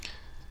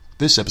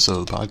This episode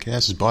of the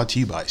podcast is brought to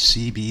you by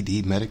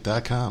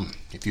CBDmedic.com.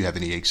 If you have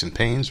any aches and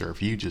pains, or if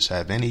you just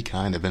have any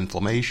kind of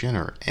inflammation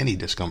or any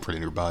discomfort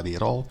in your body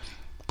at all,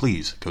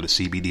 please go to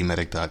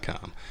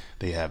CBDmedic.com.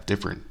 They have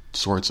different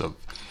sorts of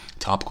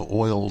topical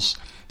oils.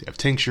 They have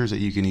tinctures that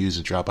you can use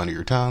and drop under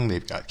your tongue.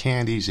 They've got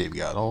candies. They've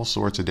got all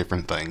sorts of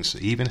different things.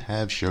 They even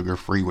have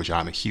sugar-free, which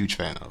I'm a huge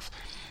fan of.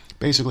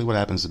 Basically, what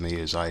happens to me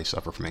is I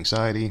suffer from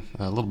anxiety,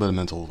 a little bit of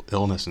mental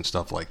illness and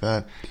stuff like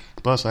that.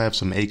 Plus, I have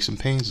some aches and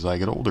pains as I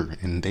get older,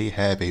 and they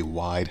have a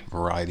wide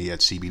variety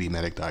at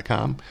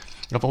CBDmedic.com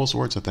of all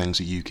sorts of things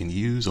that you can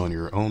use on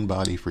your own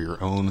body for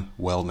your own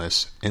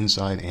wellness,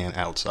 inside and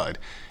outside.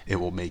 It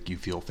will make you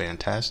feel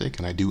fantastic,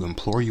 and I do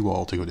implore you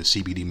all to go to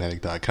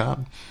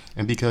CBDmedic.com.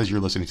 And because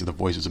you're listening to the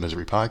Voices of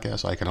Misery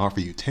podcast, I can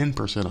offer you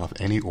 10% off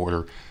any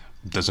order.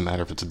 Doesn't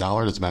matter if it's $1,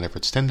 doesn't matter if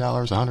it's $10,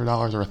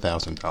 $100, or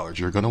 $1,000.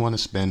 You're going to want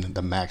to spend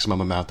the maximum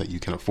amount that you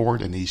can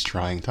afford in these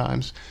trying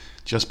times,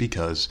 just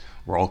because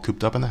we're all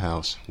cooped up in the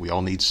house. We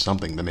all need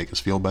something to make us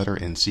feel better,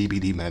 and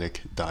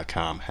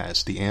CBDmedic.com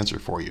has the answer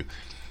for you.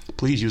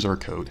 Please use our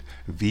code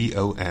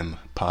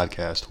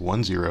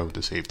VOMPodcast10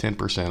 to save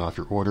 10% off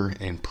your order,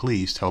 and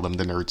please tell them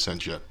the nerd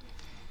sent you.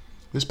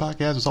 This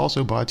podcast is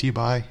also brought to you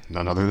by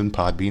none other than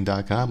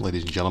Podbean.com.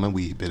 Ladies and gentlemen,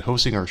 we've been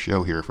hosting our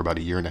show here for about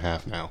a year and a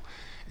half now,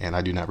 and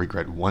I do not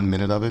regret 1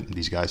 minute of it.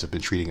 These guys have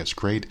been treating us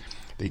great.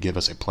 They give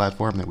us a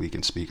platform that we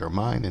can speak our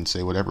mind and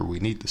say whatever we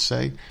need to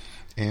say,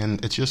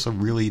 and it's just a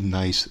really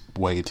nice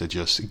way to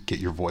just get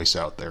your voice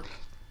out there.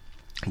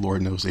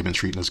 Lord knows they've been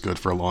treating us good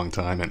for a long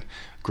time, and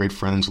great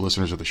friends,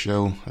 listeners of the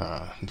show,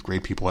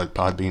 great people at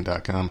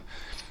Podbean.com.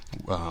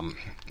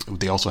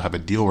 They also have a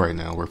deal right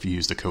now where if you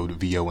use the code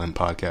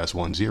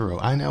VOMPodcast10,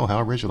 I know, how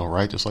original,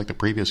 right? Just like the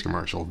previous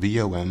commercial,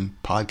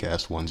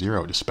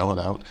 VOMPodcast10, just spell it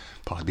out,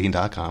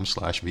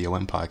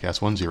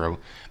 podbean.com/VOMPodcast10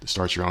 to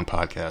start your own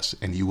podcast,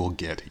 and you will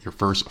get your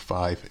first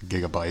 5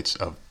 gigabytes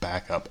of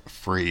backup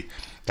free.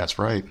 That's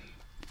right.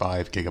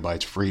 5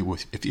 gigabytes free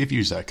if you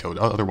use that code.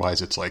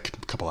 Otherwise, it's like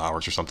a couple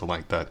hours or something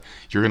like that.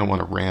 You're going to want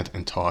to rant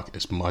and talk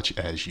as much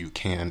as you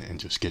can and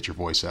just get your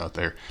voice out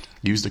there.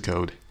 Use the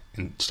code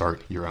and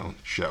start your own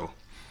show.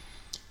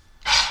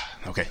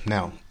 Okay,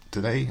 now,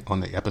 today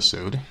on the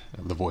episode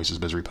of the Voices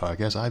of Misery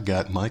podcast, I've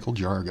got Michael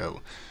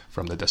Jargo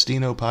from the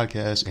Destino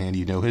podcast, and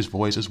you know his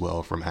voice as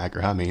well from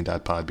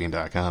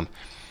hackerhameen.podbean.com.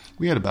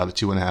 We had about a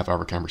 2.5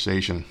 hour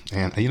conversation,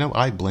 and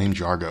I blame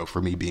Jargo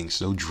for me being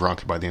so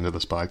drunk by the end of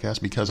this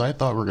podcast because I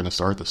thought we were going to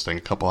start this thing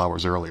a couple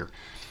hours earlier.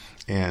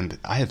 And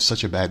I have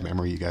such a bad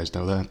memory, you guys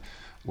know that,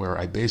 where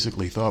I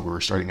basically thought we were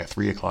starting at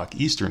 3 o'clock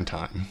Eastern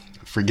time,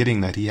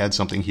 forgetting that he had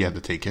something he had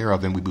to take care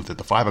of, and we moved it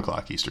to 5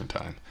 o'clock Eastern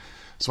time.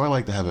 So I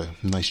like to have a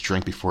nice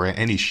drink before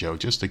any show,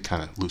 just to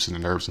kind of loosen the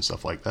nerves and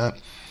stuff like that.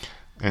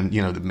 And,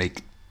 to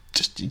make,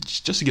 just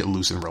to get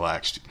loose and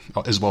relaxed,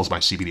 as well as my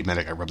CBD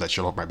medic. I rub that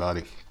shit off my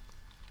body.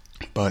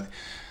 But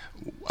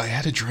I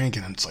had a drink,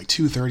 and it's like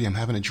 2:30. I'm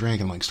having a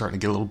drink, and I'm like starting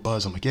to get a little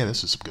buzz. I'm like, yeah,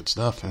 this is some good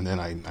stuff. And then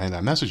I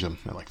messaged him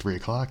at like 3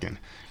 o'clock, and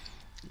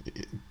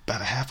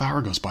about a half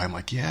hour goes by. I'm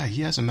like, yeah,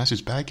 he hasn't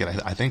messaged back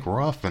yet. I think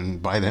we're off.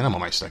 And by then, I'm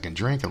on my second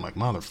drink. I'm like,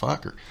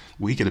 motherfucker,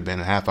 we could have been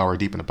a half hour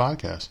deep in the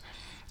podcast.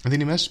 And then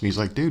he messaged me. He's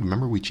like, dude,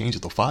 remember we changed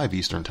it to 5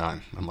 Eastern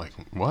time? I'm like,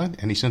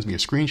 what? And he sends me a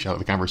screenshot of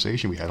the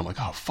conversation we had. I'm like,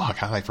 oh, fuck,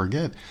 how did I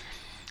forget?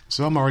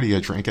 So I'm already a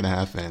drink and a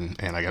half in,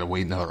 and I got to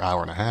wait another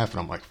hour and a half.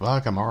 And I'm like,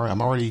 fuck, I'm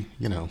already,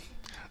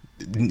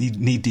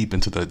 knee deep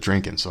into the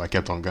drinking. So I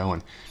kept on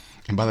going.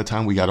 And by the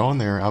time we got on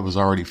there, I was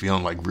already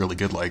feeling like really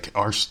good. Like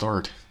our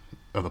start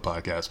of the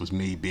podcast was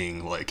me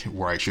being like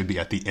where I should be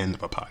at the end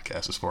of a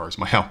podcast as far as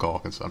my alcohol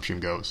consumption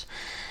goes.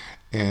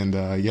 And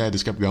I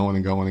just kept going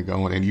and going and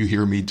going. And you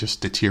hear me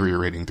just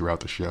deteriorating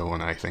throughout the show.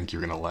 And I think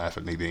you're going to laugh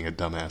at me being a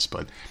dumbass.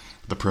 But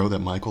the pro that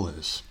Michael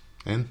is,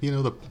 and,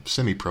 the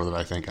semi-pro that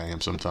I think I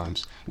am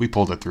sometimes, we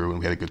pulled it through and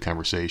we had a good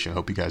conversation. I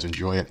hope you guys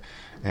enjoy it.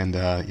 And,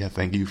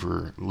 thank you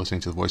for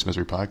listening to the Voice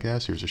Misery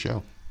podcast. Here's the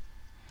show.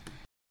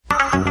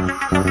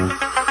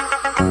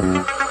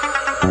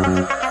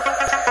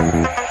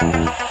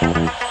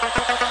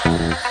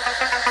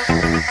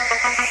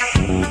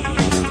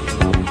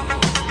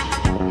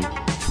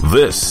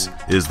 This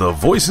is the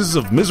Voices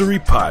of Misery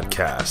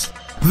podcast.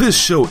 This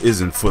show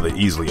isn't for the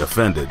easily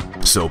offended,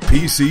 so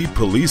PC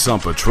Police on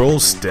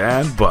Patrol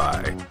stand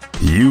by.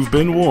 You've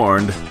been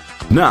warned.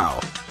 Now,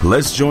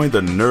 let's join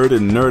the nerd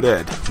and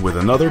nerdette with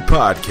another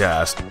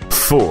podcast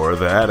for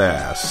that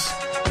ass.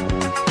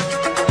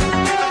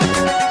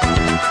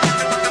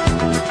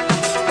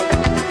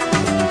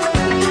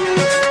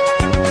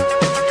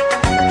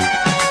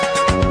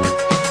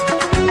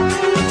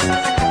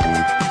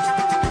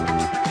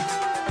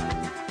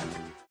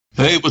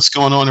 Hey, what's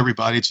going on,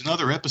 everybody? It's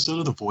another episode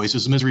of the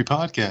Voices of Misery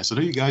podcast. I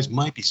know you guys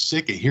might be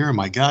sick of hearing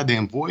my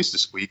goddamn voice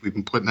this week. We've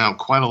been putting out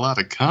quite a lot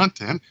of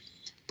content,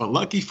 but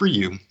lucky for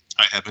you,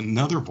 I have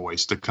another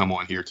voice to come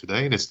on here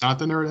today, and it's not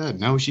the nerdette.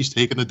 No, she's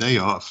taking the day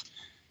off.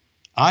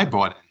 I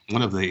brought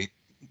in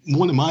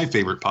one of my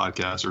favorite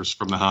podcasters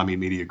from the Hami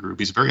Media Group.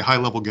 He's a very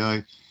high-level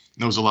guy,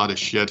 knows a lot of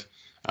shit.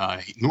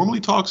 He normally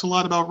talks a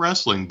lot about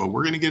wrestling, but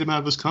we're going to get him out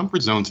of his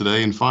comfort zone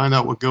today and find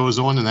out what goes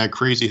on in that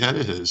crazy head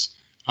of his.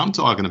 I'm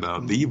talking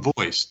about the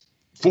voice,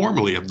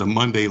 formerly of the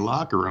Monday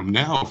Locker Room,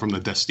 now from the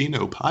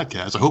Destino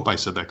podcast. I hope I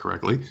said that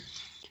correctly.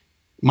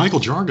 Michael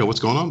Jargo, what's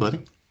going on, buddy?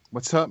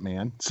 What's up,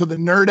 man? So the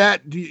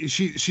nerdette,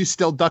 she's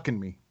still ducking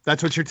me.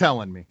 That's what you're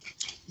telling me.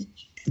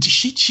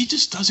 She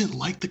just doesn't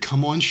like to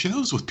come on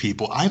shows with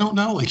people. I don't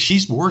know. Like,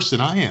 she's worse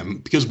than I am.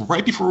 Because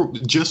right before,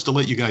 just to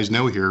let you guys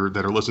know here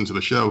that are listening to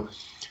the show,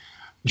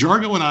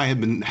 Jargo and I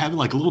have been having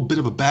like a little bit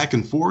of a back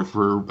and forth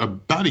for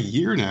about a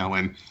year now,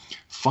 and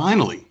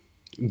finally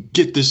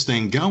get this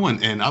thing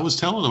going. And I was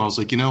telling him, I was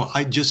like,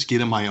 I just get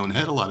in my own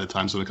head a lot of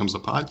times when it comes to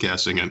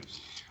podcasting. And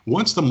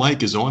once the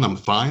mic is on, I'm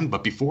fine.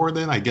 But before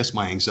then, I guess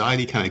my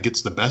anxiety kind of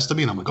gets the best of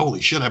me. And I'm like,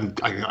 holy shit, I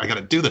got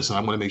to do this. And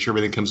I want to make sure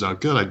everything comes out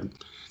good. I'm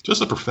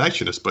just a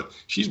perfectionist, but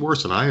she's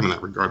worse than I am in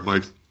that regard,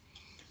 Mike.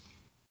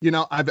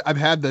 I've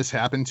had this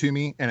happen to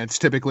me, and it's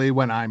typically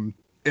when I'm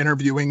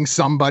interviewing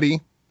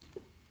somebody.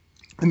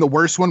 And the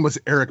worst one was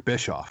Eric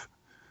Bischoff,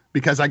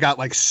 because I got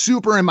like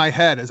super in my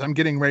head as I'm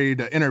getting ready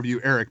to interview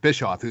Eric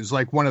Bischoff, who's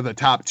like one of the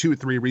top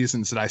 2-3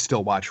 reasons that I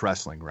still watch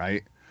wrestling.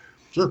 Right.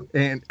 Sure.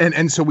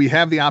 And so we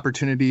have the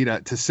opportunity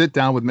to sit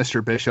down with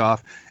Mr.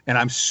 Bischoff, and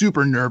I'm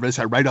super nervous.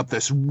 I write up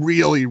this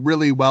really,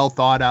 really well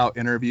thought out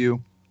interview,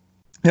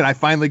 and I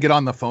finally get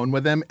on the phone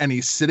with him, and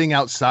he's sitting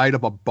outside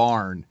of a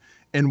barn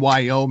in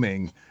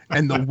Wyoming,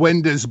 and the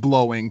wind is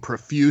blowing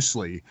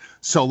profusely.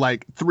 So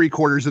like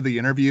 3/4 of the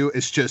interview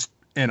is just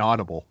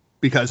inaudible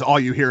because all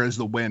you hear is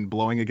the wind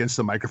blowing against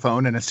the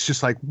microphone. And it's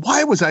just like,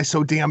 why was I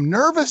so damn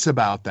nervous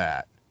about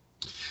that?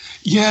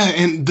 Yeah.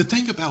 And the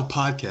thing about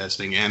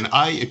podcasting, and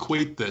I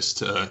equate this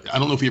to, I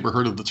don't know if you ever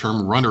heard of the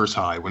term runner's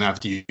high, when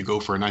after you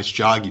go for a nice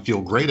jog, you feel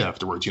great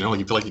afterwards, like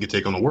you feel like you could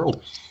take on the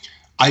world.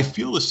 I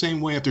feel the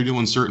same way after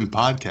doing certain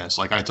podcasts.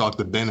 Like I talked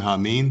to Ben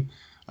Hameen.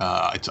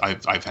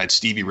 I've had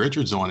Stevie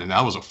Richards on, and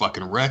that was a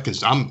fucking wreck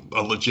because I'm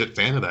a legit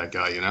fan of that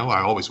guy.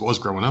 I always was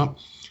growing up.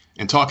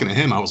 And talking to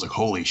him, I was like,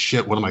 holy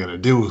shit, what am I going to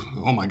do?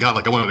 Oh, my God.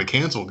 Like, I wanted to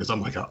cancel because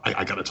I'm like,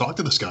 I got to talk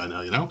to this guy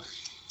now,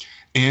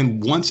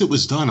 And once it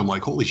was done, I'm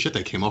like, holy shit,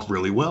 that came off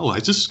really well. I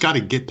just got to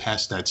get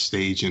past that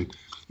stage. And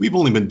we've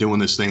only been doing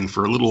this thing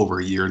for a little over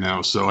a year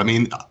now. So, I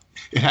mean,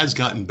 it has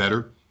gotten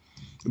better.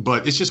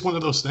 But it's just one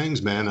of those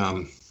things, man.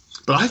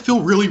 But I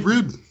feel really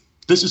rude.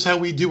 This is how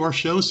we do our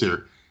shows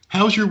here.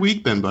 How's your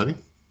week been, buddy?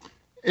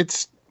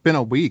 It's been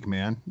a week,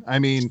 man. I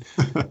mean...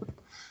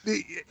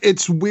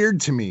 It's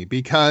weird to me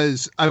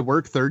because I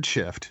work third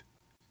shift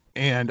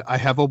and I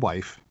have a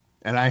wife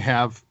and I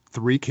have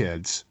 3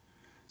 kids.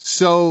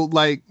 So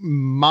like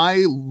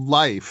my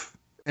life,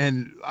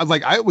 and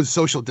like I was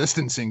social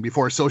distancing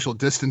before social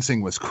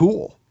distancing was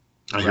cool.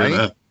 I hear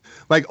that.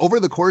 Like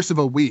over the course of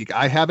a week,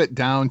 I have it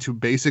down to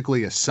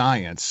basically a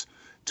science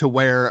to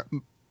where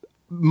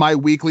my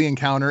weekly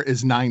encounter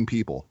is 9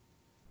 people.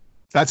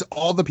 That's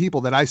all the people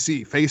that I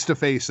see face to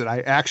face that I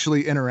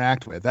actually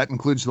interact with. That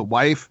includes the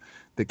wife,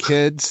 the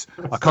kids,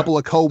 a couple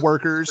of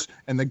coworkers,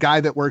 and the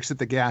guy that works at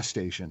the gas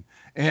station.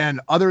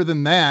 And other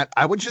than that,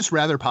 I would just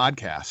rather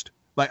podcast.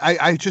 Like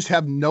I just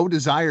have no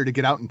desire to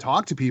get out and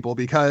talk to people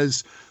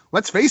because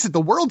let's face it,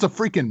 the world's a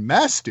freaking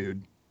mess,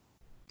 dude.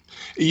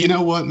 You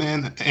know what,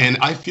 man? And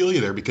I feel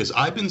you there because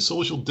I've been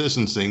social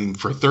distancing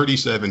for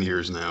 37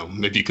 years now.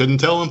 If you couldn't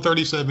tell, I'm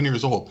 37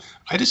 years old.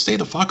 I just stay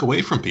the fuck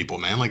away from people,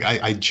 man. Like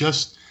I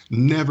just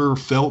never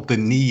felt the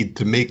need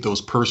to make those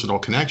personal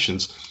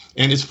connections.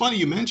 And it's funny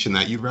you mentioned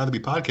that you'd rather be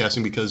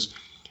podcasting because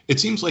it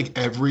seems like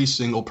every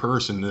single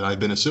person that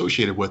I've been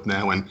associated with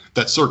now, and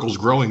that circle's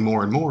growing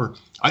more and more,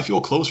 I feel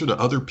closer to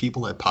other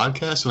people at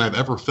podcasts than I've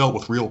ever felt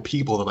with real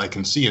people that I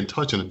can see and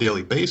touch on a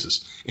daily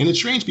basis. And it's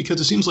strange because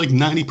it seems like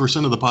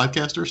 90% of the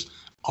podcasters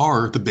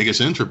are the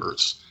biggest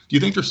introverts. Do you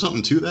think there's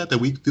something to that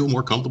we feel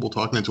more comfortable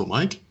talking into a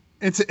mic?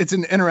 It's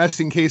an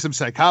interesting case of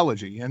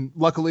psychology. And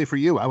luckily for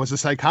you, I was a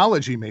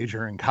psychology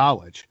major in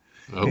college.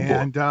 Oh,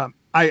 and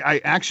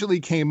I actually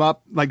came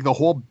up, like the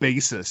whole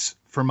basis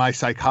for my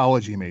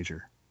psychology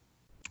major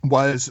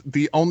was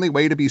the only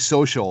way to be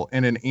social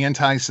in an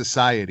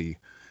anti-society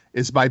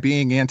is by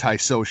being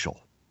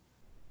antisocial.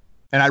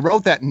 And I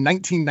wrote that in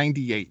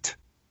 1998.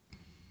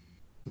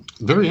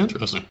 Very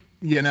interesting.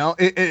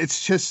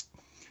 It's just,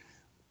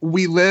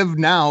 we live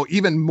now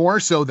even more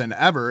so than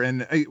ever.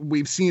 And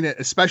we've seen it,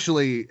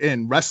 especially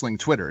in wrestling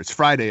Twitter. It's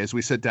Friday as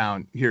we sit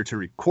down here to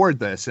record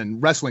this,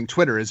 and wrestling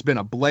Twitter has been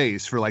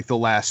ablaze for like the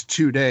last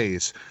 2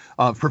 days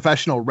of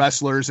professional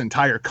wrestlers,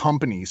 entire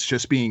companies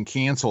just being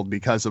canceled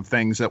because of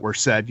things that were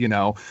said,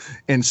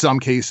 in some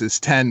cases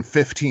 10,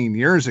 15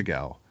 years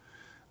ago.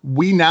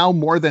 We now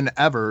more than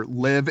ever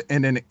live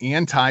in an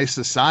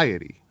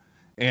anti-society.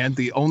 And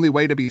the only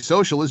way to be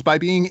social is by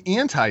being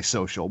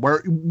antisocial,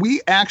 where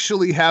we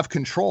actually have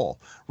control,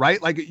 right?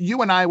 Like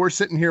you and I, we're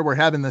sitting here, we're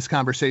having this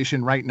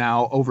conversation right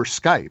now over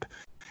Skype.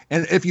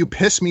 And if you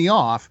piss me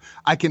off,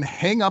 I can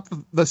hang up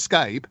the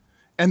Skype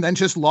and then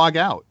just log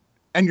out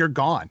and you're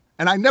gone.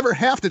 And I never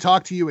have to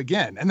talk to you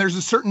again. And there's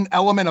a certain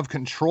element of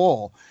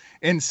control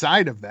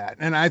inside of that.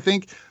 And I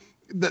think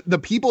the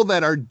people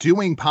that are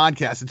doing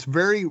podcasts, it's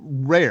very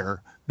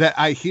rare that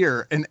I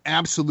hear an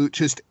absolute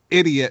just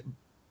idiot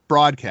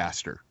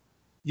broadcaster.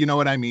 You know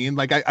what I mean?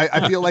 Like,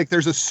 I feel like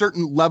there's a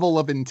certain level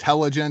of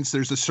intelligence.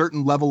 There's a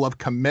certain level of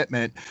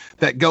commitment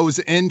that goes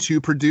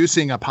into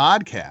producing a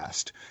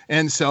podcast.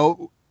 And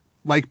so,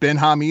 like Ben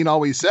Hameen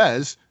always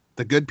says,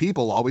 the good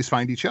people always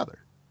find each other.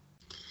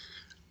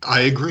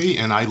 I agree,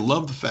 and I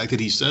love the fact that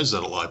he says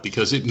that a lot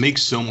because it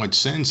makes so much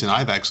sense, and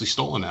I've actually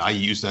stolen it. I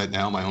use that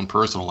now in my own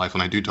personal life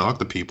when I do talk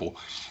to people.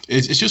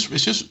 It's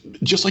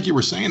just like you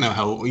were saying now,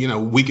 how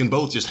we can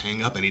both just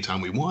hang up anytime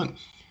we want.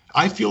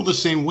 I feel the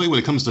same way when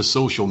it comes to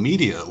social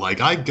media. Like,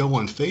 I go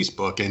on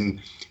Facebook, and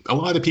a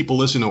lot of people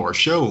listen to our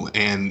show,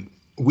 and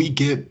we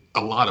get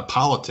a lot of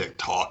politic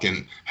talk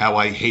and how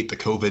I hate the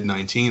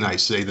COVID-19. I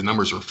say the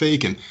numbers are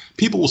fake, and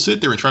people will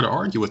sit there and try to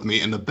argue with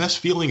me. And the best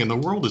feeling in the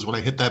world is when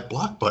I hit that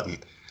block button.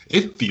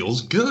 It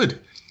feels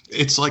good.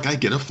 It's like I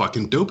get a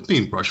fucking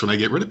dopamine rush when I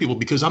get rid of people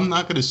because I'm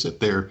not going to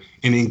sit there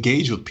and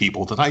engage with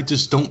people that I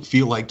just don't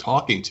feel like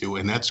talking to.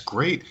 And that's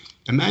great.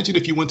 Imagine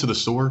if you went to the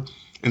store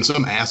and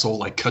some asshole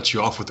like cuts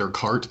you off with their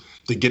cart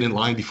to get in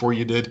line before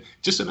you did.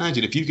 Just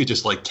imagine if you could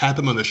just like tap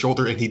him on the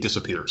shoulder and he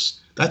disappears.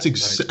 That's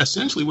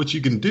essentially what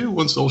you can do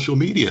on social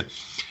media.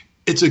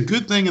 It's a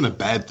good thing and a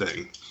bad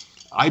thing.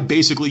 I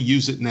basically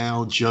use it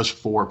now just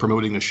for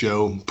promoting a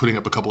show, putting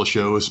up a couple of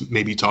shows,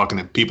 maybe talking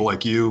to people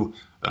like you,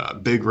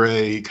 Big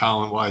Ray,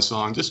 Colin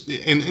Wysong,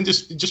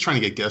 just trying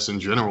to get guests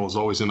in general is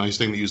always a nice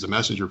thing to use the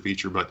messenger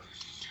feature. But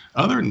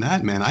other than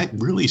that, man, I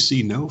really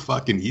see no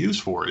fucking use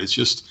for it. It's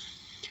just,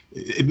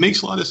 it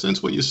makes a lot of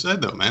sense what you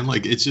said though, man.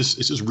 Like it's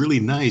just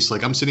really nice.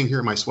 Like I'm sitting here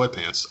in my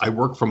sweatpants. I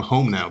work from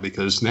home now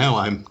because now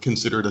I'm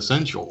considered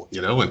essential,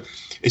 and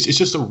it's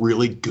just a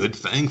really good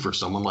thing for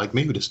someone like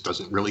me who just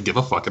doesn't really give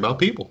a fuck about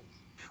people.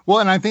 Well,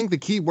 and I think the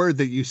key word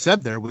that you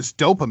said there was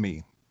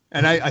dopamine.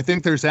 And I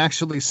think there's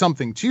actually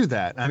something to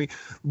that. I mean,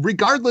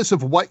 regardless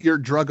of what your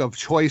drug of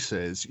choice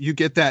is, you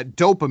get that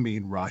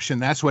dopamine rush,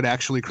 and that's what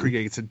actually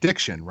creates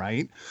addiction,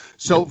 right?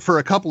 So for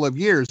a couple of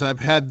years,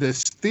 I've had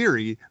this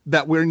theory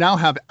that we now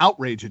have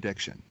outrage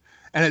addiction.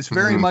 And it's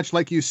very much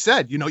like you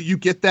said, you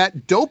get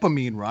that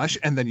dopamine rush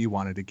and then you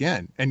want it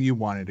again and you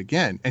want it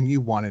again and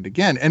you want it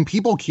again. And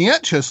people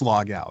can't just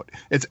log out.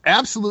 It's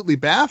absolutely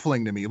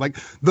baffling to me. Like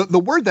the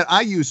word that I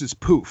use is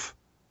poof,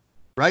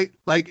 right?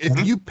 Like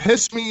if you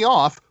piss me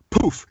off,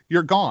 poof,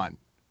 you're gone.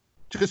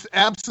 Just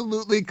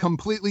absolutely,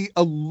 completely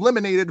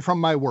eliminated from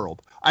my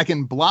world. I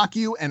can block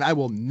you and I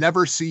will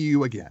never see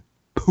you again.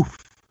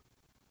 Poof.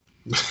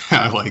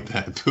 I like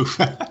that. Poof.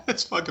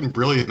 That's fucking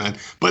brilliant, man.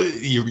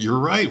 But you're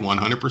right,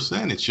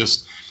 100%. It's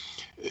just,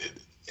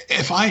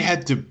 if I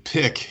had to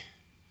pick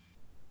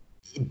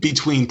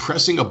between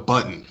pressing a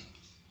button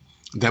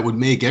that would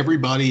make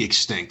everybody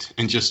extinct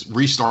and just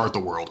restart the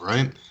world,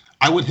 right?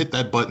 I would hit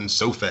that button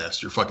so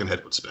fast your fucking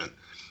head would spin.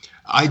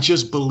 I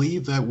just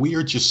believe that we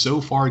are just so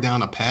far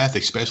down a path,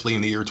 especially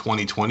in the year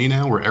 2020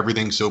 now, where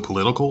everything's so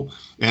political.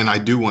 And I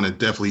do want to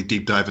definitely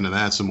deep dive into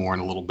that some more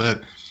in a little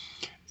bit.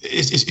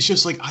 It's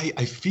just like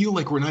I feel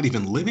like we're not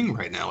even living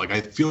right now. Like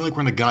I feel like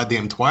we're in a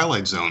goddamn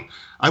Twilight Zone.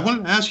 I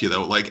wanted to ask you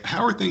though, like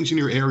how are things in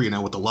your area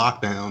now with the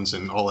lockdowns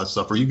and all that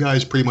stuff? Are you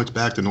guys pretty much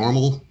back to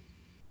normal?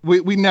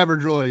 We never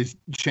really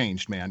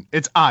changed, man.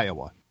 It's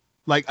Iowa.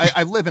 Like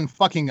I live in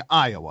fucking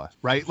Iowa,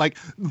 right? Like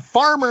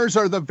farmers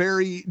are the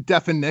very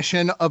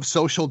definition of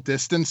social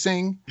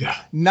distancing. Yeah.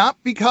 Not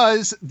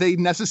because they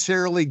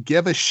necessarily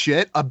give a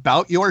shit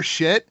about your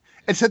shit.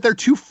 It's that they're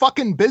too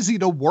fucking busy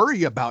to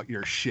worry about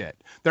your shit.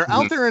 They're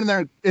out there in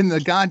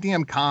the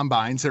goddamn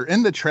combines. They're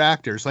in the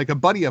tractors. Like a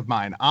buddy of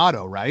mine,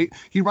 Otto, right?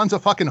 He runs a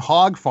fucking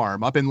hog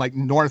farm up in like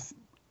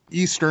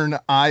northeastern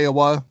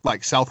Iowa,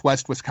 like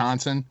southwest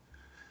Wisconsin.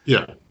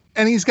 Yeah.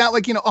 And he's got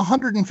like,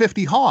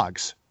 150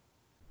 hogs.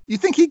 You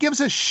think he gives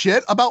a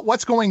shit about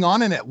what's going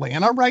on in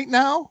Atlanta right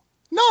now?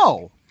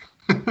 No.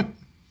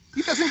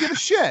 He doesn't give a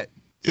shit.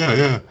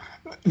 Yeah.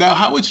 Now,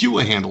 how would you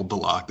have handled the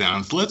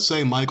lockdowns? Let's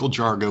say Michael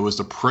Jargo is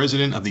the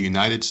president of the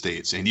United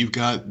States, and you've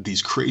got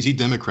these crazy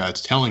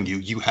Democrats telling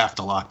you have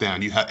to lock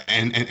down. You have,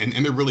 and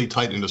they're really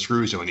tightening the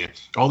screws on you.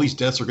 All these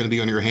deaths are going to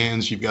be on your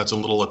hands. You've got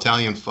some little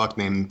Italian fuck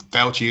named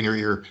Fauci in your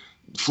ear,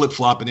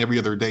 flip-flopping every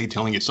other day,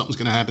 telling you something's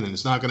going to happen and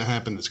it's not going to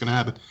happen. It's going to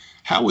happen.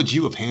 How would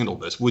you have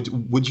handled this?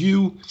 Would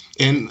you?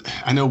 And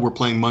I know we're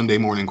playing Monday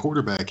morning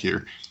quarterback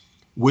here.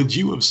 Would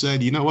you have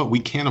said, you know what, we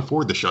can't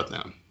afford the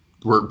shutdown,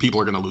 where people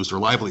are going to lose their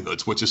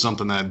livelihoods, which is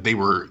something that they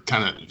were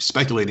kind of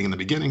speculating in the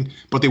beginning,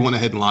 but they went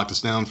ahead and locked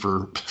us down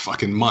for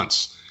fucking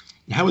months.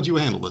 How would you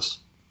handle this?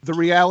 The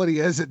reality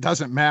is it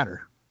doesn't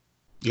matter.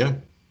 Yeah.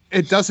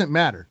 It doesn't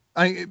matter.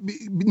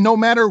 No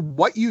matter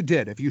what you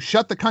did, if you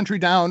shut the country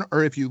down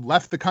or if you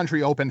left the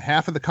country open,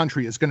 half of the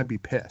country is going to be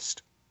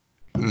pissed.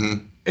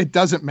 Mm-hmm. It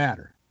doesn't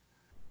matter.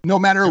 No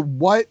matter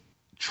what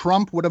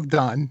Trump would have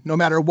done, no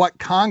matter what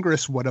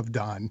Congress would have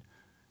done,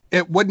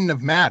 it wouldn't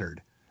have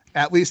mattered.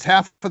 At least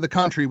half of the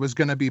country was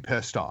going to be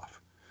pissed off.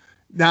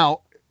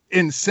 Now,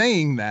 in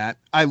saying that,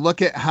 I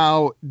look at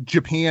how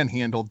Japan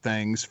handled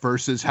things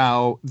versus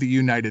how the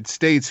United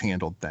States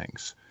handled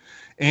things.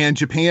 And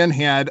Japan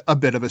had a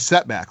bit of a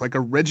setback. Like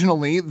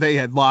originally they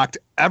had locked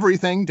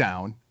everything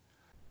down.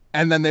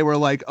 And then they were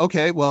like,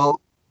 okay,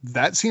 well,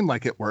 that seemed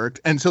like it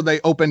worked. And so they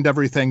opened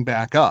everything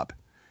back up.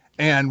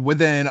 And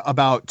within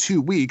about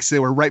 2 weeks, they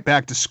were right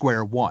back to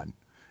square one.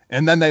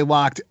 And then they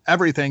locked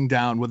everything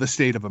down with a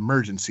state of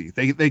emergency.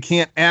 They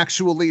can't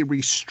actually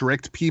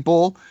restrict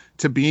people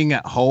to being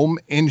at home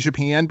in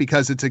Japan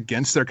because it's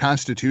against their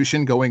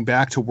constitution going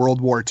back to World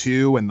War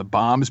II and the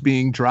bombs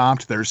being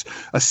dropped. There's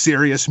a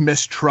serious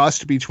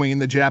mistrust between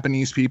the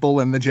Japanese people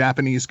and the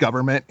Japanese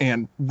government,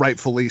 and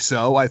rightfully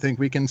so, I think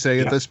we can say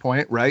at this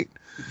point, right?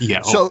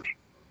 Yeah. So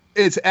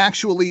it's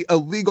actually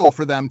illegal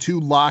for them to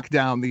lock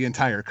down the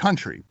entire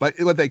country. But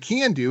what they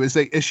can do is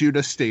they issued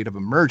a state of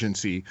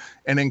emergency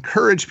and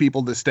encourage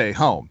people to stay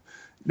home.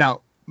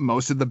 Now,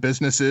 most of the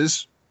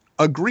businesses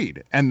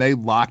agreed and they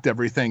locked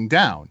everything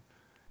down.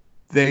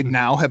 They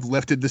now have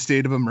lifted the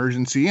state of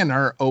emergency and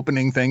are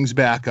opening things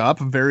back up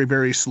very,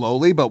 very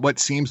slowly, but what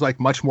seems like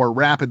much more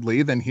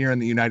rapidly than here in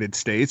the United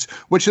States,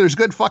 which there's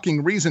good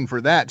fucking reason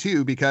for that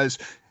too, because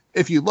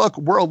if you look,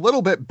 we're a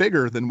little bit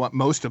bigger than what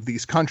most of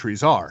these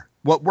countries are.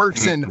 What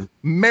works in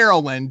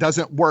Maryland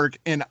doesn't work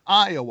in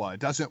Iowa,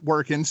 doesn't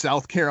work in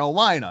South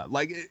Carolina.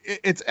 Like,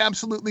 it's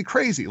absolutely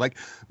crazy. Like,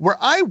 where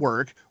I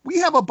work, we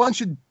have a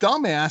bunch of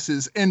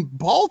dumbasses in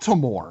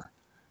Baltimore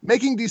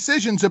making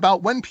decisions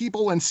about when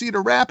people in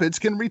Cedar Rapids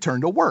can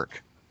return to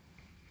work.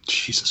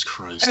 Jesus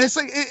Christ. And it's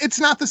like, it's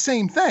not the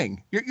same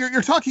thing.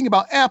 You're talking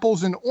about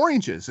apples and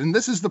oranges. And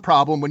this is the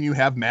problem when you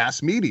have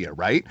mass media,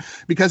 right?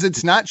 Because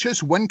it's not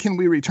just when can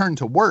we return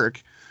to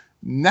work.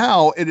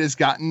 Now it has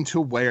gotten to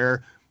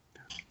where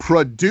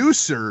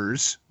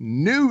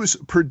news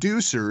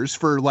producers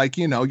for, like,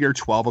 you know, your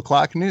 12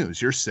 o'clock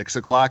news, your 6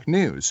 o'clock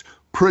news,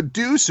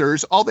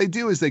 producers, all they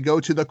do is they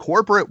go to the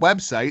corporate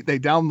website, they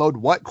download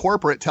what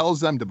corporate tells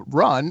them to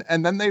run,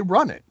 and then they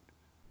run it.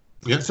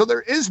 Yeah. So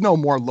there is no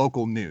more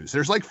local news.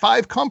 There's like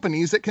 5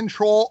 companies that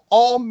control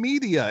all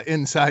media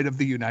inside of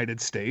the United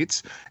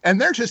States,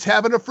 and they're just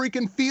having a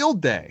freaking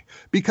field day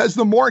because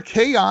the more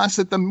chaos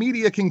that the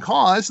media can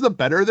cause, the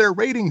better their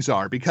ratings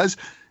are. Because,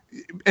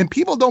 and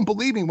people don't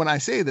believe me when I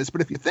say this,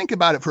 but if you think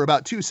about it for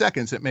about 2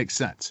 seconds, it makes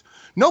sense.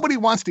 Nobody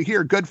wants to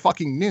hear good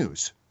fucking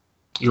news.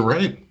 You're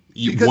right.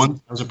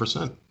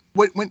 1,000%.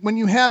 When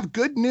you have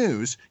good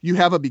news, you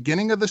have a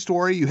beginning of the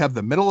story, you have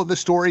the middle of the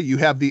story, you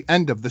have the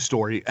end of the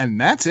story, and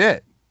that's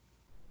it.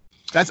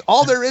 That's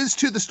all there is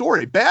to the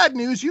story. Bad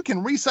news, you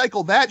can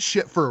recycle that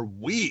shit for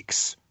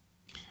weeks.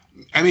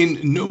 I mean,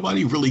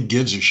 nobody really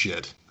gives a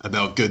shit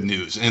about good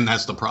news, and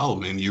that's the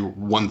problem, and you're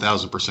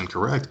 1,000%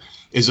 correct,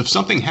 is if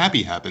something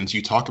happy happens,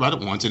 you talk about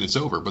it once and it's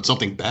over, but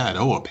something bad,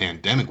 a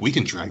pandemic, we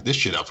can drag this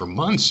shit out for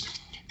months.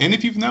 And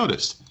if you've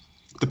noticed,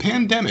 the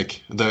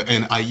pandemic,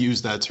 and I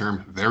use that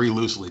term very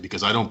loosely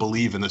because I don't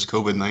believe in this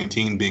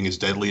COVID-19 being as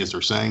deadly as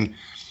they're saying,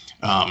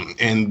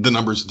 and the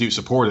numbers do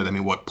support it. I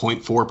mean,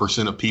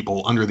 0.4% of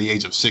people under the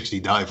age of 60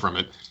 die from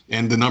it,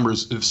 and the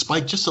numbers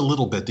spike just a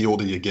little bit the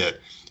older you get.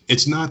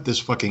 It's not this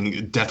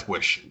fucking death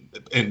wish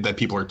and that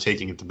people are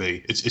taking it to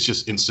be. It's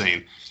just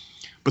insane.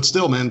 But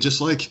still, man, just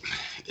like,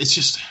 it's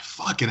just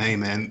fucking A,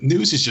 man.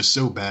 News is just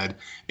so bad.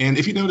 And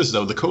if you notice,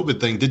 though, the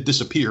COVID thing did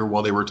disappear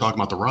while they were talking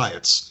about the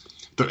riots.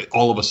 But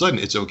all of a sudden,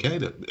 it's okay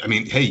to, I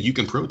mean, hey, you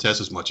can protest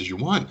as much as you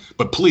want,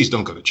 but please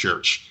don't go to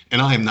church.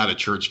 And I am not a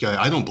church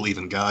guy. I don't believe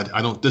in God.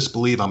 I don't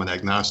disbelieve. I'm an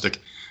agnostic.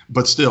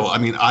 But still, I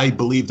mean, I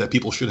believe that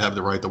people should have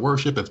the right to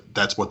worship if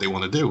that's what they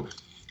want to do.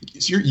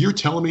 So you're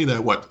telling me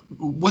that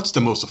what's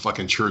the most a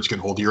fucking church can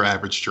hold? Your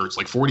average church,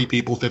 like 40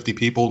 people, 50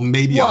 people,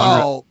 maybe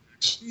 100.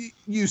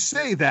 You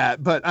say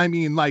that, but I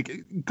mean, like,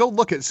 go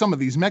look at some of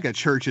these mega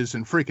churches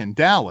in freaking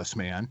Dallas,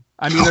 man.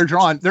 I mean,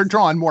 they're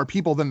drawing more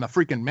people than the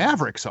freaking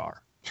Mavericks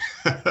are.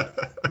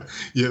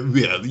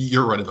 yeah,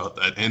 you're right about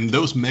that. And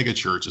those mega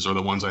churches are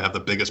the ones I have the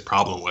biggest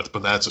problem with,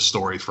 but that's a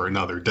story for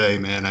another day,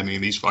 man. I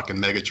mean, these fucking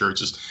mega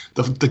churches,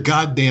 the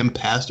goddamn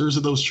pastors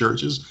of those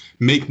churches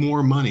make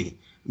more money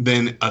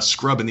than a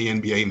scrub in the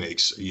NBA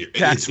makes a year.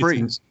 Tax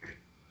free.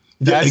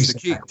 That's the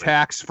key.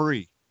 Tax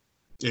free.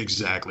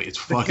 Exactly. It's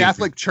the fucking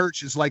Catholic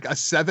Church is like a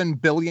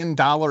 $7 billion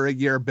a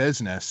year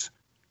business,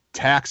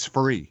 tax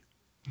free.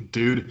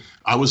 Dude,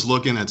 I was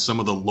looking at some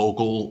of the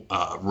local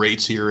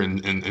rates here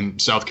in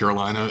South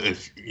Carolina.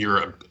 If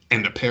you're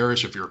in the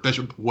parish, if you're a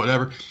bishop,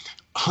 whatever,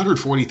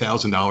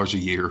 $140,000 a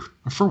year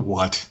for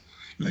what?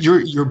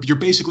 You're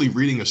basically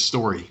reading a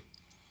story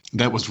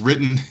that was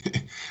written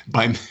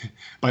by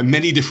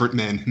many different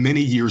men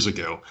many years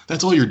ago.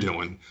 That's all you're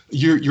doing.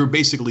 You're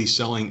basically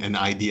selling an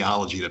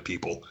ideology to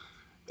people.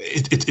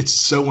 It's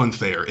so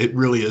unfair. It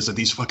really is that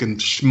these fucking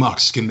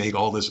schmucks can make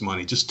all this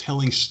money just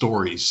telling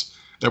stories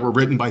that were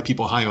written by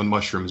people high on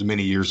mushrooms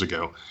many years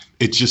ago.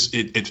 It's just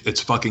it's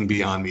fucking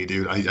beyond me,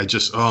 dude. I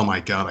just, oh my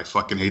God, I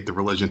fucking hate the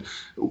religion.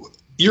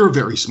 You're a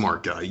very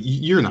smart guy.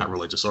 You're not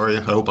religious, are you?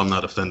 I hope I'm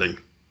not offending.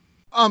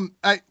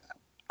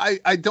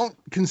 I don't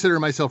consider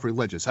myself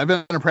religious. I've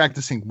been a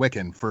practicing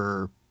Wiccan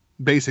for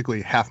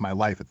basically half my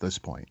life at this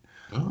point.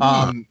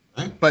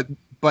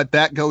 But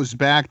that goes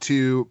back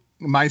to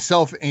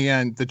myself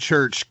and the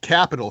church,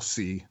 capital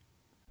C,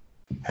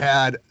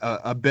 had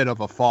a bit of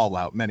a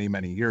fallout many,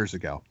 many years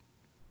ago.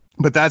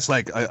 But that's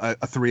like a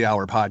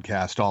 3-hour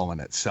podcast all in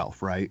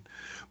itself, right?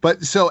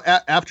 But so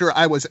after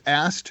I was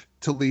asked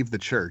to leave the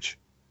church,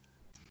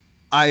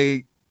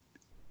 I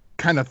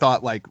kind of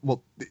thought like,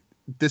 well,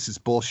 this is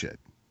bullshit.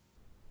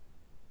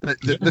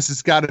 This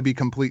has got to be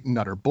complete and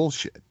utter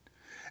bullshit.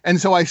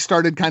 And so I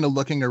started kind of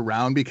looking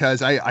around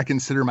because I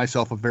consider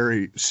myself a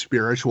very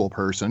spiritual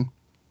person.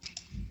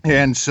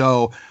 And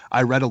so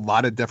I read a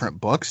lot of different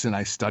books and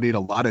I studied a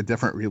lot of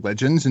different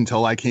religions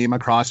until I came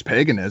across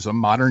paganism,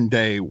 modern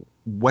day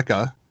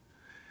Wicca.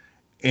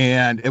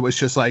 And it was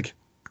just like,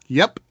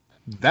 yep,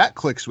 that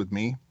clicks with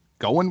me.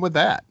 Going with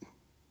that.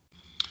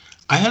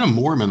 I had a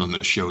Mormon on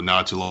the show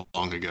not too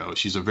long ago.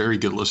 She's a very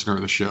good listener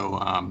of the show,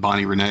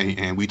 Bonnie Renee,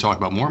 and we talk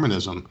about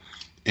Mormonism.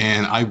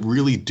 And I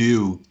really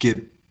do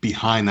get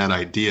behind that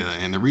idea.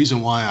 And the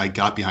reason why I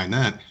got behind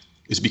that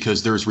is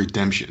because there's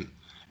redemption.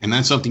 And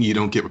that's something you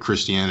don't get with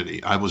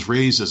Christianity. I was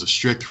raised as a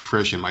strict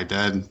Christian. My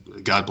dad,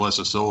 God bless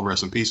his soul,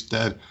 rest in peace,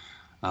 Dad.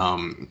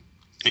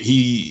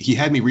 He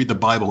had me read the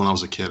Bible when I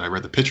was a kid. I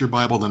read the picture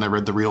Bible, then I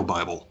read the real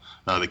Bible,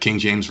 the King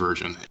James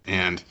Version.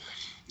 And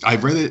I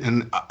read it,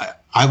 and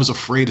I was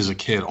afraid as a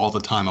kid all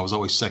the time. I was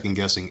always second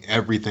guessing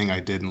everything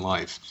I did in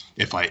life.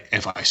 If I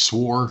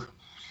swore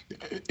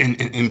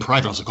in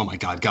private, I was like, oh my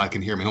God, God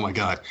can hear me. Oh my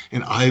God.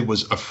 And I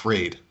was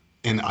afraid.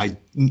 And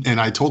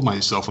I told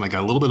myself when I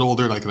got a little bit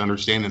older and I could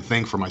understand and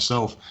think for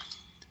myself,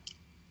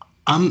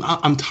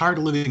 I'm tired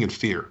of living in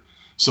fear.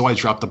 So I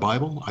dropped the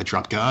Bible, I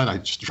dropped God, I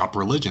just dropped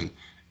religion.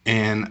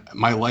 And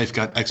my life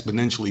got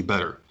exponentially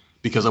better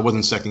because I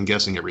wasn't second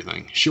guessing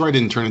everything. Sure, I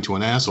didn't turn into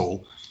an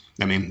asshole.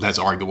 I mean, that's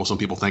arguable. Some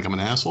people think I'm an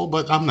asshole,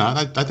 but I'm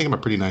not. I think I'm a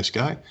pretty nice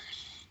guy.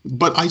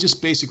 But I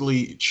just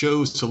basically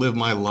chose to live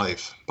my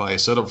life by a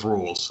set of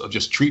rules of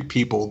just treat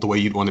people the way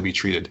you'd want to be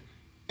treated.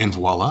 And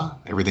voila,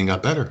 everything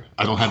got better.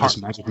 I don't have this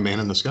magic man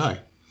in the sky.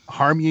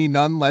 Harm ye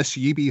none, lest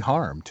ye be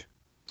harmed.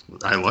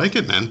 I like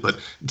it, man. But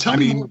tell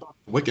me more about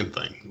the Wiccan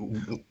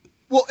thing.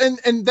 Well,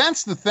 and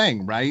that's the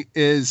thing, right?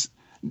 Is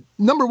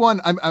number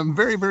one, I'm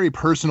very, very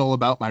personal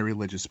about my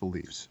religious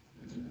beliefs.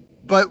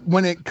 But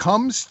when it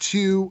comes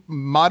to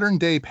modern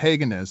day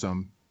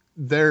paganism,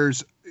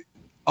 there's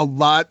a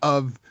lot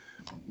of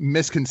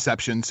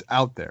misconceptions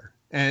out there.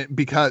 And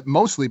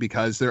mostly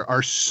because there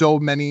are so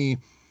many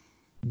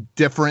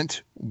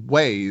different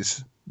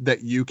ways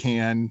that you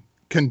can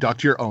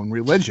conduct your own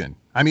religion.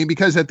 I mean,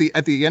 because at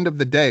the end of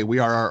the day, we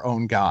are our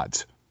own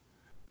gods.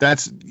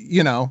 That's,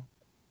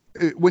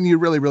 when you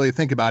really, really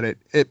think about it,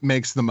 it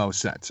makes the most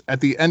sense.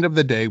 At the end of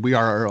the day, we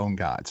are our own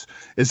gods.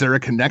 Is there a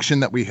connection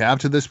that we have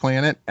to this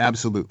planet?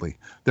 Absolutely.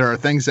 There are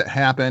things that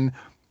happen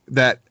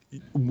that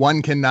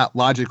one cannot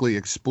logically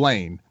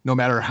explain, no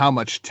matter how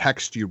much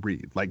text you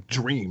read. Like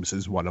dreams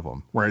is one of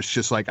them, where it's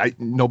just like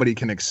nobody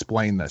can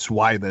explain this,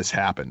 why this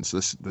happens,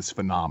 this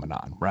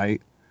phenomenon,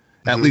 right?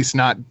 Mm-hmm. At least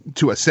not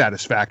to a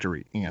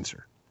satisfactory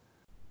answer.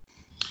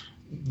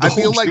 I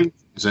feel like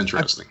it's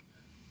interesting.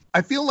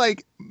 I feel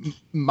like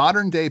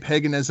modern day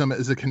paganism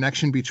is a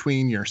connection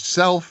between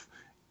yourself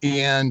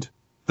and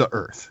the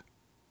earth.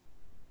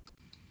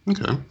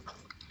 Okay.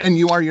 And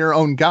you are your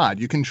own God.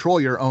 You control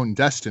your own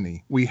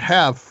destiny. We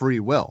have free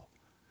will.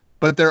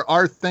 But there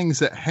are things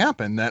that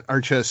happen that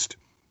are just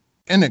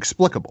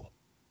inexplicable.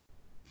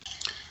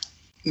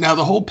 Now,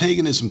 the whole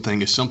paganism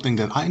thing is something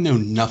that I know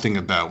nothing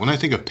about. When I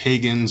think of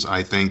pagans,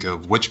 I think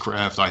of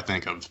witchcraft. I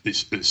think of,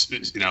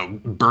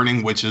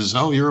 burning witches.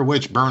 Oh, you're a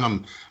witch, burn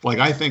them. Like,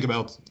 I think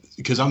about,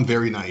 because I'm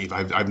very naive.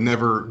 I've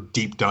never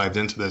deep dived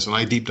into this, and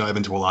I deep dive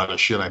into a lot of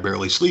shit. I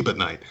barely sleep at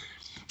night.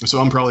 So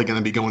I'm probably going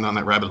to be going down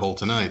that rabbit hole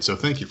tonight. So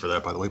thank you for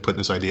that, by the way, putting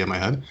this idea in my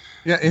head.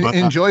 Yeah,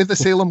 enjoy the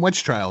Salem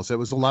witch trials. It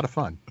was a lot of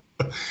fun.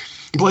 But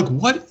like,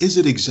 what is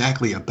it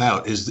exactly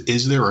about?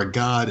 Is there a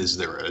god? Is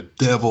there a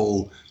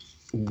devil?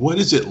 What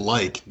is it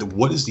like?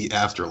 What is the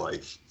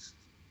afterlife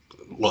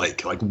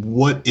like? Like,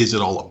 what is it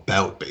all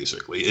about,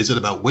 basically? Is it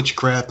about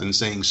witchcraft and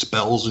saying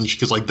spells? And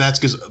because,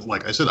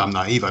 like I said, I'm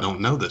naive. I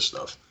don't know this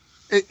stuff.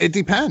 It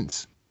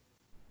depends.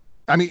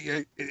 I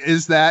mean,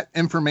 is that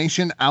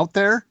information out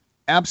there?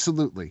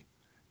 Absolutely.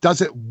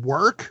 Does it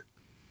work?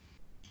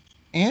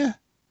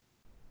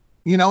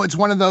 It's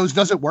one of those,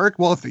 does it work?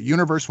 Well, if the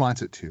universe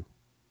wants it to.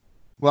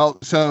 Well,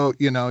 so,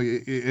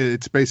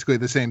 it's basically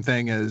the same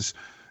thing as,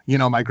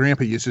 my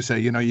grandpa used to say,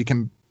 you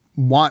can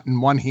want in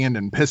one hand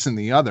and piss in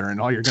the other, and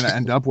all you're going to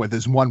end up with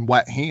is one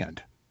wet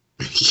hand.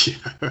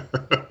 Yeah,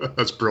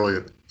 that's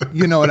brilliant.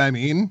 You know what I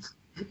mean?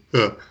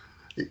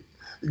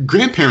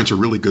 Grandparents are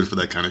really good for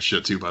that kind of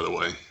shit, too, by the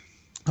way.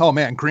 Oh,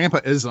 man,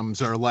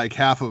 grandpa-isms are like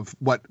half of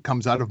what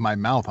comes out of my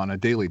mouth on a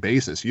daily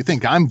basis. You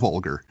think I'm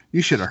vulgar?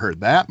 You should have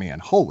heard that, man.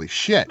 Holy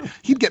shit.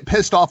 He'd get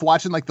pissed off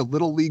watching like the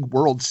Little League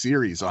World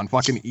Series on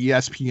fucking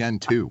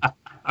ESPN2.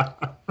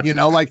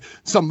 Like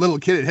some little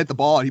kid had hit the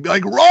ball and he'd be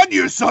like, run,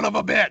 you son of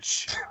a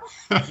bitch.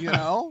 He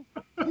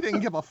didn't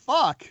give a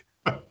fuck.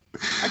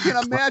 I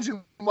can't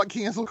imagine what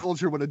cancel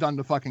culture would have done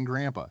to fucking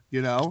grandpa,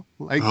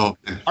 Like,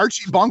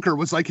 Archie Bunker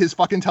was like his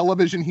fucking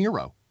television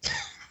hero.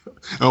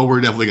 Oh,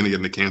 we're definitely going to get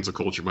into cancel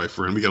culture, my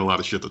friend. We got a lot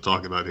of shit to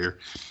talk about here.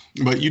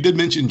 But you did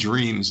mention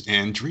dreams,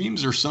 and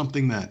dreams are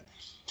something that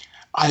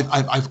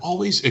I've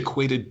always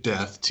equated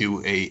death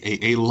to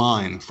a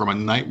line from a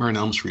Nightmare on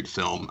Elm Street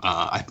film.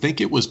 I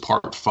think it was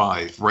part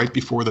 5, right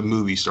before the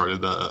movie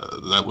started.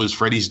 That was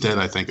Freddy's Dead,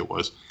 I think it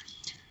was.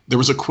 There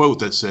was a quote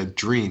that said,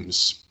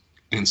 "Dreams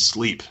and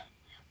sleep,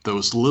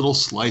 those little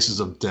slices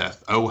of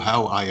death. Oh,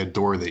 how I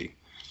adore thee."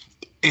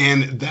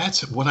 And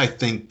that's what I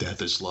think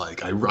death is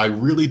like. I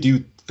really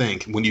do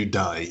think when you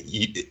die,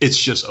 it's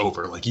just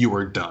over. Like, you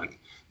are done.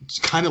 It's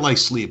kind of like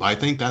sleep. I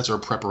think that's our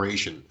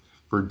preparation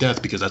for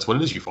death, because that's what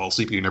it is. You fall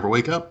asleep and you never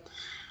wake up.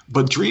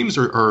 But dreams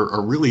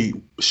are really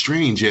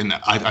strange. And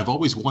I've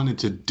always wanted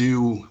to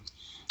do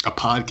a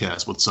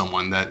podcast with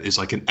someone that is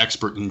like an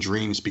expert in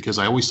dreams, because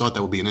I always thought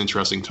that would be an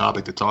interesting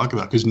topic to talk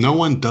about, because no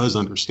one does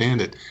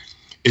understand it.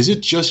 Is it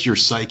just your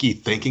psyche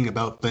thinking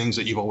about things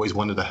that you've always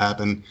wanted to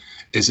happen?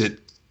 Is it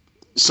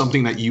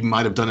something that you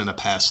might have done in a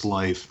past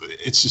life?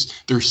 It's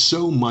just, there's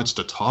so much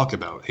to talk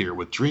about here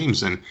with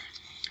dreams. And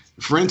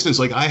for instance,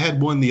 like, I had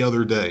one the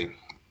other day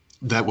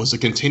that was a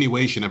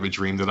continuation of a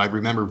dream that I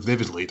remember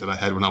vividly that I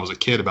had when I was a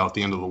kid about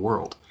the end of the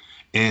world.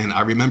 And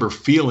I remember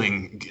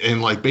feeling,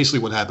 and like basically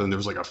what happened, there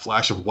was like a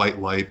flash of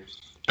white light.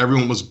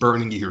 Everyone was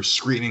burning. You hear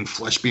screaming,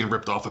 flesh being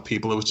ripped off of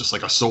people. It was just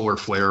like a solar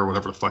flare or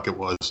whatever the fuck it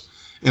was.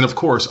 And of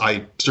course,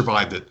 I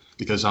survived it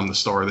because I'm the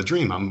star of the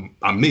dream.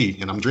 I'm me,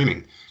 and I'm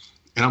dreaming.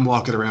 And I'm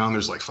walking around.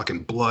 There's like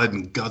fucking blood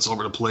and guts all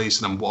over the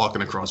place. And I'm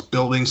walking across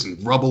buildings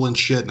and rubble and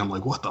shit. And I'm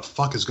like, what the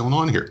fuck is going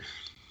on here?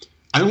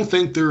 I don't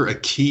think they're a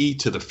key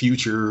to the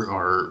future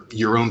or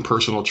your own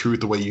personal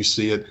truth the way you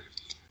see it.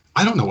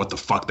 I don't know what the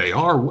fuck they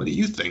are. What do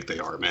you think they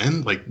are,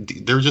 man? Like,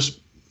 they're just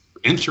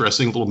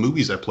interesting little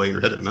movies that play in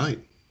your head at night.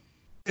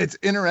 It's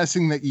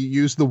interesting that you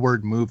use the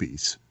word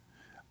movies.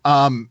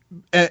 And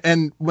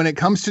when it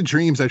comes to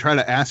dreams, I try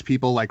to ask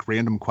people like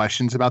random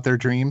questions about their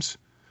dreams.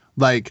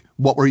 Like,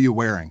 what were you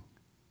wearing?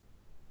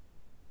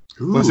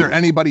 Ooh. Was there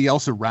anybody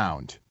else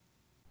around?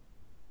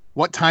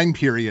 What time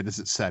period is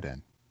it set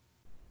in?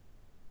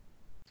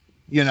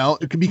 You know,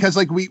 because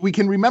like we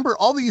can remember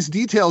all these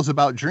details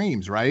about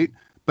dreams, right?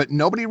 But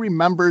nobody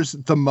remembers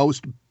the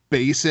most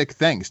basic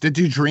things. Did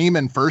you dream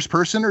in first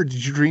person or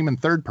did you dream in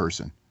third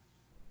person?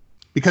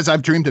 Because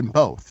I've dreamed in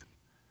both.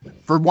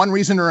 For one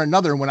reason or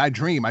another, when I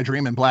dream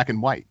in black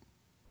and white.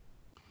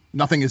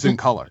 Nothing is in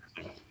color.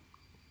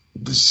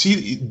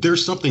 See,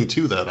 there's something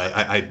to that.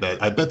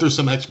 I bet there's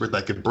some expert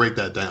that could break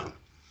that down.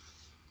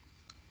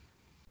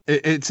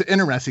 It's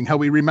interesting how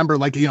we remember,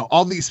 like, you know,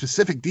 all these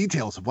specific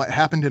details of what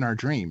happened in our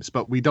dreams,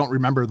 but we don't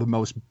remember the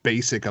most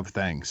basic of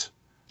things.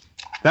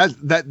 That's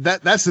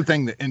the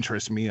thing that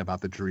interests me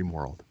about the dream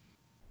world.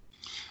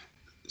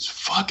 It's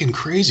fucking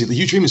crazy that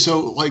you dream.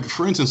 So, like,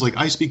 for instance, like,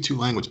 I speak 2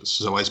 languages,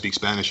 so I speak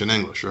Spanish and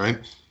English, right?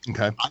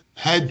 Okay. I've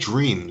had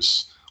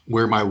dreams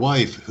where my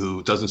wife,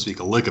 who doesn't speak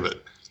a lick of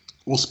it,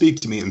 will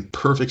speak to me in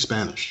perfect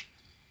Spanish.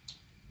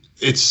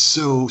 It's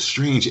so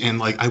strange. And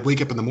like, I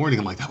wake up in the morning,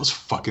 I'm like, that was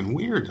fucking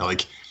weird.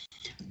 Like,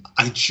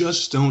 I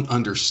just don't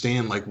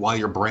understand like why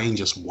your brain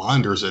just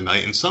wanders at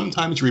night. And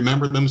sometimes you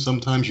remember them,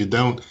 sometimes you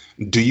don't.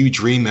 Do you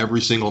dream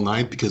every single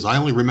night? Because I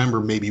only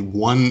remember maybe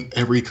one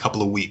every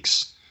couple of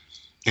weeks.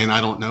 And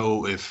I don't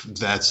know if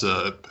that's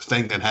a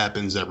thing that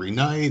happens every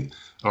night,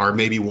 or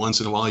maybe once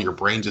in a while your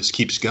brain just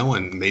keeps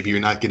going. Maybe you're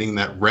not getting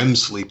that REM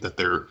sleep that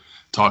they're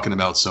talking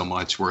about so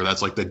much, where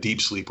that's like the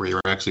deep sleep where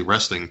you're actually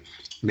resting.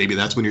 Maybe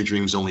that's when your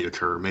dreams only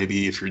occur.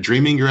 Maybe if you're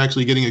dreaming, you're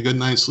actually getting a good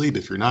night's sleep.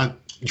 If you're not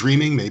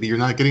dreaming, maybe you're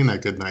not getting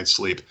that good night's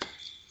sleep.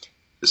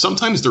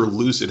 Sometimes they're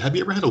lucid. Have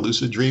you ever had a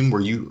lucid dream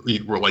where you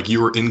were like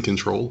you were in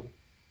control?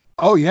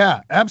 Oh yeah,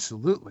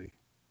 absolutely.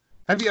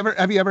 Have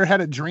you ever had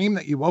a dream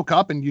that you woke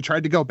up and you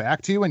tried to go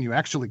back to and you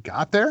actually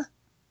got there?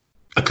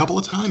 A couple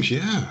of times,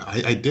 yeah.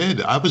 I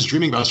did. I was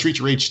dreaming about Streets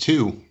of Rage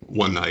 2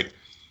 one night.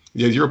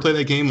 Did you ever play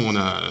that game on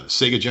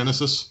Sega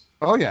Genesis?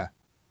 Oh yeah.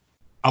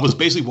 I was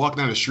basically walking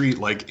down the street,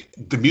 like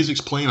the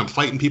music's playing, I'm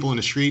fighting people in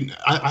the street.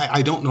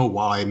 I don't know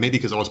why. Maybe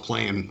because I was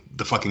playing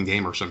the fucking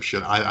game or some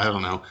shit. I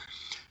don't know.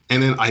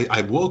 And then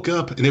I woke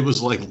up and it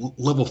was like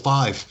level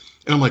 5.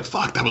 And I'm like,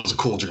 fuck, that was a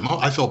cool dream.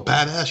 I felt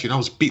badass, you know, I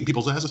was beating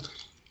people's asses.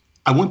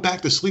 I went back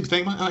to sleep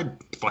thinking, I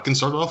fucking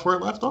started off where I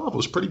left off. It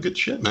was pretty good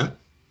shit, man.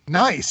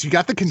 Nice. You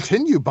got the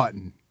continue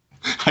button.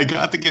 I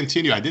got to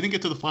continue. I didn't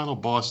get to the final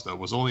boss, though. It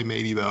was only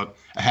maybe about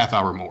a half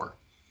hour more.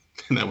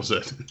 And that was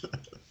it.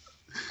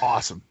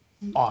 Awesome.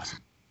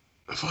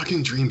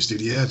 Fucking dreams,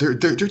 dude. Yeah,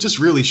 they're just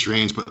really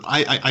strange. But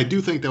I do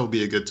think that would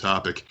be a good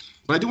topic.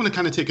 But I do want to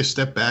kind of take a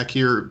step back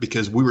here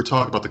because we were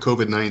talking about the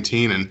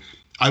COVID-19. And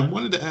I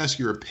wanted to ask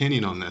your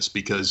opinion on this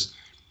because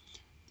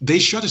they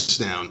shut us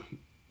down.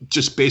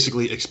 Just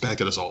basically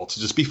expected us all to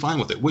just be fine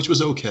with it, which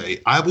was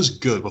okay. I was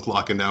good with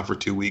locking down for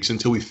 2 weeks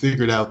until we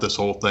figured out this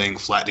whole thing,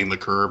 flattening the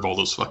curve, all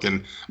those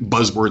fucking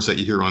buzzwords that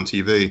you hear on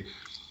TV.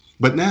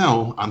 But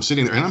now I'm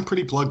sitting there and I'm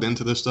pretty plugged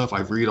into this stuff.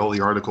 I've read all the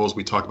articles.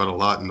 We talk about it a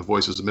lot in the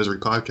Voices of Misery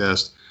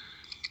podcast.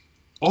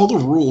 All the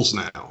rules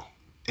now,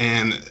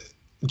 and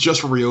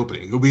just for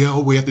reopening, we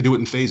have to do it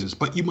in phases.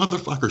 But you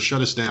motherfuckers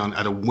shut us down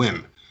at a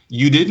whim.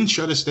 You didn't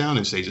shut us down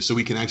in stages so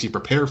we can actually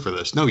prepare for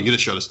this. No, you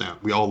just shut us down.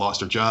 We all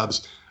lost our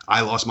jobs.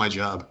 I lost my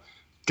job.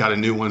 Got a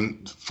new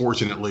one,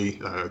 fortunately,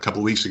 a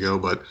couple of weeks ago.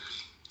 But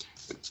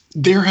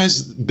there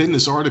has been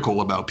this article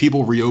about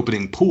people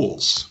reopening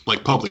pools,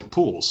 like public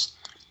pools.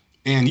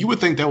 And you would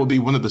think that would be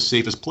one of the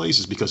safest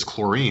places because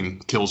chlorine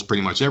kills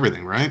pretty much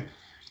everything, right?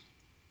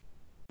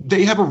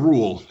 They have a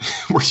rule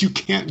where you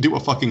can't do a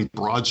fucking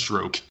broad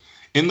stroke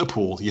in the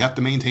pool. You have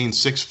to maintain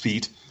 6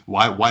 feet.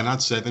 Why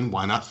not 7?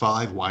 Why not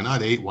 5? Why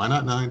not 8? Why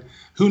not 9?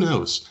 Who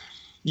knows?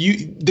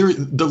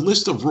 The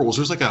list of rules,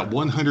 there's like a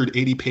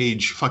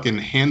 180-page fucking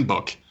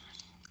handbook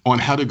on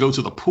how to go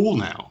to the pool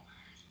now.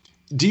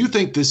 Do you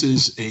think this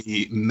is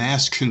a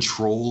mass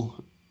control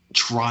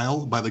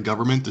trial by the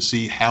government to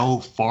see how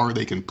far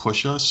they can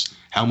push us,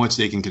 how much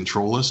they can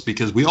control us?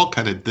 Because we all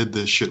kind of did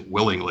this shit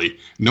willingly.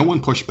 No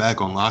one pushed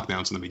back on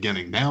lockdowns in the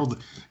beginning. Now,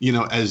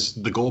 as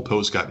the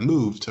goalposts got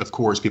moved, of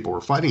course, people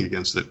were fighting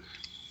against it.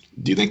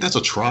 Do you think that's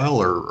a trial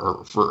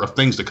or for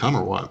things to come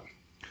or what?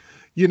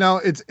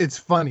 It's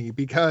funny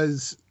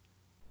because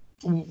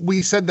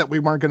we said that we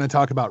weren't going to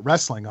talk about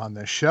wrestling on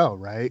this show,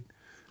 right?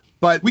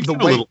 But we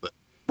can a little bit.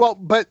 Well,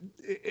 but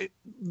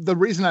the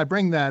reason I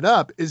bring that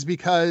up is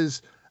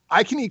because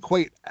I can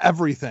equate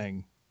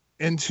everything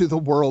into the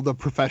world of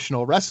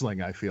professional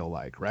wrestling, I feel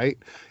like, right?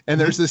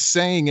 And there's this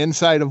saying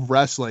inside of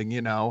wrestling,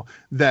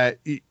 that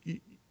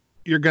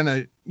you're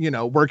going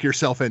to, work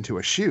yourself into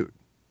a shoot.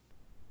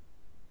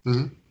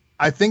 Mm-hmm.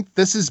 I think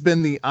this has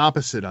been the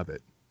opposite of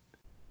it.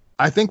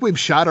 I think we've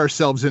shot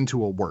ourselves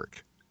into a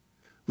work.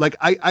 Like,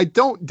 I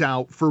don't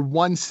doubt for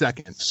 1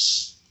 second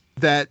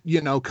that,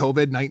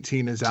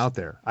 COVID-19 is out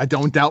there. I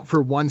don't doubt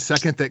for 1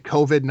 second that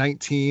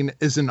COVID-19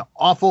 is an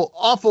awful,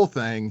 awful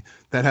thing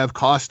that have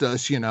cost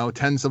us,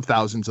 tens of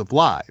thousands of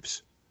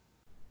lives.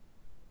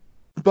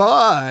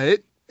 But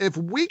if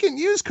we can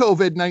use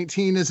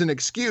COVID-19 as an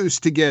excuse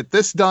to get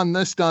this done,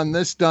 this done,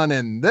 this done,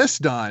 and this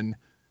done,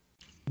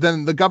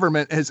 then the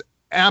government is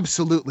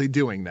absolutely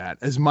doing that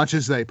as much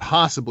as they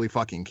possibly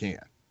fucking can.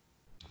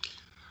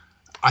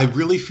 I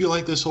really feel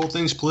like this whole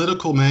thing's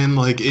political, man.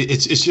 Like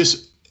it's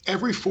just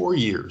every 4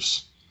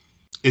 years,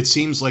 it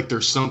seems like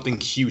there's something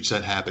huge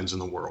that happens in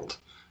the world.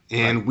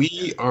 And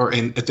right.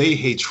 And they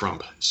hate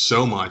Trump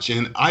so much.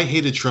 And I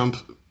hated Trump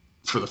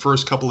for the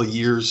first couple of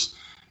years.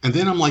 And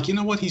then I'm like, you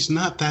know what? He's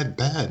not that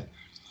bad.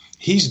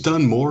 He's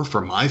done more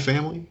for my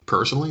family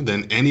personally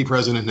than any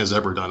president has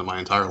ever done in my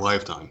entire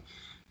lifetime.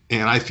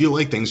 And I feel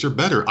like things are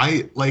better.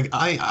 I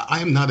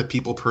am not a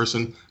people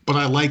person, but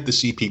I like to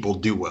see people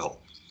do well.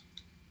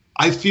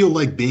 I feel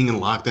like being in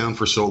lockdown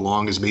for so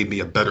long has made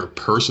me a better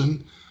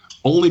person,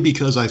 only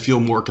because I feel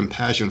more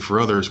compassion for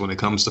others when it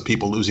comes to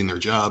people losing their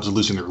jobs,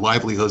 losing their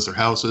livelihoods, their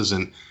houses.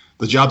 And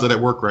the job that I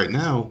work right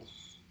now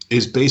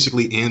is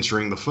basically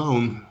answering the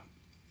phone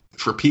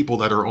for people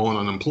that are on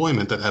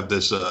unemployment that have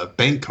this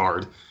bank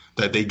card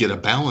that they get a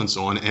balance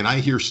on. And I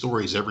hear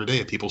stories every day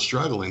of people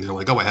struggling. They're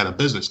like, oh, I had a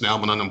business. Now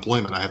I'm on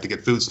unemployment. I have to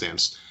get food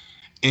stamps.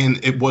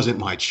 And it wasn't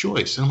my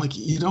choice. And I'm like,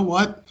 you know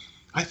what?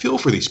 I feel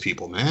for these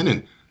people, man.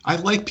 And I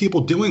like people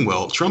doing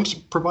well. Trump's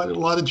provided a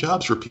lot of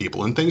jobs for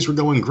people and things were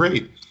going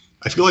great.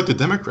 I feel like the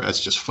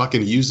Democrats just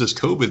fucking use this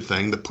COVID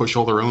thing to push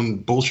all their own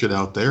bullshit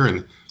out there.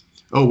 And,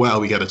 oh, wow,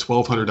 we got a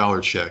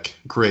 $1,200 check.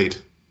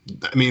 Great.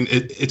 I mean,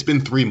 it's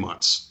been 3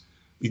 months.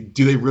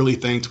 Do they really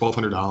think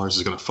 $1,200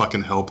 is going to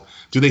fucking help?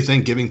 Do they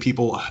think giving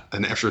people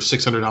an extra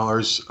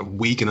 $600 a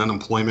week in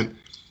unemployment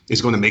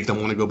is going to make them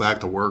want to go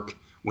back to work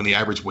when the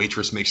average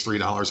waitress makes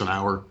 $3 an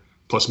hour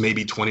plus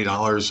maybe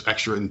 $20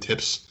 extra in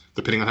tips,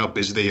 depending on how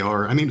busy they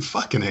are? I mean,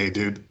 fucking hey,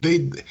 dude.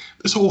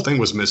 This whole thing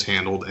was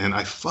mishandled, and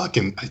at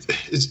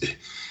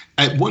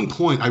one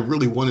point, I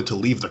really wanted to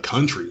leave the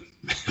country.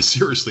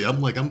 Seriously,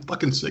 I'm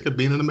fucking sick of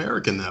being an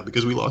American now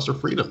because we lost our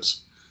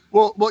freedoms.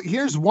 Well,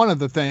 here's one of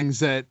the things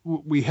that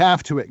we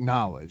have to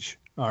acknowledge,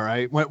 all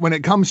right, when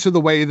it comes to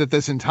the way that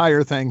this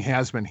entire thing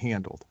has been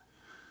handled.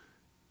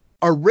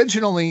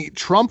 Originally,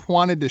 Trump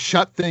wanted to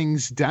shut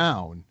things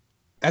down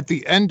at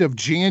the end of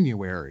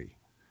January,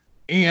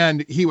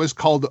 and he was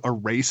called a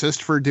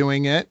racist for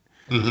doing it.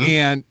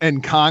 Mm-hmm.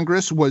 And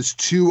Congress was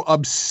too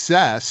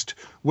obsessed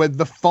with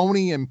the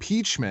phony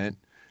impeachment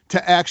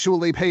to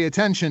actually pay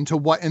attention to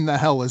what in the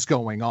hell is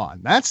going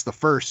on. That's the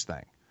first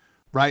thing,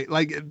 right?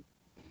 Like,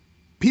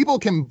 people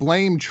can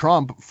blame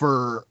Trump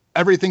for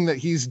everything that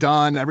he's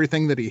done,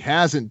 everything that he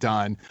hasn't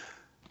done.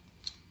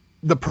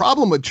 The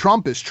problem with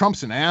Trump is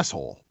Trump's an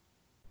asshole.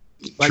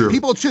 Like, true.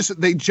 People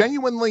they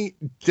genuinely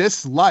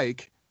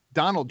dislike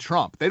Donald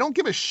Trump. They don't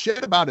give a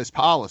shit about his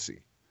policy.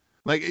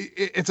 Like,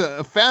 it's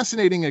a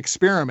fascinating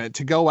experiment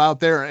to go out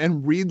there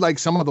and read like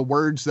some of the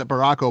words that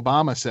Barack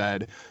Obama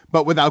said,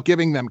 but without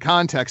giving them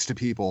context to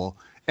people.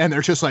 And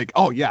they're just like,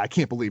 oh yeah, I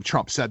can't believe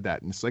Trump said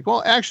that. And it's like,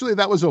 well, actually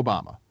that was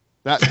Obama.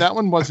 That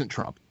one wasn't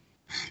Trump.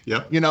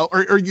 Yep.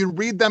 Or you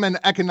read them in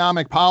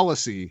economic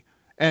policy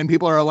and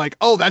people are like,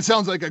 oh, that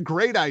sounds like a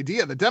great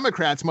idea. The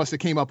Democrats must have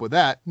came up with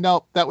that.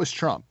 No, that was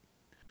Trump.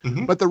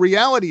 Mm-hmm. But the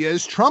reality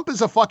is Trump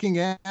is a fucking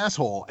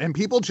asshole and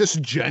people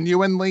just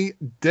genuinely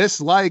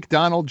dislike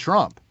Donald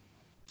Trump.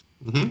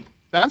 Mm-hmm.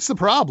 That's the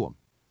problem.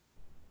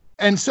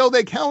 And so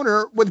they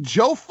counter with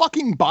Joe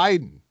fucking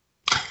Biden.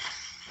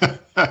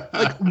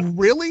 Like,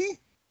 really?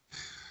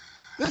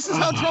 This is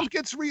how Trump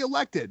gets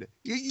reelected.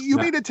 You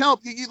mean to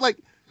tell, like,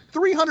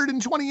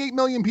 328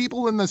 million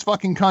people in this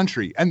fucking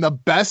country, and the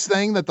best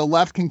thing that the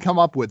left can come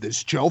up with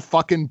is Joe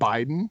fucking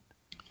Biden?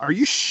 Are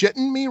you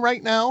shitting me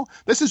right now?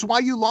 This is why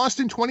you lost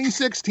in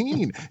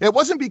 2016. It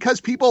wasn't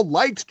because people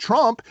liked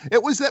Trump.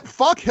 It was that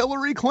fuck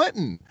Hillary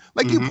Clinton.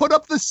 Like, you put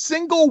up the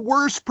single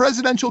worst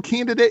presidential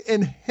candidate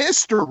in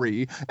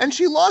history, and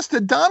she lost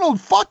to Donald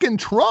fucking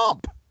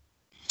Trump.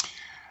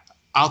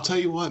 I'll tell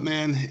you what,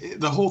 man,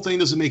 the whole thing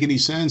doesn't make any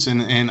sense.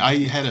 And I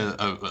had a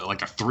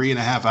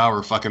 3.5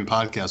 hour fucking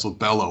podcast with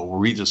Bello where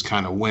we just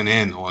kind of went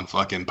in on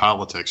fucking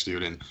politics,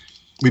 dude. And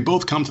we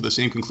both come to the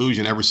same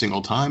conclusion every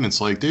single time.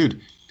 It's like, dude,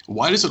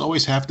 why does it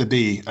always have to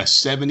be a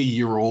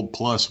 70-year-old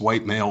plus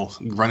white male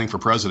running for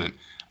president?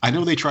 I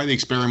know they tried the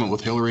experiment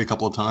with Hillary a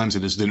couple of times. It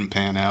just didn't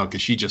pan out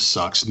because she just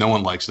sucks. No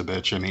one likes the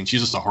bitch. I mean,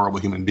 she's just a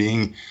horrible human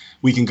being.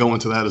 We can go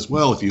into that as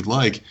well if you'd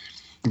like.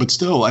 But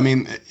still, I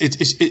mean,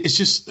 it's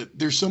just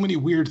there's so many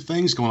weird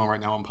things going on right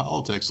now in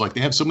politics. Like,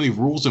 they have so many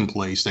rules in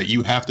place that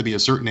you have to be a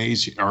certain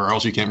age or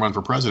else you can't run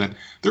for president.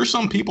 There's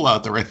some people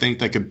out there, I think,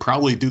 that could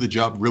probably do the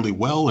job really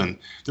well. And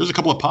there's a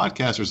couple of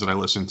podcasters that I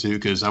listen to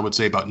because I would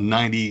say about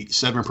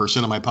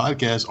 97% of my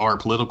podcasts are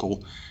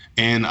political.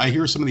 And I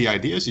hear some of the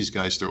ideas these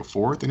guys throw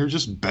forth, and they're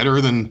just better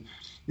than,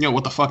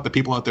 what the fuck the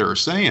people out there are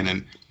saying.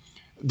 And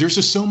there's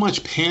just so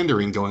much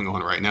pandering going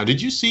on right now.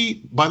 Did you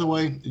see, by the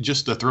way,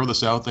 just to throw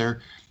this out there,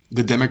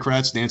 the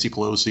Democrats, Nancy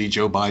Pelosi,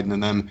 Joe Biden,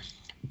 and them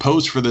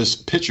posed for this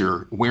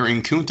picture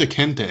wearing Kunta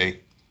Kinte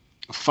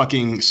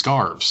fucking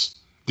scarves.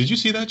 Did you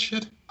see that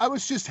shit? I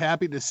was just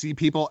happy to see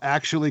people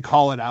actually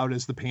call it out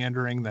as the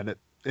pandering that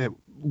it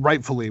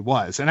rightfully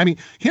was. And I mean,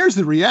 here's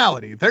the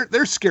reality.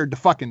 They're scared to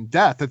fucking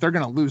death that they're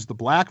going to lose the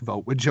black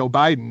vote with Joe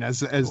Biden as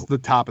the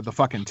top of the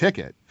fucking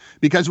ticket.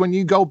 Because when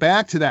you go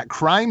back to that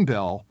crime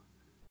bill,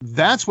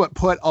 that's what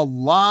put a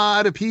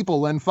lot of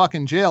people in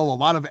fucking jail, a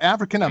lot of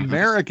African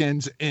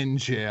Americans in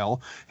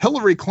jail.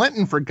 Hillary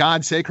Clinton, for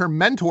God's sake, her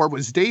mentor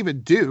was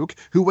David Duke,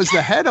 who was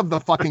the head of the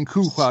fucking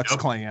Ku Klux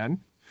Klan.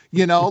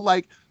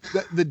 Like,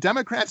 the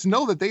Democrats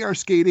know that they are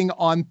skating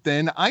on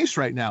thin ice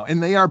right now,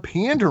 and they are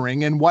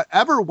pandering in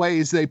whatever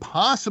ways they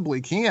possibly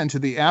can to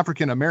the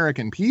African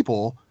American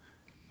people.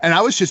 And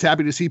I was just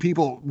happy to see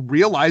people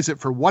realize it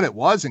for what it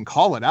was and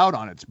call it out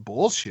on its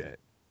bullshit.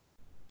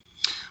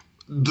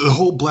 The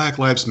whole Black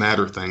Lives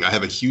Matter thing, I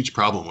have a huge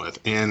problem with.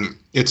 And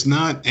it's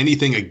not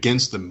anything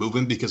against the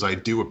movement, because I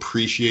do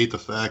appreciate the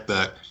fact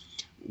that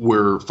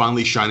we're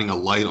finally shining a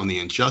light on the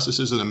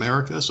injustices in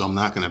America. So I'm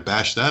not going to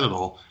bash that at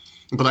all.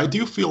 But I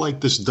do feel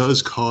like this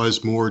does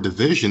cause more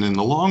division in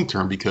the long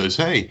term, because,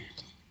 hey,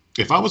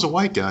 if I was a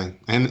white guy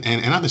and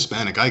I'm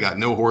Hispanic, I got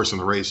no horse in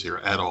the race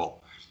here at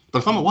all. But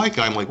if I'm a white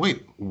guy, I'm like,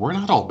 wait, we're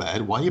not all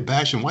bad. Why are you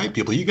bashing white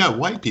people? You got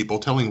white people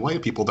telling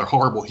white people they're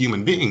horrible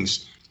human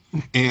beings.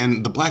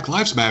 And the Black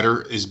Lives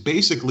Matter is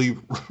basically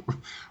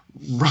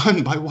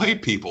run by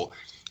white people.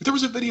 There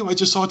was a video I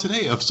just saw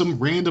today of some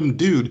random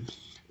dude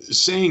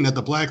saying that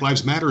the Black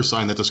Lives Matter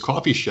sign that this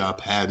coffee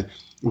shop had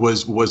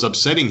was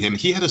upsetting him.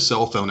 He had a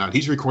cell phone out.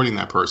 He's recording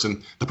that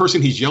person. The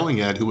person he's yelling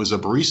at, who was a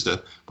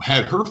barista,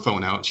 had her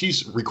phone out.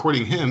 She's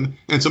recording him.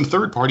 And some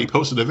third party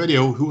posted a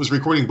video who was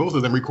recording both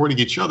of them recording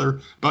each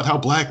other about how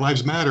Black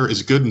Lives Matter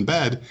is good and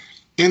bad.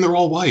 And they're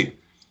all white.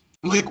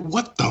 I'm like,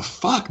 what the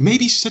fuck?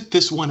 Maybe sit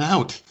this one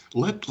out.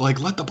 Let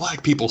the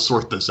black people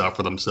sort this out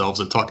for themselves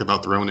and talk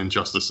about their own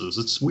injustices.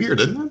 It's weird,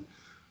 isn't it?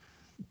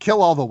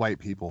 Kill all the white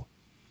people.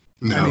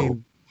 No. I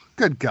mean,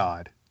 good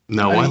God.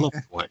 No, I love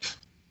white.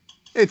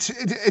 It's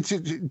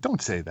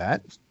don't say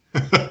that.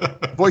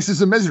 Voices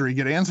of Misery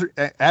get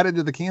added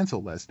to the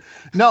cancel list.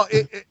 No,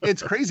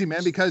 it's crazy,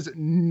 man, because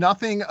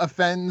nothing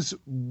offends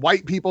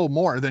white people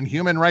more than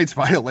human rights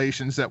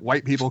violations that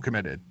white people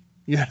committed.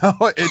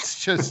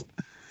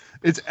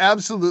 It's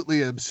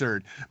absolutely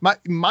absurd.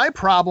 My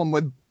problem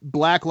with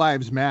Black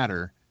Lives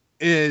Matter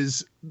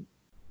is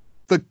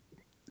the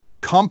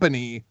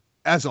company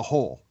as a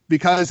whole,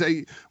 because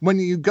when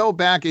you go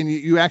back and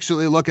you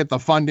actually look at the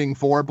funding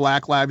for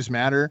Black Lives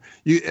Matter,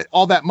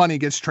 all that money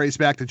gets traced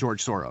back to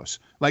George Soros.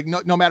 Like,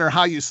 no matter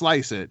how you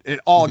slice it, it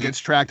all gets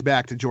tracked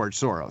back to George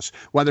Soros,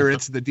 whether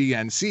it's the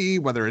DNC,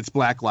 whether it's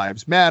Black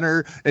Lives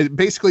Matter.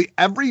 Basically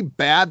every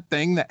bad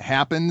thing that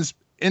happens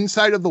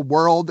inside of the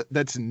world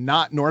that's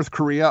not North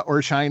Korea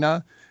or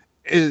China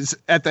is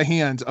at the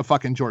hands of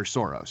fucking George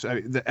Soros.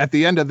 At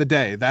the end of the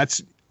day,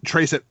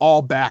 trace it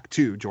all back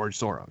to George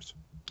Soros.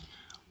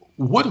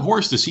 What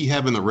horse does he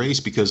have in the race?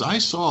 Because I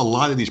saw a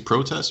lot of these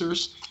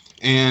protesters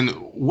and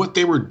what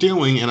they were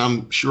doing, and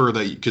I'm sure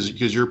that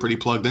because you're pretty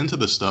plugged into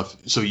this stuff,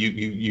 so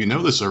you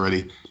know this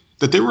already,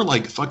 that they were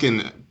like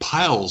fucking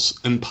piles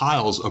and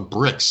piles of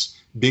bricks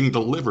being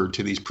delivered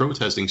to these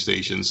protesting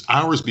stations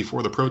hours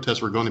before the protests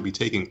were going to be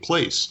taking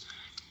place.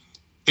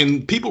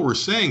 And people were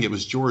saying it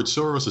was George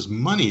Soros's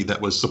money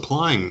that was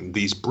supplying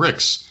these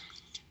bricks.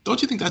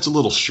 Don't you think that's a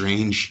little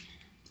strange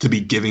to be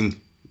giving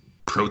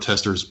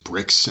protesters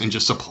bricks and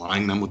just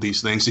supplying them with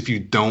these things if you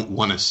don't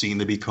want to see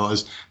them,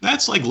 because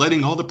that's like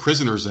letting all the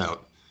prisoners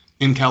out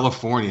in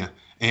California.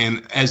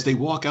 And as they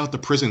walk out the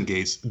prison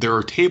gates, there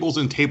are tables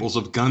and tables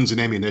of guns and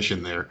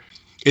ammunition there.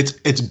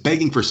 It's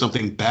begging for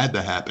something bad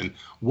to happen.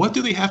 What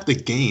do they have to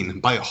gain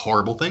by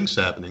horrible things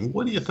happening?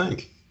 What do you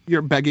think?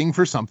 You're begging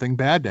for something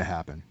bad to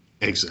happen.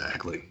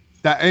 Exactly.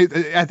 That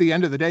at the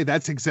end of the day,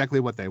 that's exactly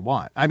what they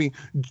want. I mean,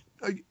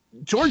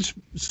 George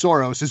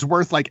Soros is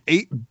worth like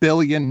 $8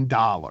 billion.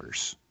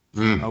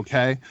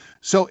 Okay.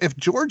 So if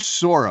George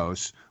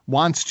Soros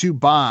wants to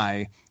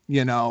buy,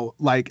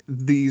 like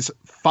these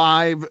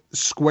 5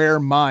 square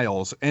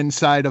miles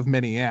inside of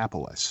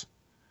Minneapolis,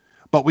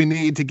 but we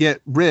need to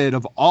get rid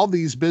of all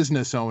these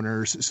business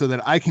owners so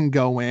that I can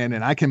go in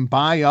and I can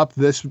buy up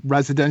this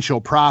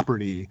residential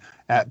property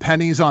at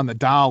pennies on the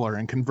dollar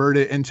and convert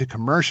it into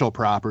commercial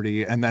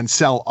property and then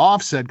sell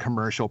off said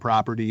commercial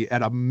property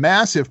at a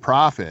massive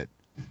profit.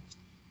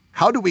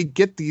 How do we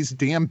get these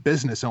damn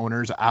business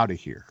owners out of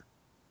here?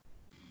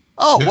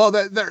 Oh, well,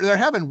 they're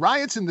having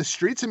riots in the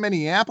streets of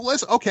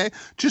Minneapolis. Okay,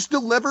 just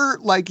deliver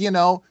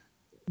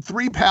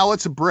 3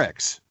 pallets of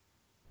bricks.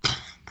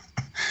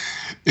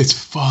 It's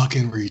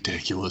fucking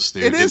ridiculous,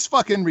 dude. It is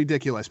fucking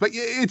ridiculous. But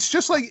it's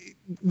just like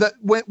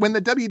when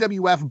the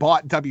WWF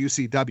bought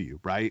WCW,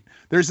 right?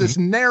 There's this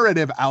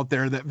narrative out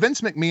there that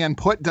Vince McMahon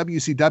put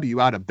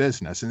WCW out of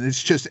business, and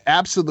it's just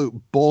absolute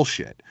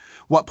bullshit.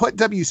 What put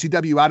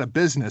WCW out of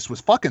business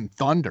was fucking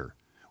Thunder.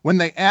 When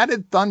they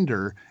added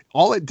Thunder,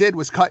 all it did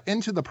was cut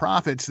into the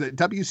profits that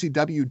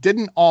WCW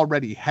didn't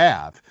already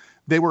have.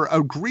 They were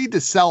agreed to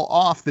sell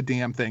off the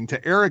damn thing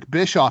to Eric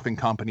Bischoff and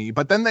company,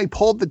 but then they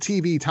pulled the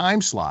TV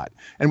time slot.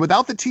 And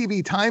without the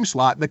TV time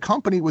slot, the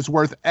company was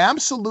worth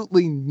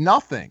absolutely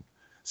nothing.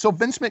 So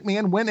Vince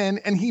McMahon went in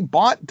and he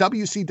bought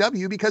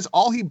WCW because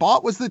all he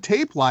bought was the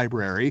tape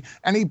library,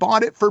 and he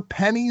bought it for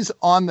pennies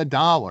on the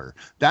dollar.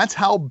 That's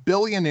how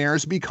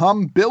billionaires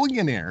become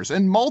billionaires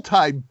and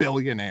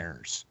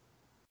multi-billionaires.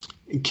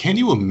 Can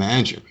you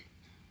imagine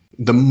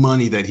the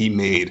money that he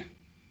made?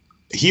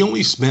 He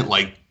only spent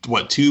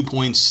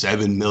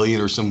 2.7 million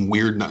or some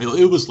weird,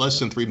 it was less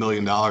than $3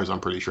 million. I'm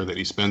pretty sure that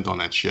he spent on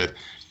that shit.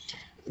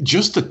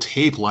 Just the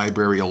tape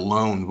library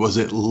alone was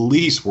at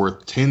least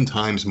worth 10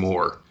 times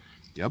more.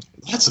 Yep.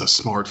 That's a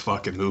smart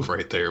fucking move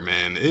right there,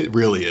 man. It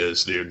really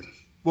is, dude.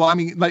 Well, I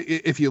mean,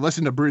 if you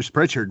listen to Bruce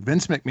Pritchard,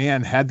 Vince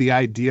McMahon had the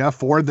idea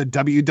for the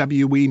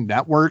WWE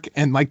network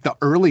in the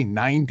early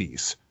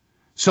 90s.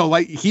 So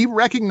he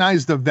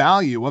recognized the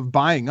value of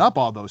buying up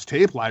all those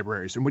tape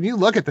libraries. And when you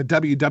look at the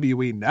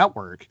WWE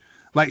network,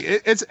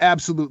 it's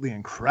absolutely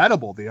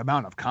incredible the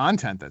amount of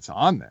content that's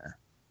on there.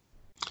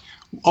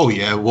 Oh,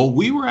 yeah. Well,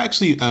 we were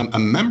actually a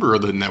member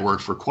of the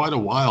network for quite a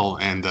while,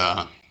 and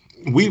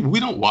we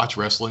don't watch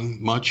wrestling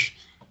much,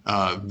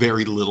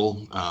 very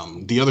little.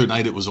 The other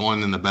night it was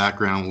on in the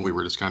background when we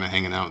were just kind of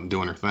hanging out and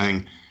doing our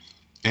thing.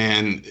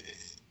 And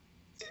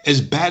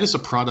as bad as the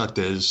product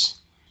is,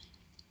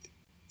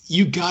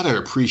 you got to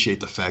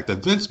appreciate the fact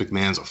that Vince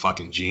McMahon's a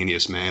fucking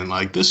genius, man.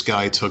 This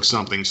guy took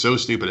something so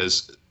stupid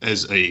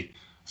as a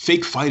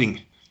fake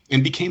fighting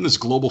and became this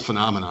global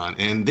phenomenon.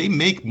 And they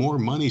make more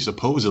money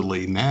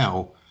supposedly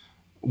now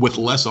with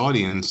less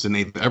audience than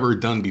they've ever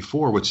done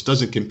before, which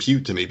doesn't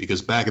compute to me,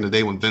 because back in the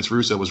day when Vince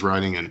Russo was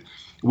writing, and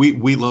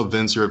we love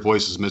Vince here at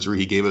Voices of Misery.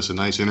 He gave us a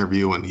nice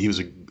interview and he was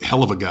a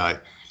hell of a guy.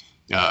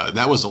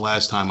 That was the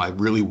last time I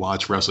really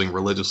watched wrestling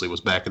religiously, was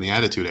back in the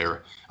Attitude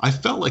Era. I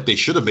felt like they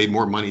should have made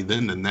more money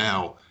then than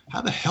now.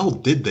 How the hell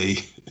did they?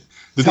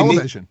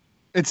 Television.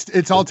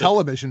 It's all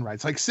television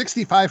rights.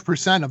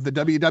 65% of the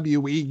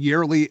WWE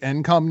yearly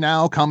income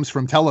now comes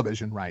from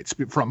television rights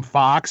from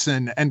Fox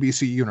and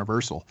NBC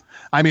Universal.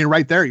 I mean,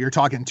 right there, you're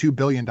talking $2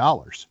 billion.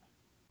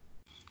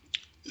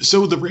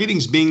 So the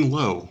ratings being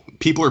low,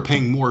 people are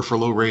paying more for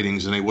low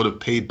ratings than they would have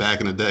paid back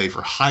in the day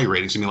for high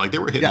ratings. I mean, they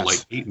were hitting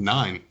 8 and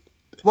 9.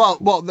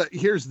 Well,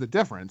 here's the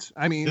difference.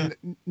 I mean,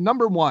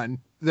 number one,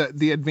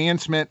 the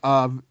advancement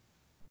of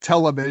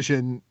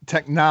television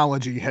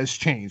technology has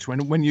changed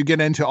when you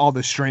get into all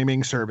the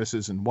streaming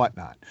services and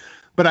whatnot.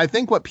 But I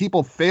think what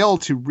people fail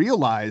to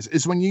realize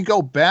is when you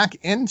go back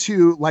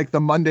into the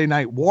Monday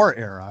Night War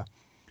era,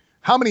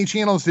 how many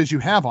channels did you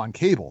have on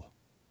cable?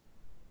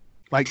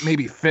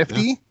 Maybe 50?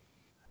 Yeah.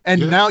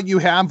 And now you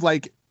have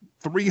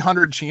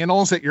 300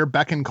 channels at your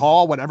beck and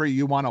call, whatever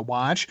you want to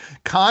watch.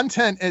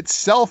 Content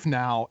itself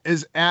now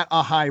is at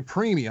a high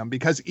premium,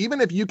 because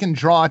even if you can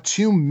draw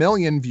 2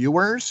 million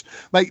viewers,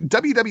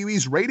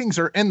 WWE's ratings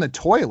are in the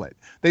toilet.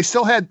 They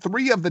still had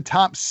 3 of the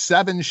top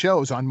 7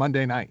 shows on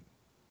Monday night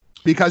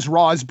because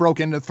Raw's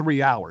broke into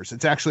 3 hours.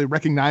 It's actually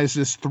recognized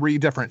as 3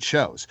 different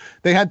shows.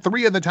 They had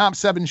 3 of the top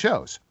 7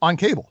 shows on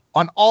cable,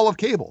 on all of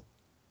cable.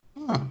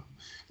 Huh.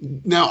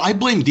 Now, I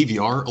blame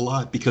DVR a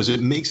lot because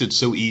it makes it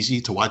so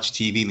easy to watch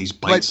TV in these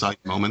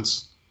bite-sized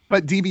moments.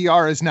 But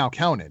DVR is now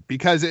counted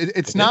because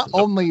it's not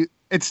only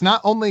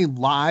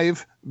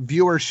live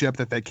viewership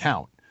that they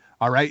count.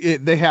 All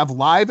right. They have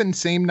live and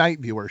same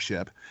night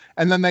viewership.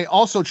 And then they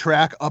also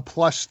track a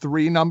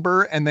 +3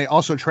 number, and they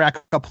also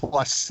track a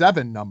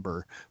 +7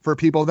 number for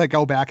people that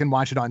go back and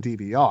watch it on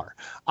DVR.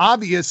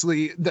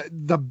 Obviously,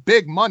 the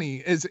big money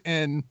is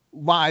in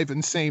live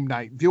and same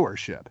night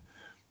viewership.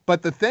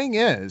 But the thing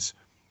is,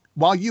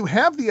 while you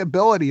have the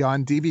ability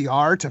on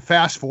DVR to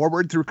fast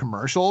forward through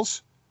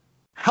commercials,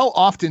 how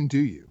often do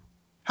you?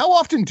 How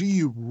often do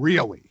you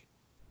really?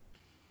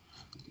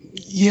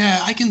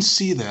 Yeah, I can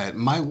see that.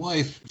 My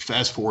wife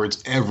fast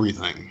forwards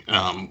everything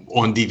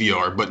on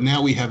DVR, but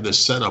now we have this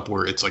setup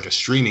where it's like a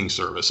streaming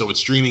service. So it's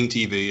streaming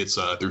TV, it's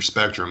through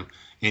Spectrum,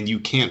 and you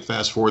can't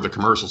fast forward the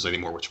commercials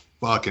anymore, which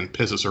fucking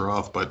pisses her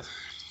off. But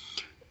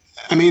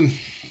I mean,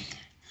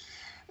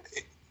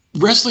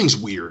 wrestling's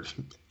weird,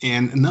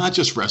 and not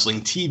just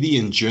wrestling, TV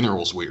in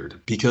general is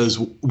weird, because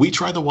we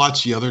tried to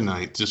watch the other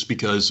night just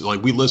because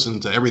like we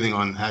listen to everything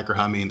on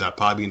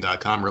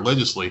hackerhameen.podbean.com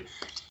religiously.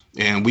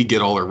 And we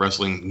get all our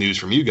wrestling news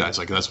from you guys.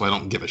 Like, that's why I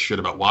don't give a shit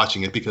about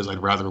watching it, because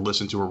I'd rather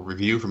listen to a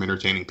review from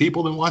entertaining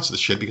people than watch the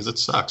shit because it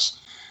sucks.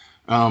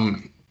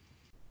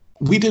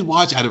 We did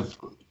watch out of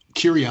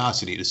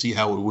curiosity to see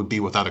how it would be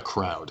without a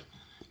crowd.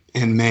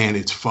 And man,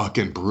 it's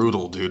fucking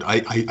brutal, dude.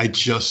 I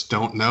just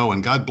don't know.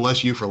 And God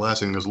bless you for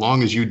lasting as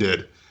long as you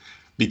did,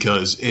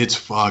 because it's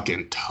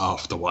fucking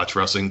tough to watch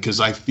wrestling,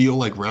 because I feel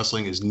like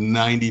wrestling is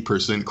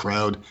 90%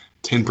 crowd,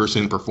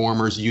 10%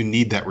 performers. You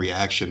need that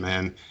reaction,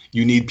 man.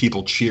 You need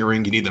people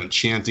cheering. You need them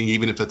chanting,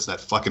 even if it's that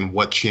fucking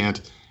what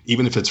chant,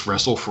 even if it's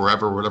wrestle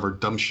forever, whatever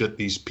dumb shit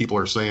these people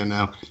are saying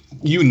now.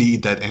 You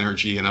need that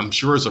energy. And I'm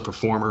sure as a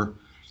performer,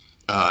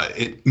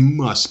 it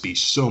must be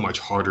so much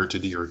harder to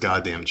do your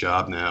goddamn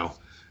job now.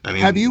 I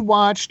mean, have you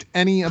watched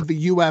any of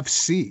the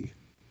UFC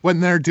when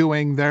they're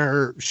doing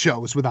their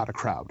shows without a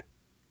crowd?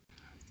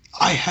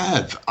 I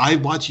have. I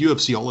watch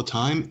UFC all the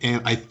time,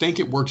 and I think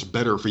it works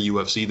better for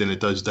UFC than it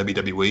does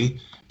WWE,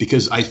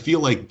 because I feel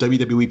like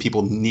WWE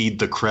people need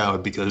the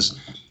crowd, because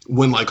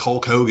when like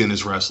Hulk Hogan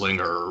is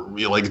wrestling, or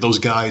you know, like those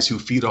guys who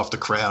feed off the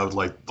crowd,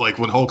 like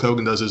when Hulk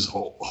Hogan does his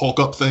Hulk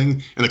up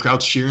thing and the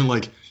crowd's cheering,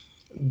 like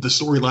the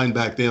storyline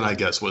back then, I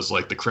guess, was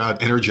like the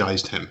crowd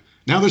energized him.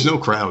 Now there's no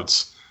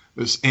crowds.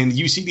 And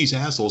you see these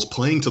assholes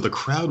playing to the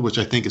crowd, which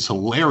I think is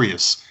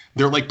hilarious.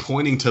 They're like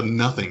pointing to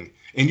nothing.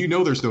 And you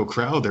know there's no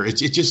crowd there. It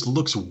just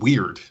looks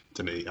weird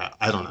to me.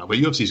 I don't know, but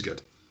UFC's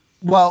good.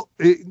 Well,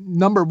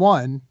 number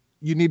one,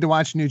 you need to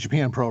watch New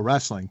Japan Pro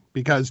Wrestling,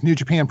 because New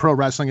Japan Pro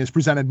Wrestling is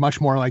presented much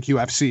more like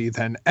UFC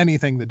than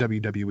anything the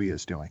WWE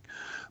is doing.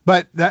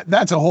 But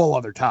that's a whole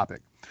other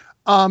topic.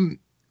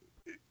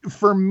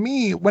 For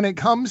me, when it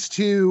comes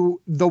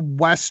to the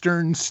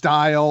Western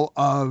style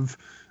of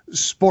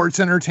sports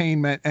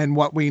entertainment and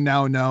what we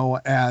now know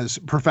as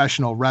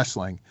professional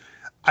wrestling,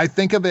 I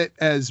think of it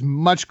as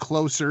much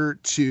closer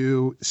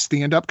to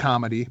stand-up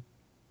comedy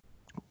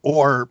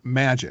or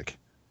magic.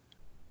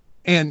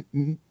 And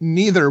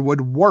neither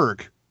would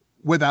work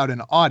without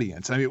an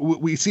audience. I mean,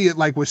 we see it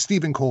like with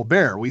Stephen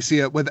Colbert. We see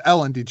it with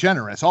Ellen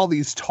DeGeneres, all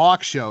these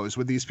talk shows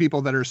with these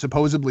people that are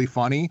supposedly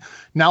funny.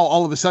 Now,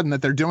 all of a sudden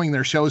that they're doing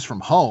their shows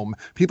from home,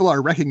 people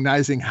are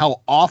recognizing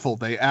how awful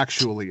they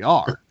actually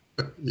are.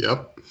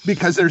 Yep.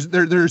 Because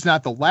there's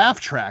not the laugh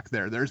track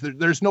there.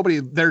 There's nobody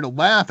there to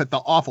laugh at the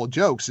awful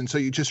jokes. And so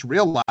you just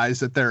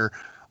realize that they're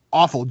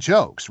awful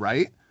jokes,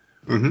 right?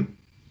 Mm-hmm.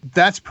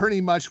 That's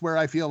pretty much where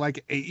I feel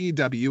like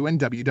AEW and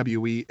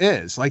WWE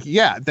is. Like,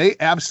 yeah, they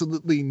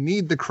absolutely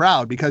need the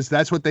crowd, because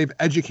that's what they've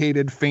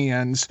educated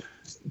fans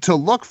to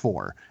look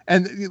for.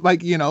 And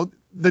like, you know,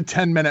 the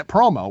 10-minute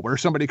promo where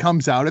somebody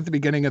comes out at the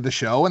beginning of the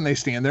show and they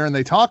stand there and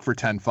they talk for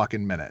 10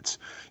 fucking minutes.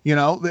 You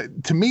know,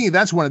 to me,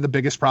 that's one of the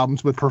biggest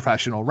problems with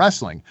professional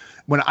wrestling.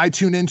 When I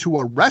tune into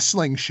a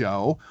wrestling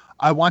show,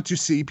 I want to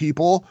see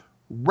people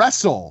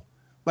wrestle.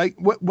 Like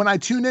when I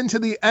tune into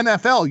the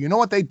NFL, you know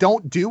what they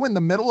don't do in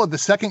the middle of the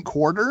second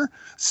quarter?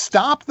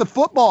 Stop the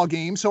football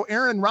game so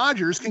Aaron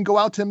Rodgers can go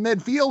out to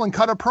midfield and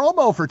cut a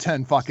promo for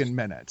 10 fucking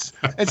minutes.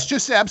 It's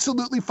just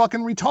absolutely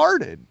fucking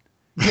retarded.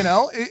 You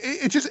know,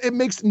 it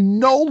makes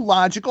no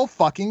logical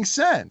fucking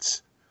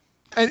sense.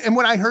 And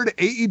when I heard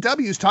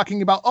AEW is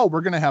talking about, oh,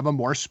 we're going to have a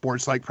more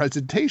sports-like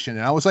presentation.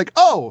 And I was like,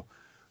 oh,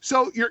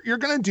 so you're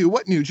going to do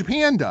what New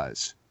Japan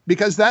does,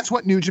 because that's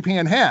what New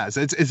Japan has.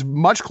 It's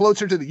much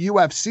closer to the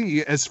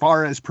UFC as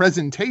far as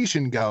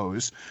presentation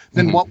goes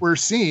than what we're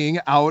seeing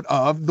out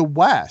of the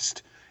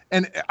West.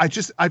 And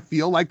I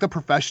feel like the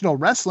professional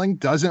wrestling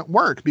doesn't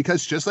work,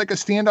 because just like a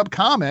stand-up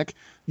comic,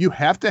 you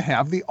have to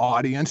have the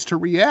audience to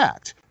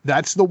react.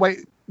 That's the way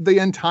the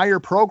entire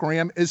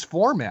program is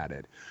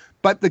formatted.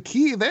 But the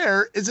key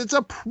there is it's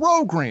a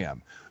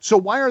program. So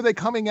why are they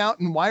coming out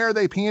and why are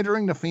they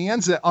pandering to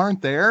fans that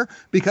aren't there?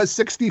 Because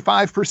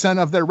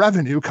 65% of their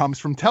revenue comes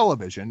from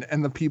television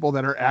and the people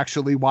that are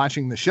actually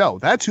watching the show.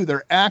 That's who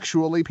they're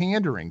actually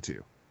pandering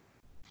to.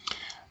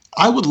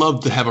 I would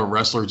love to have a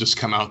wrestler just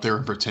come out there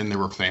and pretend they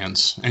were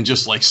fans and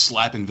just like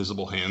slap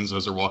invisible hands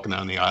as they're walking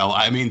down the aisle.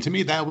 I mean, to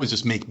me, that would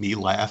just make me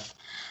laugh.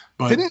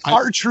 But didn't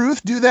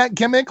R-Truth do that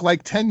gimmick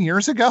like 10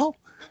 years ago?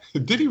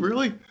 Did he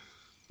really?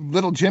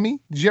 Little Jimmy?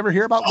 Did you ever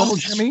hear about Little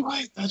Jimmy?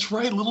 That's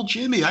right. Little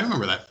Jimmy. I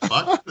remember that.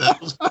 Fuck.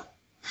 That was...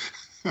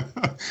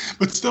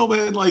 But still,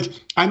 man, like,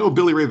 I know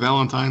Billy Ray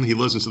Valentine. He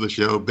listens to the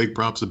show. Big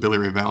props to Billy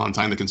Ray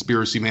Valentine, the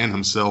conspiracy man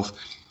himself.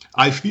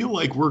 I feel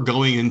like we're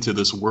going into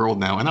this world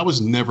now, and I was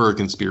never a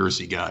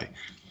conspiracy guy.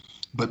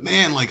 But,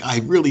 man, like, I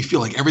really feel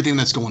like everything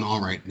that's going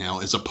on right now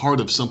is a part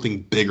of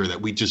something bigger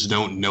that we just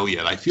don't know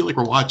yet. I feel like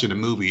we're watching a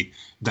movie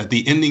that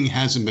the ending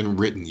hasn't been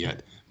written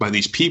yet by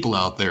these people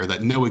out there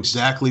that know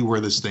exactly where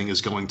this thing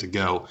is going to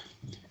go.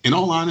 In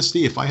all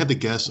honesty, if I had to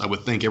guess, I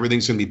would think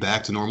everything's going to be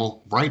back to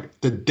normal right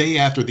the day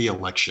after the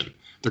election.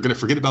 They're going to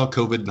forget about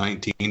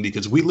COVID-19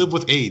 because we live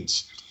with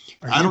AIDS.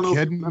 Are you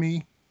kidding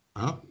me?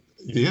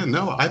 Yeah,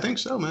 no, I think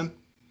so, man.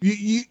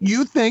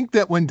 You think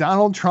that when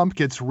Donald Trump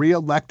gets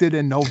reelected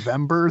in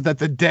November, that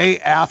the day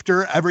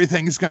after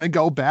everything's going to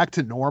go back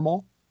to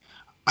normal?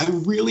 I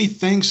really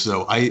think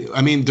so.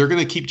 I mean, they're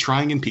going to keep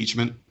trying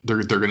impeachment.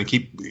 They're going to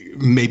keep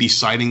maybe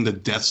citing the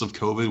deaths of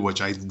COVID,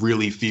 which I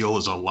really feel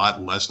is a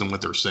lot less than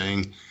what they're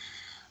saying.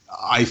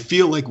 I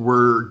feel like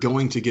we're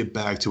going to get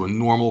back to a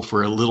normal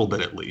for a little bit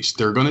at least.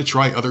 They're going to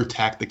try other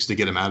tactics to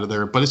get him out of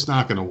there, but it's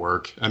not going to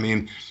work. I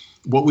mean,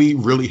 what we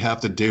really have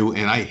to do,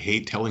 and I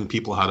hate telling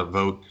people how to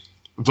vote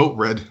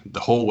red the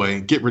whole way.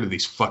 Get rid of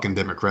these fucking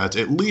Democrats,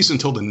 at least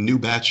until the new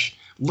batch.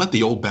 Let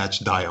the old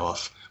batch die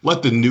off.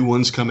 Let the new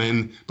ones come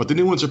in, but the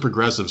new ones are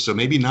progressive, so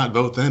maybe not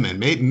vote them in.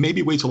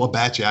 Maybe wait till a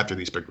batch after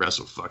these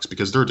progressive fucks,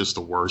 because they're just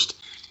the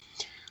worst.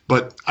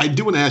 But I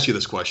do want to ask you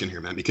this question here,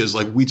 man, because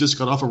like we just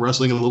got off of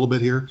wrestling a little bit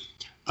here.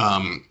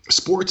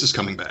 Sports is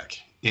coming back,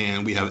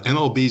 and we have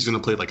MLB is going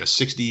to play like a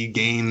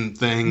 60-game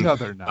thing. No,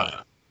 they're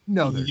not.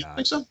 No, they're not.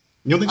 Think so?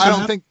 You don't think so?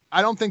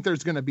 I don't think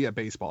there's going to be a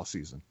baseball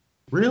season.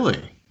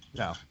 Really?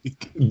 No.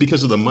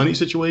 Because of the money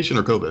situation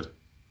or COVID?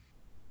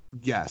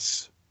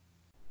 Yes.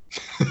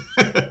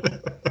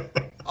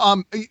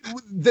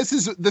 This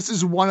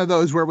is one of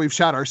those where we've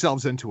shot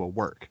ourselves into a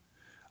work.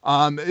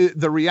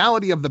 The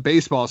reality of the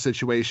baseball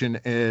situation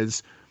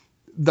is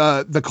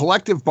the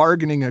collective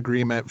bargaining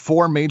agreement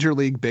for Major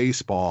League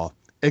Baseball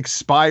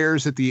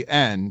expires at the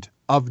end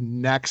of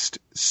next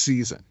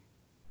season.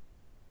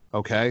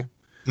 Okay.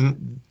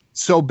 Mm-hmm.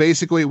 So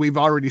basically we've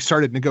already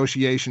started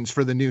negotiations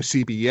for the new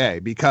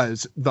CBA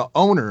because the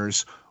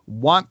owners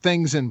want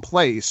things in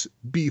place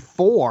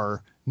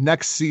before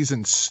next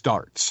season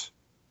starts.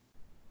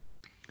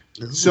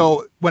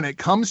 So when it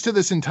comes to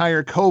this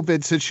entire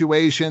COVID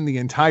situation, the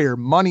entire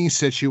money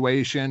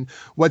situation,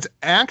 what's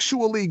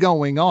actually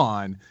going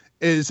on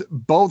is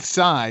both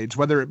sides,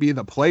 whether it be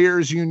the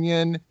players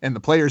union and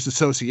the players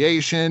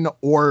association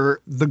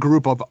or the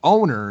group of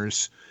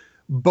owners,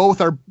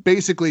 both are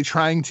basically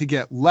trying to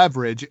get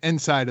leverage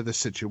inside of the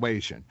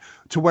situation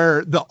to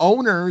where the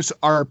owners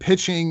are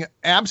pitching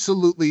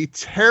absolutely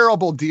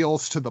terrible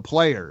deals to the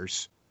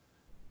players,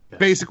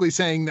 basically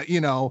saying that,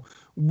 you know,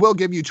 we'll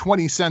give you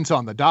 20 cents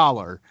on the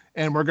dollar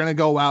and we're going to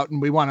go out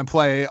and we want to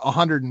play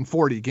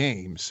 140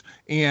 games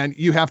and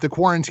you have to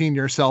quarantine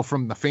yourself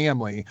from the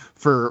family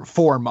for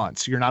 4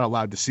 months. You're not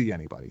allowed to see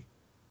anybody.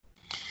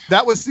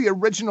 That was the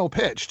original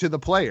pitch to the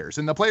players.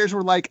 And the players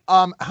were like,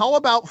 how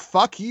about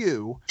fuck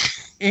you?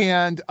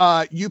 And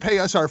you pay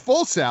us our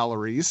full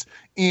salaries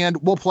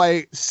and we'll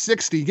play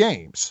 60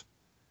 games.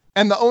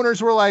 And the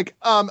owners were like,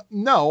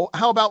 no,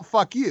 how about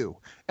fuck you?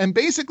 And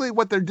basically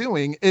what they're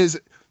doing is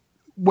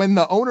when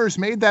the owners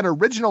made that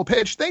original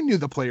pitch, they knew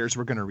the players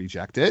were going to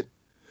reject it,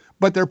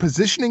 but they're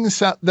positioning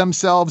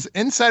themselves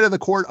inside of the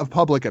court of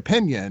public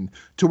opinion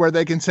to where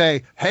they can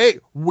say, hey,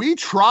 we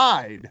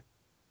tried.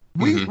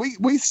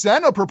 We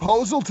sent a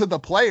proposal to the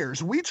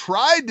players. We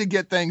tried to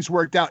get things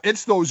worked out.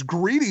 It's those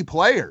greedy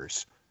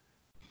players.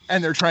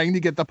 And they're trying to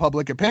get the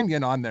public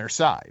opinion on their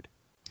side.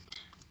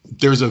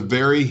 There's a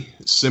very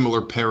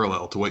similar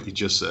parallel to what you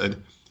just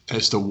said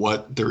as to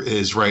what there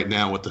is right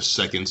now with the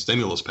second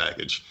stimulus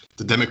package.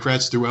 The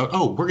Democrats threw out,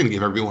 we're going to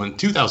give everyone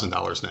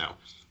 $2,000 now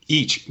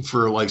each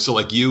for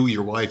like you,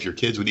 your wife, your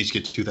kids would each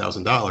get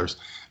 $2,000.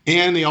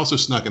 And they also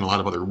snuck in a lot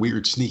of other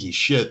weird, sneaky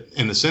shit.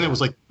 And the Senate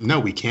was like, no,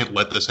 we can't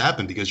let this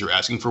happen because you're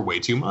asking for way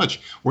too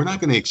much. We're not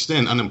going to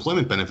extend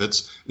unemployment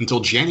benefits until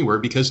January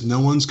because no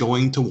one's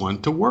going to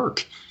want to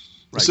work.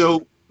 Right.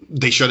 So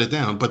they shut it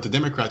down. But the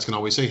Democrats can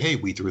always say, hey,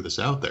 we threw this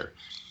out there.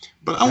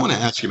 But I want to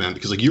ask you, man,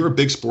 because like you're a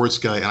big sports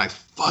guy, and I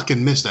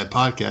fucking missed that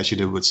podcast you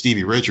did with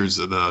Stevie Richards,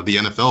 the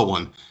NFL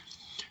one.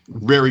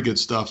 Very good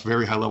stuff,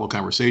 very high level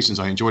conversations.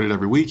 I enjoyed it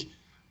every week.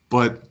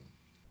 But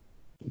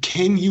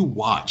can you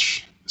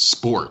watch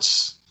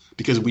sports?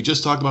 Because we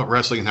just talked about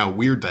wrestling and how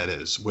weird that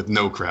is with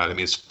no crowd. I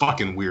mean, it's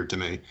fucking weird to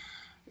me.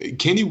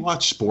 Can you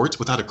watch sports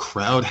without a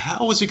crowd?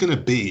 How is it going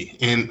to be?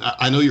 And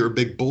I know you're a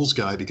big Bulls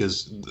guy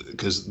because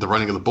the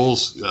Running of the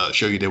Bulls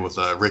show you did with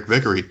Rick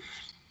Vickery.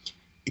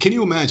 Can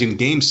you imagine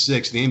Game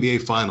 6, the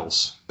NBA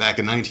Finals, back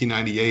in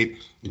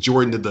 1998?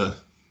 Jordan did the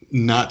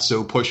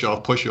not-so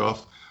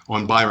push-off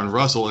on Byron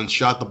Russell and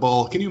shot the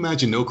ball. Can you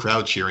imagine no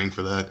crowd cheering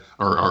for that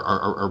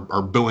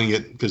or booing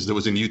it because it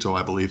was in Utah,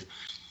 I believe?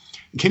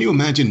 Can you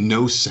imagine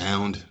no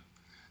sound?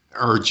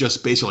 or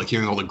just basically like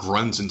hearing all the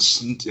grunts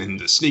and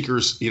the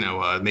sneakers,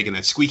 making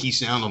that squeaky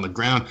sound on the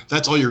ground.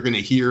 That's all you're going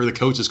to hear. The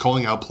coach is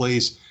calling out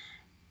plays.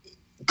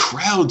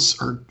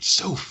 Crowds are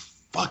so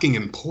fucking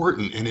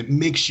important, and it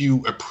makes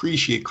you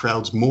appreciate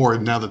crowds more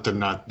now that they're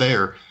not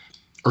there.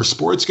 Are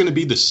sports going to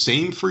be the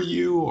same for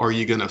you? Or are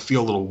you going to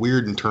feel a little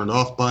weird and turned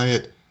off by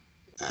it?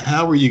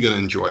 How are you going to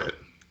enjoy it?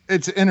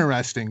 It's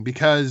interesting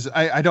because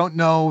I don't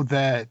know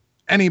that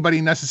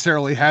anybody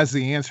necessarily has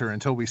the answer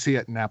until we see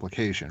it in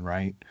application,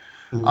 right?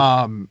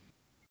 Mm-hmm.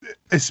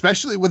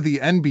 Especially with the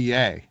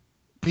NBA,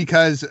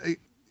 because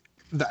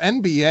the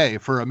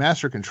NBA for a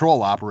master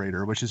control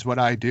operator, which is what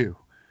I do,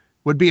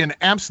 would be an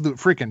absolute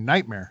freaking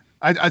nightmare.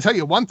 I tell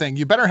you one thing,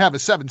 you better have a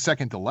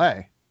 7-second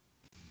delay.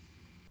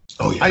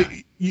 Oh yeah.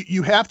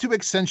 You have to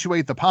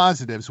accentuate the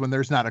positives when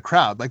there's not a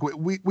crowd. Like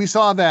we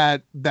saw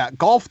that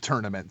golf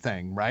tournament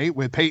thing, right?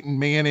 With Peyton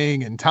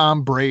Manning and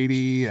Tom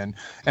Brady and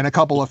a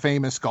couple of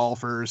famous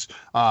golfers.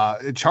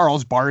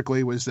 Charles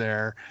Barkley was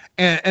there.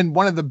 And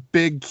one of the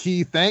big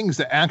key things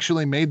that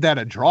actually made that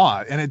a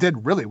draw, and it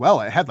did really well.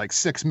 It had like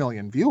 6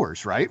 million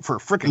viewers, right? For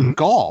freaking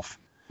golf.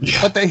 Yeah.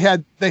 But they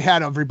had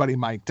everybody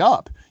mic'd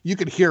up. You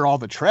could hear all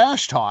the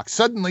trash talk.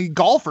 Suddenly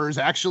golfers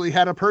actually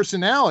had a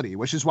personality,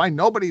 which is why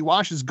nobody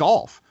watches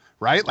golf,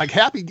 right? Like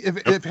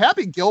if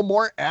Happy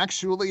Gilmore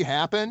actually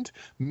happened,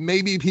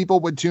 maybe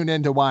people would tune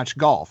in to watch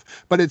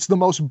golf. But it's the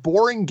most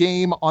boring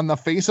game on the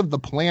face of the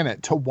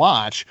planet to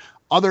watch,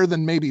 other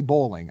than maybe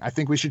bowling. I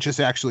think we should just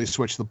actually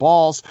switch the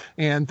balls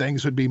and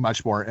things would be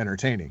much more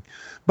entertaining.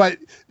 But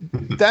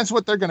that's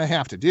what they're going to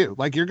have to do.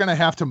 Like you're going to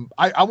have to,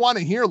 I want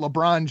to hear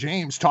LeBron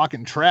James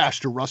talking trash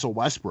to Russell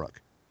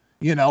Westbrook.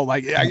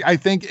 I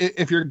think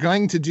if you're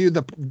going to do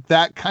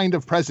that kind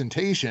of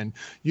presentation,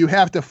 you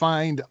have to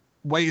find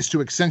ways to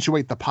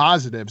accentuate the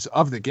positives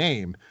of the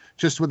game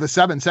just with a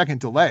 7-second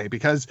delay,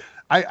 because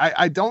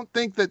I don't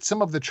think that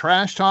some of the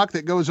trash talk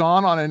that goes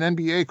on an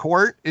NBA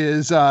court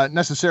is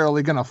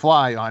necessarily going to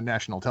fly on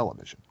national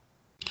television.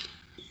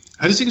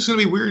 I just think it's going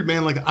to be weird,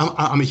 man. Like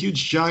I'm a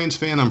huge Giants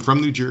fan. I'm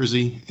from New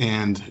Jersey,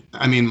 and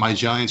I mean my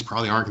Giants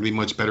probably aren't going to be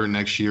much better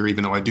next year.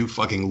 Even though I do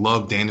fucking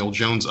love Daniel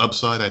Jones'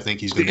 upside, I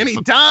think he's going to.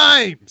 Danny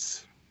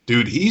Dimes,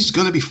 dude, he's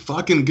going to be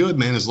fucking good,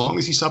 man. As long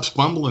as he stops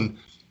fumbling,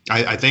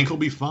 I think he'll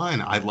be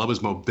fine. I love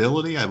his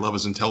mobility. I love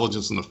his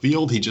intelligence in the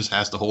field. He just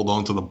has to hold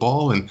on to the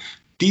ball, and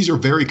these are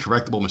very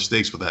correctable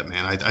mistakes with that,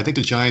 man. I think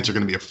the Giants are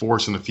going to be a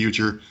force in the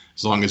future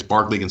as long as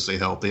Barkley can stay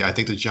healthy. I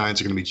think the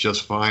Giants are going to be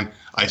just fine.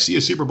 I see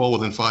a Super Bowl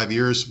within 5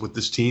 years with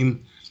this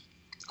team.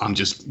 I'm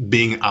just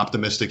being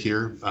optimistic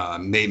here,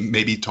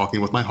 maybe talking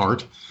with my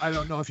heart. I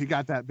don't know if you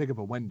got that big of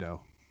a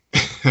window.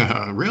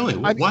 Really?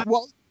 What?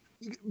 Well,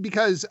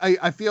 because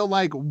I feel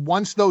like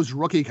once those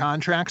rookie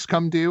contracts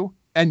come due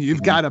and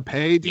you've got to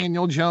pay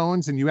Daniel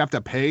Jones and you have to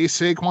pay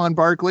Saquon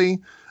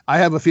Barkley, I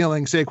have a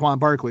feeling Saquon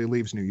Barkley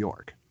leaves New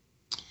York.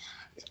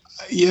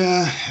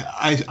 Yeah,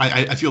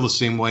 I feel the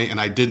same way, and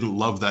I didn't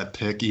love that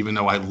pick. Even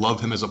though I love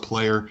him as a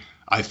player,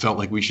 I felt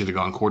like we should have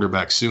gone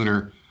quarterback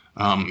sooner.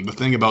 The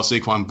thing about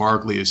Saquon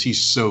Barkley is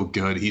he's so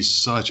good. He's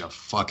such a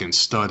fucking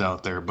stud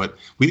out there, but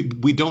we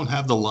don't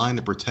have the line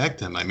to protect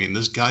him. I mean,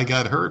 this guy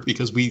got hurt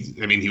because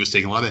he was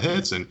taking a lot of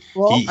hits, and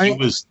he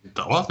was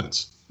the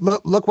offense.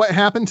 Look what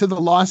happened to the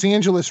Los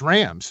Angeles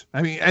Rams.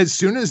 I mean, as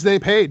soon as they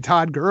paid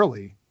Todd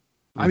Gurley,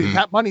 I mean,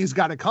 that money's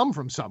got to come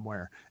from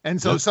somewhere.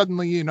 And so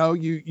suddenly,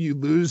 you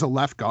lose a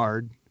left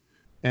guard.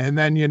 And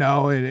then,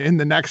 in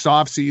the next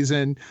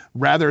offseason,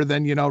 rather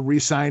than,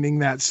 re-signing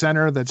that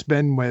center that's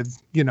been with,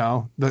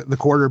 the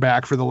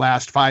quarterback for the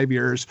last 5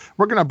 years,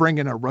 we're going to bring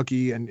in a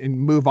rookie and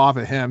move off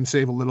of him,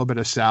 save a little bit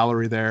of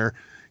salary there.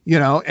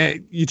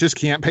 And you just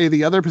can't pay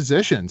the other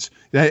positions.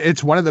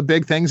 It's one of the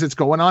big things that's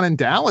going on in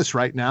Dallas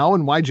right now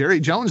and why Jerry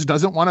Jones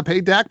doesn't want to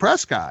pay Dak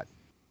Prescott.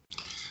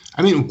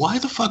 I mean, why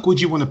the fuck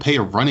would you want to pay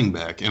a running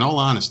back? In all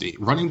honesty,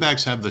 running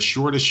backs have the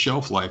shortest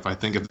shelf life, I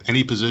think, of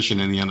any position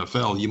in the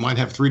NFL. You might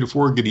have 3 to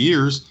 4 good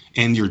years,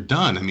 and you're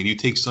done. I mean, you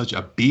take such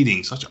a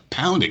beating, such a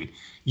pounding.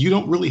 You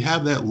don't really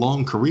have that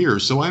long career.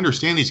 So I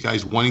understand these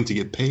guys wanting to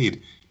get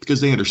paid because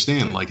they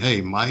understand, like,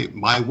 hey,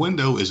 my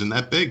window isn't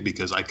that big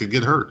because I could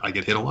get hurt. I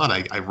get hit a lot.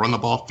 I run the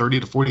ball 30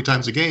 to 40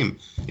 times a game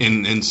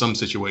in some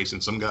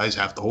situations. Some guys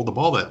have to hold the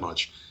ball that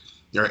much.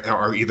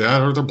 Or either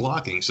that or they're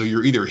blocking. So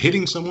you're either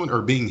hitting someone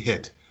or being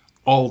hit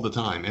all the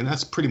time. And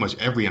that's pretty much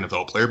every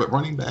NFL player, but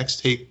running backs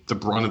take the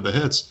brunt of the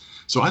hits.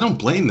 So I don't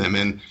blame them.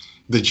 And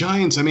the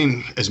Giants, I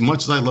mean, as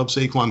much as I love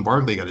Saquon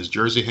Barkley, got his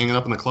jersey hanging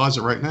up in the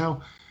closet right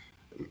now,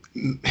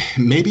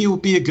 maybe it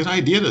would be a good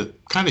idea to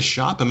kind of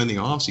shop him in the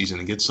offseason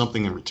and get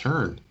something in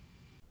return.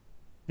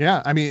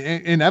 Yeah, I mean,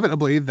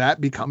 inevitably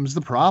that becomes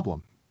the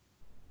problem,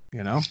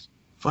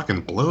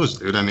 Fucking blows,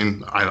 dude. I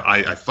mean,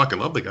 I fucking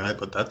love the guy,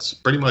 but that's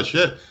pretty much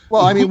it.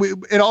 Well, I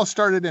mean, it all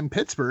started in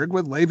Pittsburgh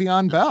with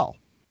Le'Veon Bell.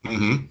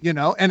 Mm-hmm. You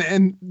know,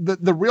 and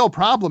the real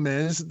problem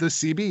is the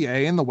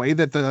CBA and the way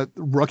that the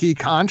rookie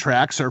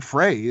contracts are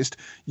phrased.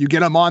 You get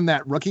them on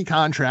that rookie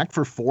contract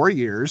for 4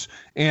 years,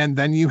 and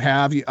then you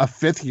have a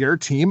 5th-year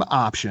team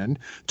option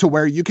to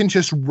where you can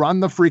just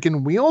run the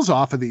freaking wheels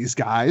off of these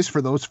guys for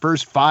those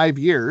first 5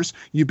 years.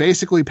 You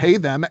basically pay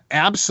them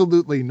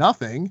absolutely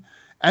nothing.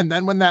 And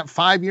then when that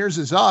 5 years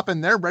is up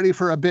and they're ready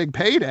for a big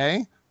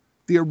payday,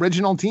 the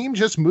original team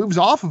just moves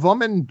off of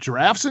them and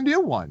drafts a new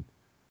one.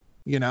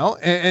 You know,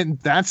 and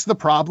that's the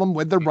problem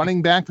with the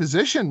running back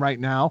position right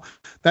now.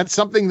 That's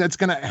something that's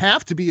going to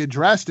have to be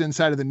addressed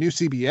inside of the new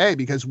CBA,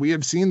 because we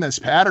have seen this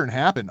pattern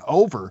happen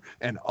over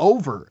and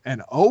over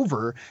and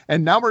over.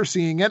 And now we're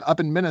seeing it up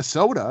in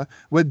Minnesota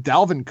with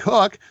Dalvin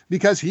Cook,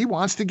 because he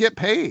wants to get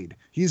paid.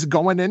 He's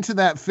going into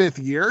that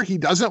 5th year. He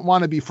doesn't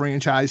want to be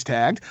franchise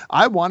tagged.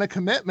 I want a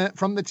commitment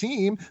from the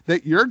team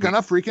that you're going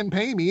to freaking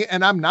pay me,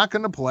 and I'm not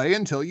going to play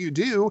until you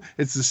do.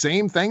 It's the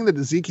same thing that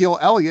Ezekiel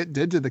Elliott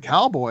did to the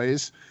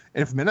Cowboys.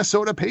 If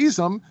Minnesota pays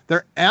him,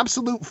 they're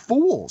absolute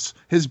fools.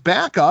 His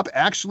backup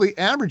actually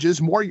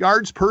averages more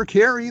yards per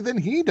carry than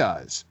he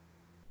does.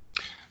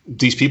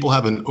 These people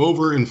have an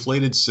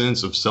overinflated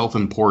sense of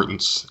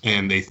self-importance,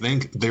 and they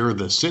think they're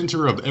the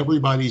center of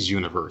everybody's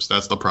universe.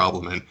 That's the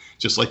problem. And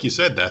just like you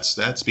said,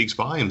 that speaks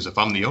volumes. If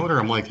I'm the owner,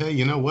 I'm like, hey,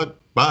 you know what?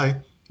 Bye.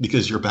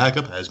 Because your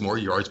backup has more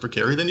yards per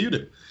carry than you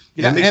do.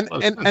 Yeah,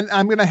 and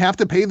I'm going to have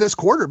to pay this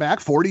quarterback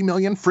 $40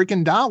 million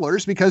freaking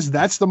dollars, because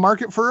that's the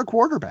market for a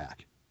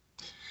quarterback.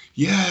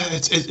 Yeah,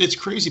 it's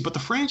crazy, but the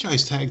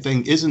franchise tag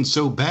thing isn't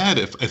so bad.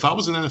 If I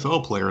was an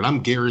NFL player, and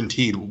I'm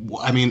guaranteed,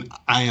 I mean,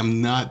 I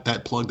am not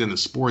that plugged into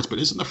sports, but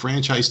isn't the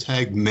franchise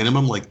tag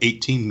minimum like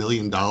 $18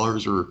 million,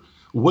 or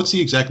what's the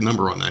exact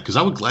number on that? Because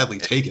I would gladly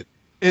take it.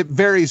 It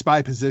varies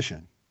by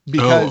position,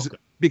 because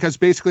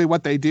basically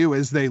what they do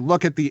is they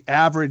look at the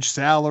average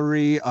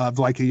salary of,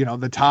 like, you know,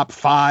 the top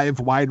 5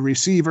 wide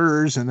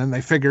receivers, and then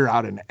they figure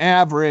out an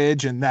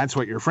average, and that's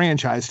what your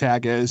franchise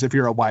tag is if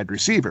you're a wide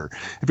receiver.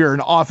 If you're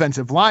an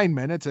offensive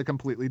lineman, it's a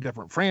completely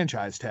different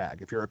franchise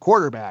tag. If you're a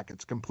quarterback,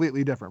 it's a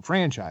completely different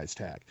franchise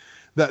tag.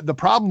 The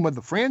problem with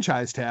the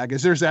franchise tag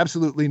is there's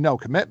absolutely no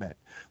commitment.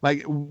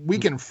 Like, we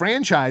can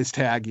franchise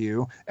tag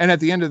you, and at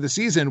the end of the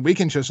season, we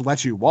can just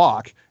let you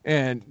walk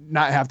and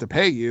not have to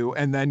pay you.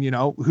 And then, you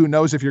know, who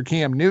knows if you're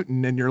Cam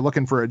Newton and you're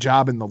looking for a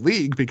job in the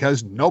league,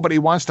 because nobody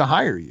wants to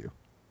hire you.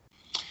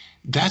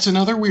 That's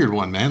another weird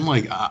one, man.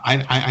 Like,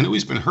 I know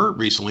he's been hurt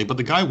recently, but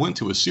the guy went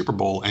to a Super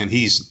Bowl and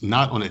he's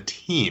not on a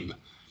team.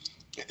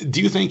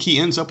 Do you think he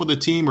ends up with a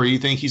team, or do you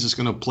think he's just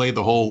going to play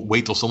the whole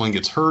wait till someone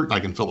gets hurt, I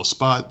can fill a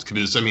spot?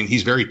 Because, I mean,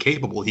 he's very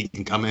capable. He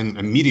can come in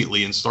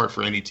immediately and start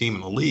for any team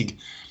in the league.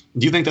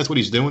 Do you think that's what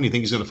he's doing? Do you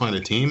think he's going to find a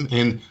team?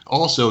 And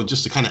also,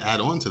 just to kind of add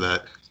on to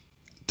that,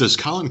 does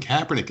Colin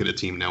Kaepernick get a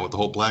team now with the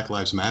whole Black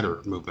Lives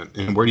Matter movement?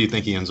 And where do you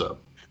think he ends up?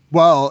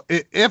 Well,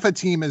 if a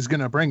team is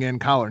going to bring in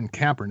Colin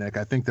Kaepernick,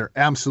 I think they're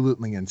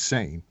absolutely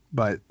insane.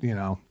 But, you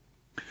know.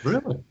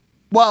 Really?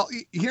 Well,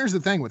 here's the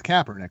thing with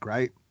Kaepernick,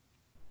 right?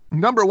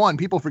 Number one,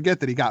 people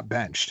forget that he got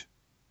benched.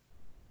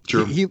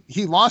 True.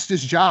 He lost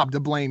his job to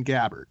Blaine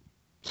Gabbert.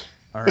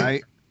 All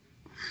right.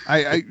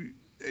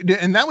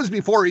 And that was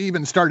before he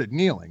even started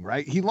kneeling,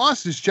 right? He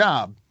lost his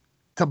job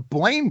to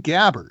Blaine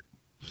Gabbert.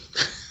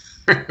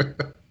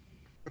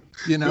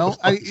 You know,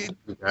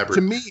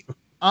 to me,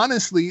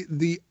 honestly,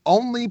 the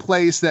only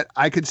place that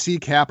I could see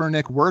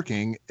Kaepernick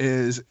working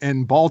is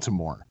in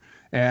Baltimore.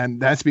 And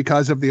that's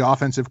because of the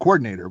offensive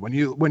coordinator. When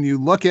you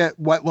look at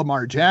what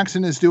Lamar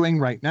Jackson is doing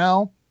right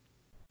now,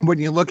 when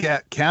you look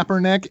at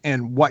Kaepernick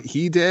and what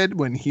he did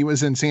when he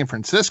was in San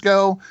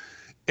Francisco,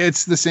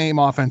 it's the same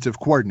offensive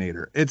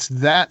coordinator. It's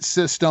that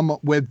system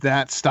with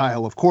that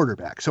style of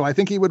quarterback. So I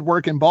think he would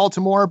work in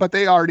Baltimore, but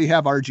they already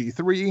have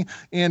RG3,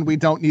 and we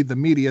don't need the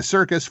media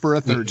circus for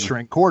a third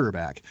string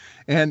quarterback.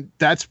 And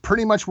that's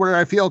pretty much where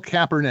I feel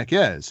Kaepernick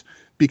is,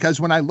 because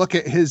when I look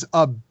at his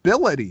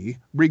ability,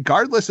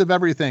 regardless of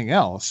everything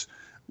else,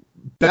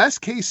 best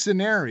case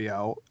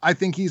scenario, I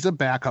think he's a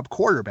backup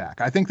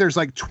quarterback. I think there's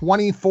like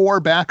 24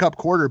 backup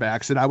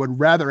quarterbacks that I would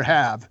rather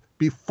have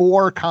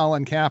before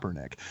Colin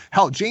Kaepernick.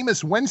 Hell,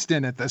 Jameis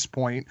Winston at this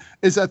point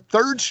is a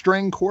third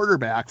string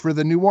quarterback for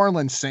the New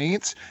Orleans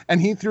Saints, and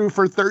he threw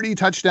for 30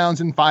 touchdowns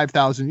and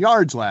 5,000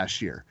 yards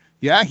last year.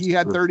 Yeah, he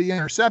had 30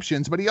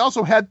 interceptions, but he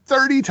also had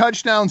 30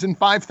 touchdowns and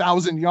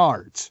 5,000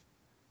 yards.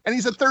 And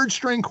he's a third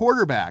string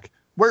quarterback.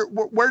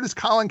 Where does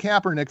Colin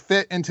Kaepernick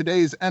fit in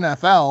today's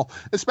NFL,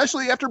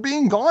 especially after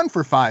being gone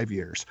for 5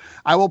 years?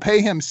 I will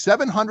pay him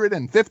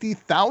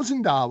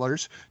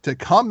 $750,000 to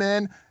come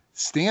in,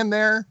 stand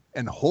there,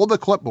 and hold a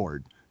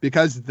clipboard,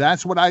 because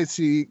that's what I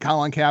see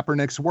Colin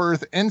Kaepernick's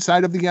worth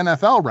inside of the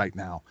NFL right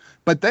now.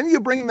 But then you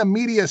bring the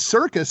media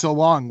circus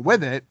along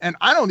with it, and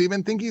I don't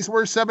even think he's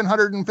worth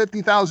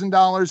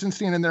 $750,000 and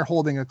standing there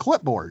holding a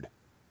clipboard.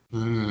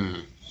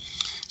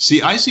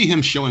 See, I see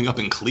him showing up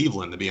in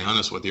Cleveland, to be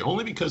honest with you,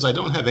 only because I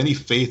don't have any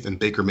faith in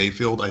Baker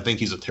Mayfield. I think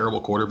he's a terrible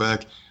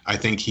quarterback. I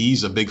think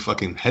he's a big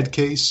fucking head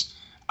case.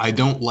 I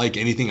don't like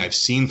anything I've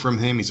seen from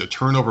him. He's a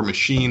turnover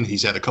machine.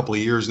 He's had a couple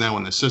of years now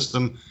in the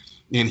system.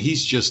 and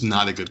he's just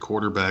not a good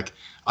quarterback.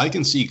 I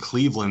can see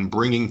Cleveland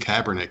bringing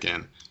Kaepernick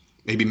in,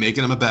 maybe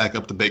making him a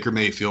backup to Baker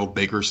Mayfield.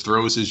 Baker's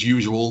throws his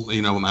usual,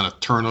 amount of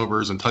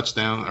turnovers and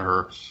touchdown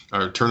or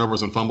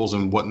turnovers and fumbles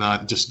and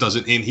whatnot. Just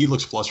doesn't, and he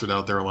looks flustered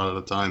out there a lot of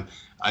the time.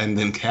 And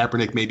then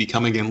Kaepernick maybe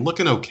coming in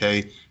looking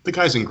okay. The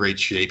guy's in great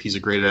shape. He's a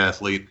great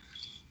athlete.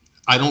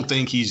 I don't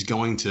think he's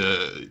going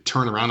to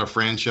turn around a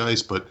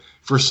franchise, but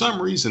for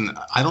some reason,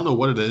 I don't know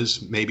what it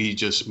is, maybe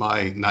just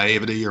my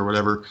naivety or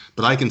whatever,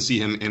 but I can see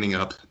him ending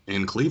up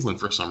in Cleveland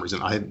for some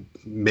reason.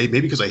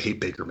 Maybe because I hate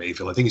Baker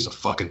Mayfield. I think he's a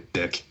fucking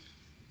dick.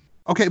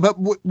 Okay, but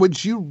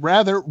would you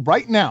rather,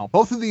 right now,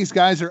 both of these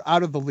guys are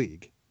out of the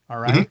league, all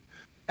right? Mm-hmm.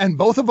 And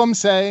both of them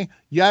say,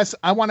 yes,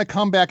 I want to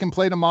come back and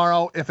play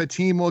tomorrow if a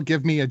team will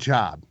give me a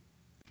job.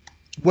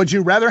 Would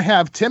you rather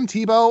have Tim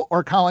Tebow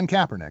or Colin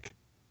Kaepernick?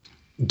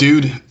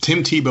 Dude,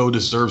 Tim Tebow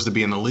deserves to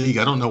be in the league.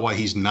 I don't know why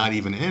he's not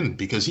even in,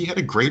 because he had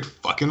a great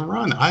fucking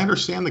run. I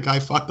understand the guy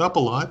fucked up a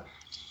lot.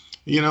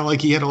 He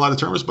had a lot of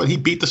turnovers, but he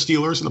beat the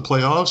Steelers in the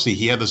playoffs.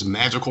 He had this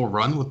magical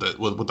run with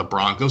the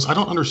Broncos. I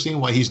don't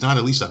understand why he's not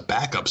at least a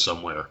backup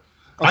somewhere.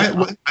 Okay, I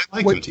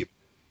like Tim Tebow.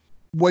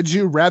 Would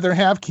you rather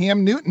have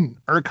Cam Newton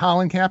or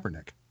Colin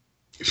Kaepernick?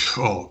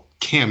 Oh,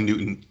 Cam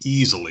Newton,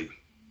 easily.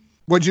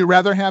 Would you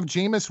rather have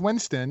Jameis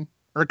Winston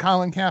or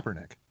Colin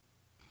Kaepernick?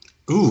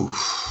 Ooh,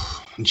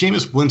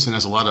 Jameis Winston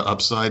has a lot of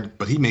upside,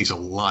 but he makes a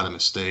lot of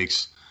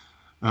mistakes.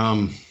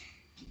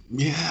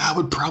 Yeah, I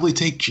would probably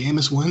take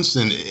Jameis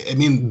Winston. I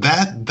mean,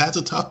 that's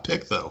a tough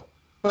pick, though.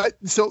 But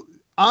so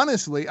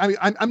honestly, I mean,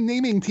 I'm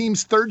naming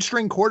teams'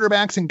 third-string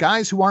quarterbacks and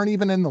guys who aren't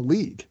even in the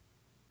league.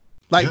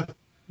 Like, yeah.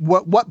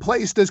 What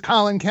place does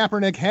Colin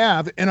Kaepernick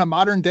have in a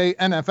modern-day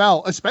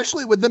NFL,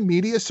 especially with the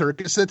media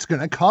circus that's going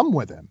to come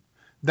with him?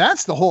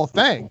 That's the whole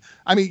thing.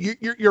 I mean,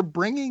 you're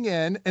bringing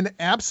in an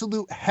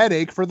absolute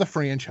headache for the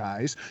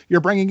franchise.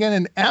 You're bringing in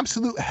an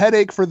absolute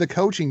headache for the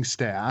coaching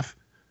staff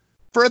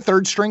for a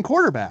third-string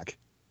quarterback.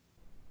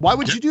 Why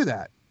would you do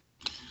that?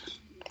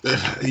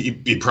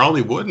 You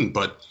probably wouldn't,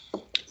 but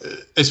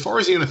as far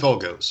as the NFL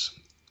goes,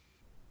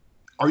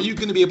 are you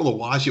going to be able to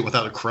watch it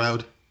without a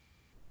crowd?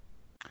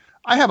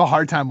 I have a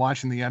hard time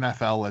watching the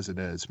NFL as it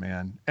is,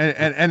 man.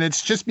 And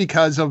it's just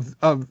because of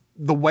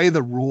the way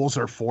the rules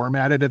are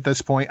formatted at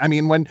this point. I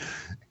mean,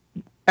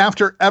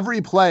 after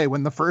every play,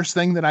 when the first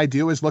thing that I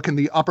do is look in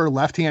the upper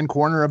left-hand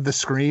corner of the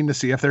screen to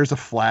see if there's a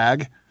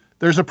flag,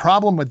 there's a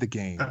problem with the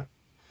game.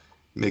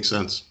 Makes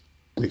sense.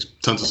 Makes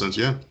tons of sense,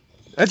 yeah.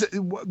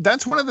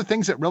 That's one of the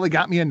things that really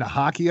got me into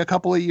hockey a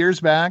couple of years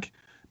back,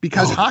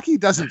 because hockey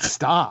doesn't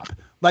stop.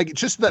 Like,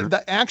 just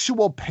the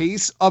actual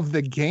pace of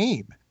the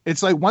game.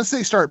 It's like once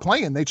they start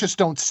playing, they just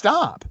don't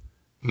stop.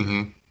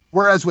 Mm-hmm.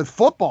 Whereas with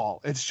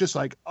football, it's just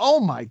like, oh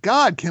my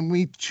God, can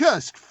we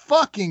just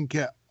fucking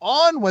get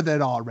on with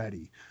it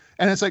already?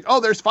 And it's like,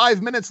 oh, there's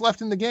 5 minutes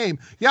left in the game.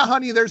 Yeah,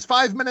 honey, there's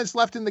 5 minutes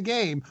left in the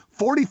game.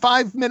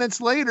 45 minutes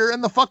later,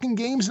 and the fucking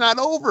game's not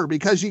over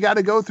because you got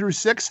to go through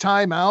 6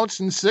 timeouts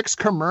and 6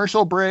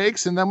 commercial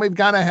breaks. And then we've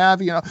got to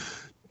have,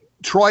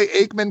 Troy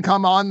Aikman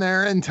come on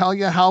there and tell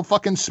you how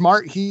fucking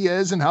smart he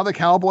is and how the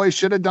Cowboys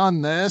should have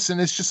done this.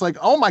 And it's just like,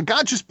 oh my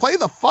God, just play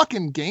the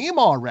fucking game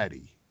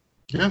already.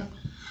 Yeah.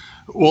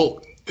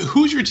 Well,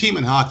 who's your team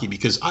in hockey?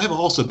 Because I've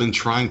also been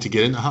trying to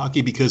get into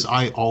hockey because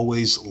I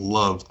always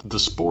loved the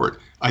sport.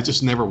 I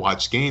just never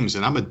watched games.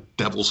 And I'm a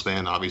Devils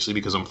fan, obviously,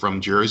 because I'm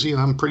from Jersey and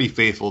I'm pretty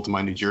faithful to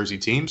my New Jersey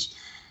teams.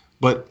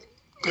 But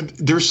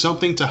there's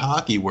something to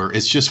hockey where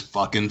it's just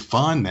fucking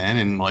fun, man.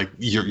 And like,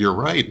 you're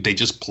right. They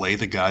just play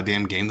the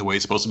goddamn game the way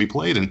it's supposed to be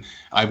played. And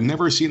I've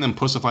never seen them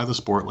pussify the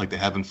sport like they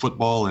have in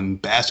football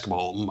and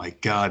basketball. Oh my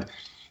God.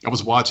 I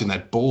was watching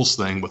that Bulls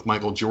thing with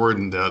Michael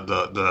Jordan,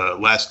 the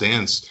Last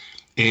Dance,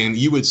 and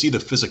you would see the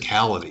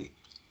physicality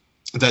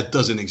that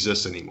doesn't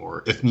exist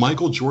anymore. If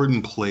Michael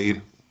Jordan played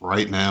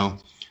right now,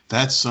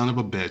 that son of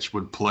a bitch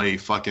would play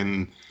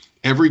fucking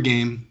every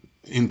game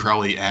and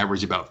probably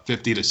average about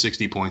 50 to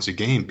 60 points a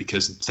game,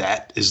 because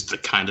that is the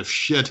kind of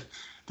shit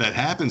that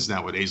happens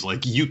nowadays.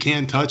 Like, you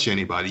can't touch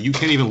anybody. You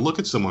can't even look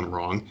at someone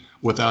wrong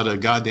without a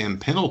goddamn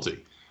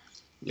penalty.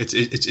 It's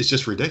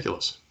just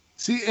ridiculous.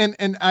 See,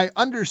 and I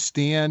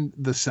understand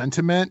the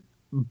sentiment,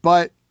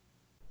 but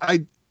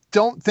I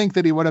don't think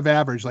that he would have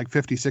averaged like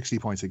 50, 60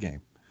 points a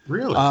game.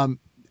 Really?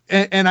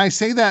 And I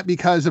say that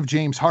because of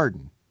James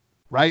Harden,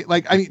 right?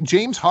 Like, I mean,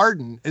 James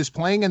Harden is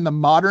playing in the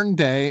modern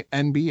day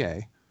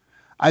NBA.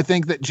 I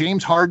think that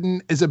James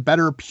Harden is a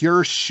better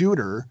pure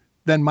shooter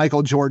than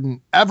Michael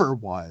Jordan ever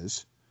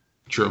was.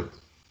 True.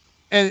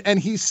 And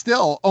he's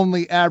still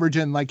only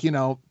averaging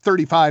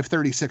 35,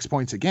 36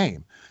 points a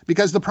game,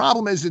 because the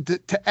problem is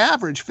that to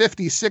average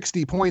 50,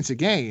 60 points a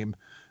game,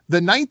 the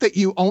night that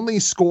you only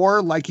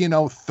score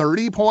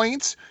 30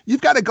 points,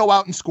 you've got to go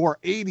out and score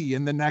 80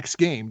 in the next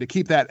game to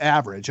keep that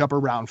average up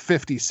around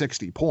 50,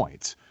 60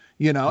 points,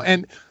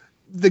 and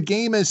the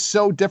game is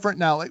so different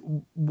now. Like,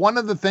 one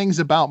of the things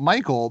about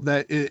Michael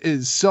that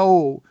is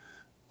so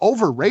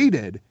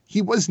overrated,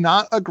 he was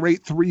not a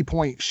great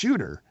 3-point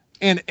shooter.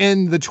 And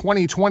in the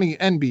 2020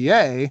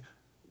 NBA,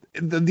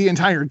 the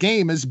entire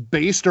game is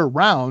based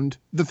around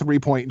the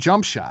 3-point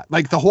jump shot.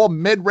 Like the whole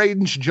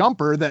mid-range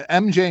jumper that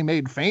MJ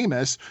made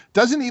famous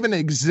doesn't even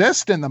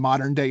exist in the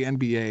modern day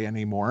NBA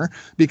anymore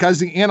because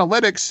the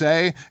analytics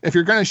say if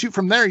you're going to shoot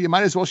from there, you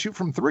might as well shoot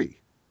from 3.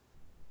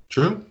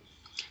 True.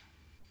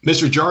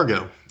 Mr.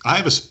 Jargo, I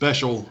have a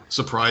special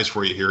surprise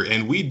for you here,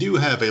 and we do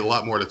have a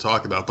lot more to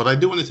talk about, but I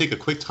do want to take a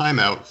quick time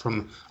out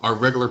from our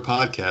regular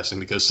podcasting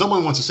because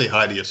someone wants to say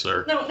hi to you,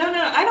 sir. No,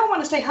 I don't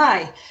want to say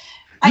hi.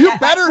 You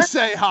better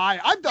say hi.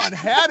 I've done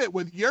had it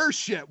with your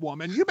shit,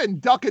 woman. You've been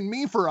ducking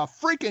me for a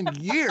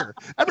freaking year.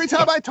 Every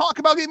time I talk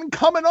about even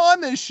coming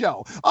on this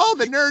show. Oh,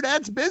 the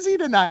Nerdette's busy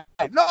tonight.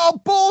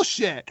 No,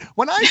 bullshit.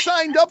 When I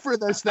signed up for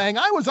this thing,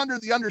 I was under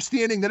the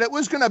understanding that it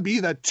was going to be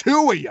the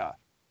 2 of you.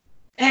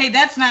 Hey,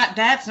 that's not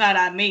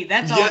on me.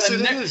 That's all. Yes,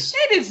 it is.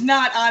 It is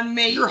not on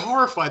me. You're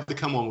horrified to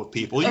come on with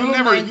people. You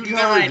never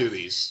do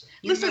these.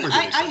 Listen,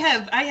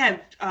 I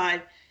have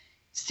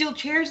steel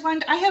chairs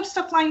lined. I have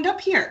stuff lined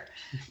up here.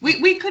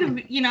 We could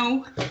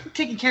have,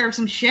 taken care of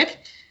some shit.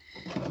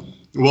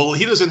 Well,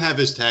 he doesn't have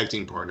his tag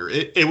team partner.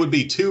 It would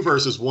be 2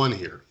 versus 1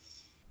 here.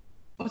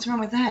 What's wrong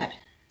with that?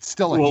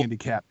 Still a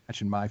handicap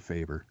match in my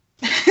favor.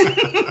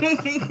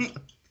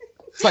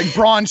 It's like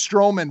Braun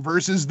Strowman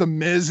versus The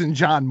Miz and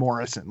John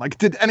Morrison. Like,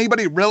 did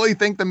anybody really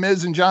think The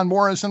Miz and John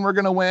Morrison were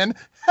going to win?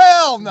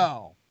 Hell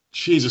no.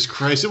 Jesus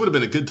Christ. It would have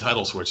been a good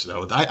title switch,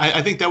 though.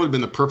 I think that would have been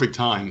the perfect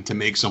time to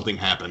make something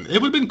happen.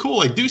 It would have been cool.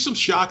 Like, do some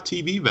shock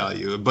TV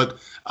value. But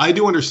I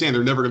do understand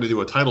they're never going to do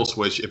a title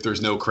switch if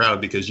there's no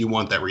crowd because you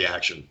want that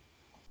reaction.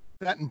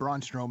 That and Braun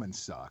Strowman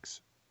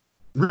sucks.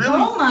 Really?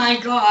 Oh, my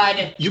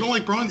God. You don't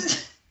like Braun?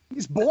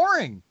 He's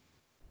boring.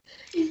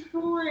 He's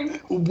boring.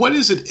 What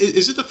is it?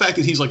 Is it the fact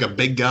that he's like a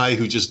big guy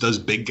who just does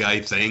big guy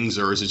things,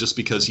 or is it just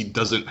because he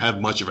doesn't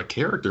have much of a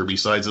character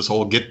besides this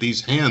whole get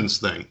these hands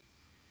thing?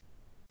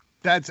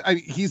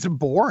 He's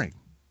boring.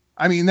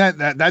 I mean,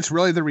 that's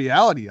really the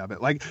reality of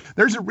it. Like,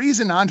 there's a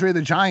reason Andre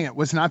the Giant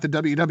was not the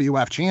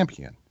WWF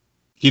champion.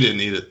 He didn't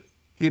need it.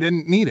 He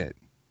didn't need it.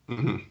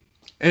 Mm-hmm.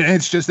 And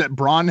it's just that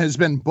Braun has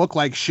been booked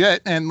like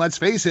shit. And let's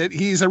face it,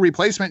 he's a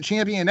replacement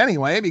champion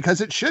anyway, because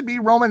it should be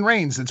Roman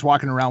Reigns that's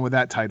walking around with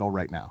that title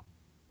right now.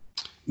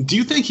 Do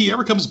you think he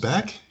ever comes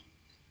back?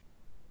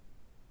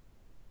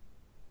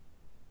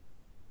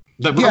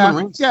 Roman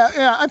Reigns?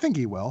 Yeah, I think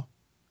he will.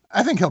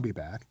 I think he'll be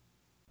back.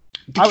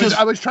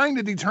 I was trying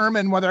to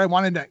determine whether I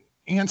wanted to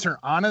answer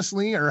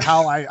honestly or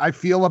how I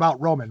feel about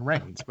Roman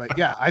Reigns. But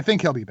yeah, I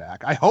think he'll be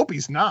back. I hope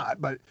he's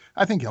not, but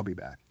I think he'll be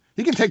back.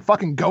 He can take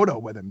fucking Goto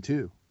with him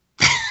too.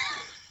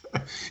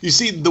 You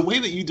see, the way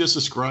that you just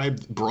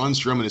described Braun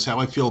Strowman is how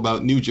I feel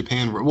about New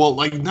Japan. Well,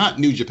 like not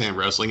New Japan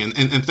Wrestling.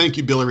 And thank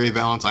you, Billy Ray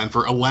Valentine,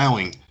 for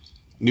allowing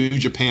New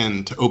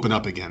Japan to open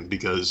up again,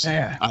 because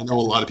I know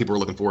a lot of people are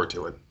looking forward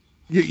to it.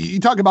 You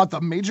talk about the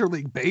Major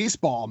League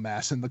Baseball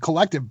mess and the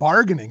collective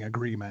bargaining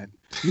agreement.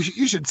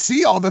 You should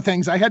see all the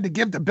things I had to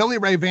give to Billy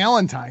Ray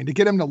Valentine to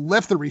get him to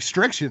lift the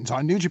restrictions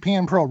on New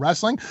Japan Pro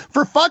Wrestling.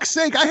 For fuck's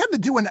sake, I had to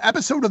do an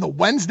episode of the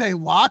Wednesday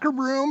Locker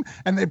Room,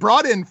 and they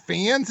brought in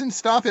fans and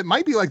stuff. It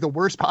might be like the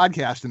worst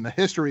podcast in the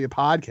history of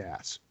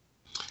podcasts.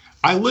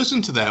 I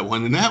listened to that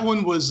one, and that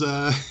one was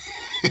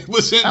it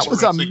was interesting. That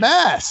was a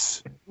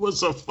mess. It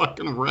was a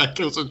fucking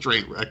wreck. It was a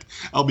train wreck.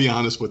 I'll be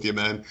honest with you,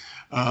 man.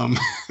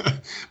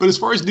 But as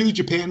far as New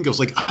Japan goes,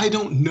 like, I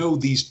don't know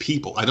these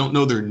people. I don't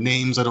know their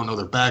names. I don't know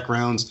their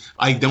backgrounds.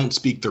 I don't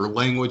speak their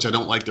language. I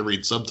don't like to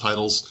read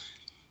subtitles.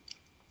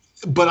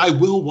 But I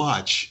will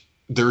watch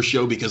their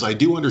show because I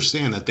do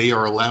understand that they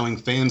are allowing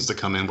fans to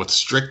come in with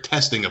strict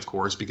testing, of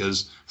course,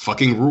 because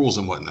fucking rules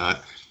and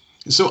whatnot.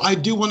 So I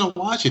do want to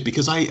watch it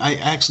because I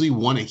actually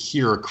want to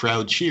hear a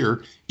crowd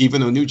cheer, even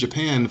though New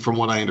Japan, from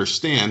what I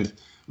understand,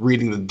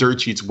 reading the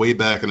dirt sheets way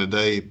back in the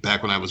day,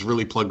 back when I was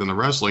really plugged into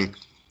wrestling,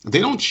 they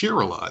don't cheer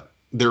a lot.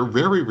 They're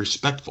very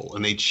respectful,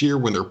 and they cheer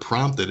when they're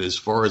prompted, as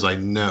far as I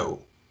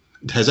know.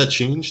 Has that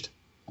changed?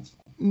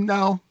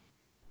 No.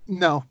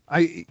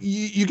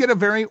 You get a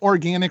very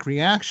organic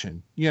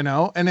reaction,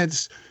 and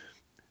it's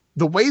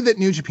the way that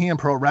New Japan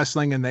Pro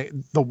Wrestling and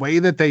the way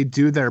that they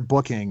do their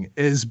booking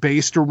is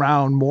based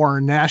around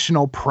more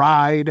national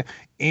pride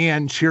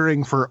and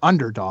cheering for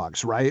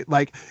underdogs, right?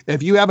 Like,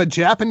 if you have a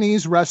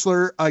Japanese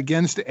wrestler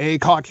against a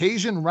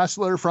Caucasian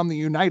wrestler from the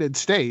United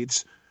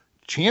States,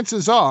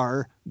 chances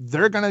are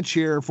they're going to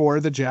cheer for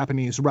the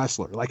Japanese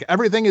wrestler. Like,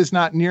 everything is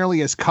not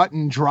nearly as cut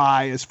and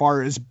dry as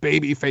far as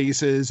baby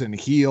faces and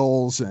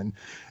heels, and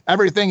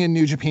everything in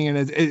New Japan.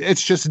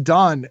 It's just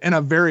done in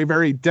a very,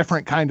 very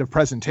different kind of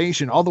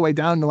presentation, all the way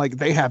down to, like,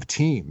 they have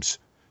teams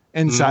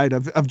inside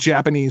of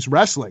Japanese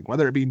wrestling,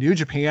 whether it be New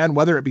Japan,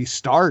 whether it be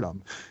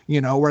Stardom,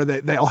 where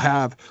they'll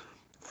have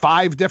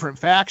 5 different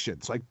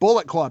factions. Like,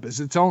 Bullet Club is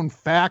its own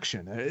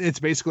faction. It's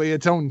basically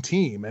its own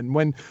team. And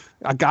when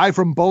a guy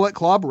from Bullet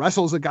Club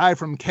wrestles a guy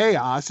from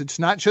Chaos, it's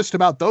not just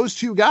about those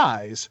 2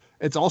 guys.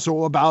 It's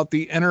also about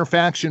the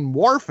inter-faction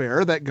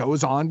warfare that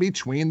goes on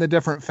between the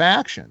different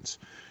factions.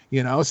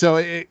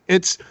 So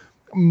it's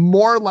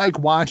more like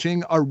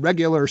watching a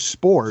regular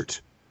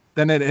sport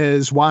than it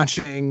is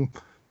watching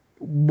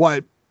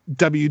what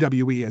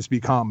WWE has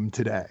become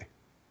today.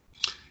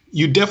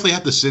 You definitely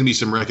have to send me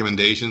some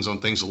recommendations on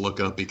things to look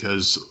up,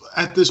 because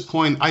at this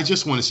point, I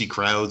just want to see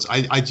crowds.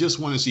 I just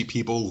want to see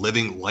people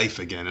living life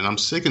again. And I'm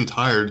sick and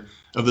tired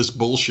of this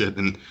bullshit.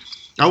 And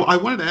I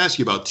wanted to ask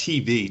you about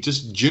TV,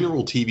 just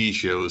general TV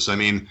shows. I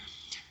mean,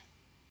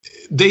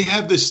 they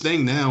have this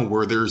thing now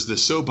where there's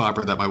this soap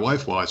opera that my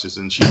wife watches,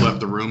 and she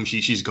left the room.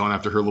 She's gone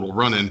after her little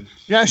run-in.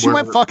 Yeah, she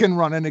went fucking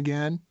running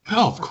again.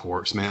 Oh, of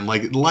course, man.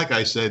 Like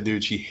I said,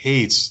 dude, she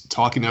hates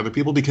talking to other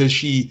people because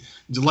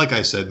like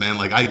I said, man,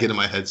 like I get in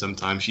my head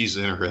sometimes. She's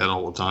in her head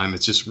all the time.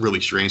 It's just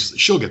really strange.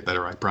 She'll get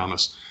better, I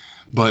promise.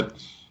 But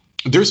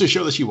there's a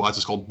show that she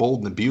watches called Bold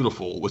and the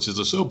Beautiful, which is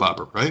a soap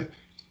opera, right?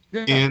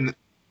 Yeah. And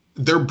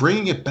they're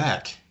bringing it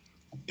back,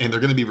 and they're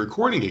going to be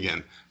recording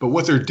again. But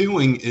what they're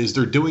doing is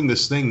they're doing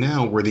this thing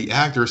now where the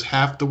actors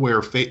have to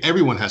wear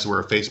everyone has to wear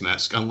a face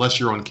mask unless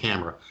you're on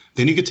camera.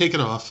 Then you can take it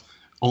off.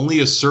 Only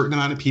a certain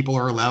amount of people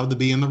are allowed to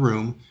be in the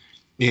room.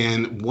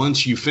 And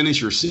once you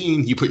finish your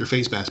scene, you put your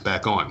face mask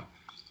back on.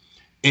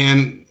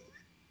 And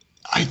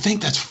I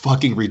think that's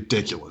fucking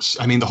ridiculous.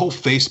 I mean, the whole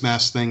face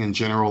mask thing in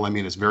general, I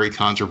mean, it's very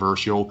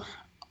controversial.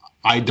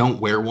 I don't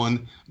wear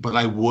one, but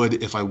I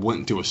would if I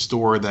went to a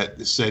store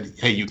that said,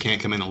 hey, you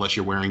can't come in unless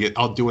you're wearing it.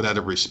 I'll do it out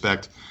of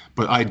respect,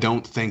 but I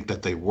don't think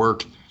that they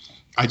work.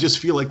 I just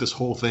feel like this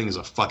whole thing is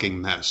a fucking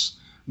mess.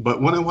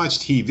 But when I watch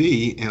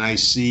TV and I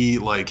see,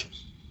 like,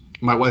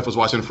 my wife was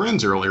watching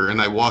Friends earlier,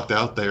 and I walked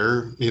out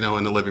there,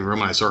 in the living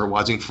room, and I started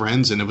watching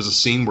Friends, and it was a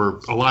scene where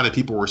a lot of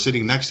people were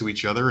sitting next to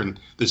each other in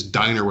this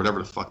diner, whatever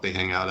the fuck they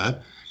hang out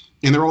at,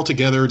 and they're all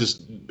together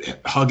just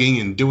hugging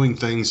and doing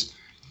things.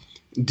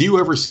 Do you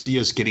ever see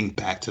us getting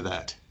back to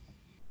that?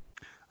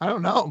 I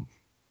don't know.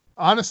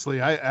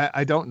 Honestly,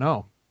 I don't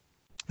know.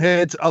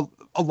 It's a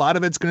lot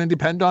of it's going to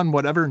depend on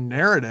whatever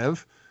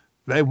narrative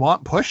they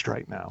want pushed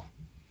right now.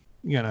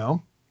 Mm-hmm.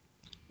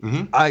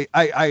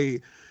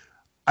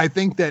 I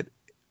think that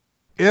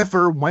if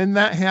or when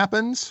that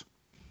happens,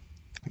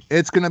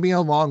 it's going to be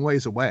a long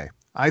ways away.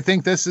 I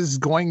think this is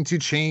going to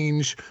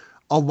change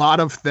a lot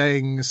of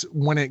things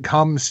when it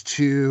comes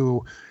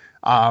to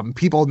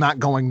people not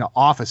going to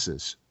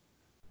offices.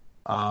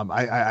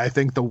 I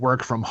think the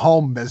work from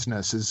home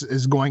business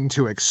is going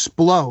to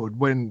explode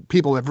when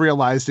people have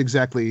realized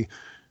exactly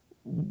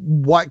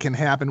what can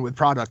happen with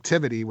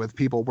productivity with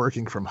people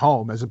working from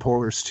home, as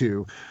opposed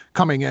to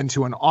coming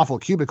into an awful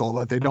cubicle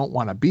that they don't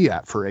want to be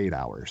at for 8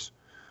 hours.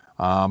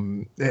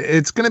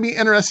 It's going to be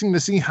interesting to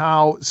see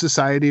how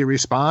society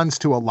responds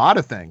to a lot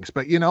of things.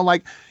 But,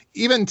 like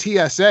even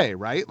TSA,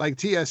 right? Like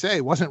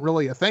TSA wasn't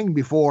really a thing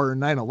before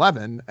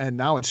 9/11, and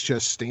now it's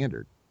just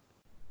standard.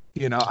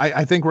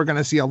 I think we're going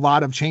to see a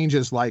lot of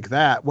changes like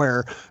that,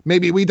 where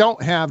maybe we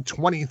don't have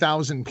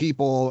 20,000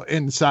 people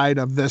inside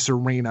of this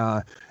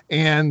arena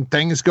and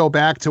things go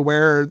back to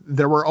where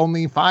there were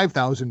only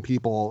 5,000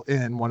 people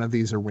in one of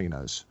these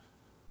arenas.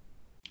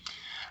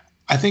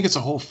 I think it's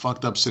a whole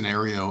fucked up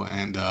scenario.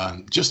 And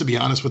just to be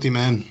honest with you,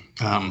 man,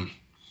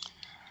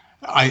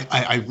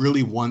 I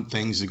really want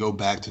things to go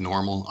back to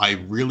normal. I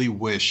really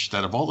wish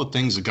that of all the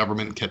things the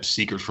government kept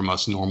secret from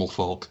us normal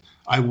folk,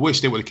 I wish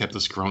they would have kept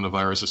this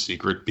coronavirus a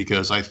secret,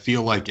 because I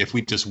feel like if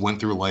we just went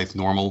through life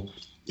normal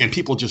and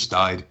people just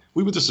died,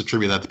 we would just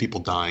attribute that to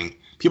people dying,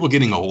 people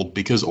getting old,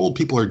 because old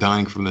people are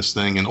dying from this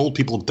thing, and old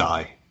people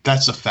die.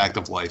 That's a fact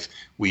of life.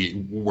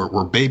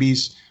 We're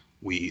babies.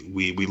 We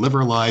live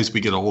our lives. We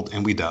get old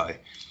and we die.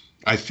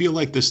 I feel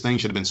like this thing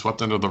should have been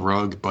swept under the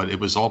rug, but it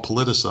was all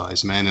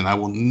politicized, man, and I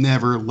will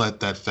never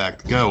let that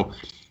fact go.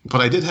 But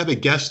I did have a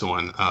guest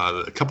on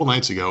a couple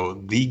nights ago,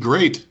 the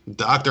great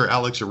Dr.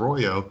 Alex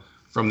Arroyo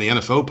from the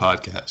NFO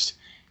podcast.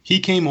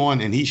 He came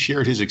on and he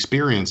shared his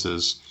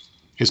experiences,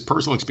 his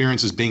personal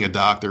experiences being a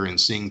doctor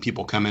and seeing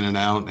people come in and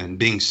out and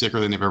being sicker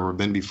than they've ever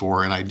been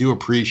before. And I do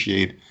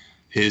appreciate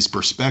his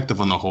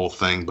perspective on the whole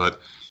thing, but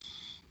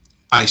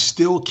I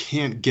still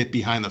can't get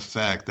behind the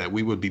fact that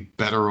we would be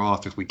better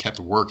off if we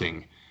kept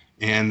working.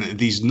 And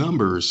these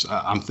numbers,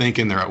 I'm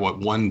thinking they're at what,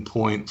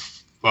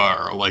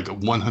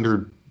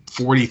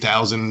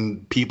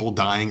 140,000 people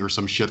dying or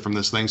some shit from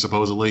this thing,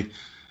 supposedly.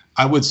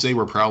 I would say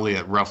we're probably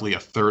at roughly a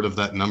third of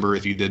that number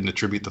if you didn't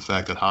attribute the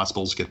fact that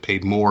hospitals get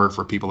paid more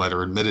for people that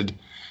are admitted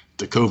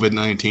to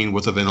COVID-19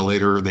 with a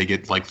ventilator. They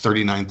get like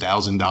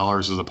 $39,000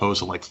 as opposed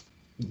to like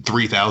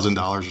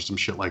 $3,000 or some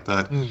shit like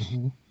that.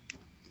 Mm-hmm.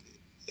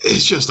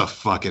 It's just a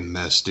fucking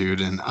mess,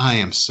 dude. And I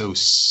am so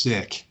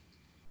sick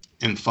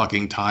and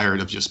fucking tired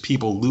of just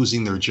people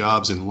losing their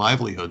jobs and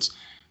livelihoods.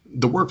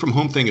 The work from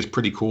home thing is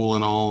pretty cool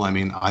and all. I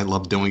mean, I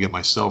love doing it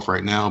myself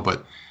right now,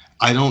 but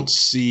I don't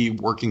see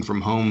working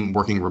from home,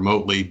 working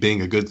remotely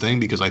being a good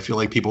thing, because I feel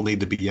like people need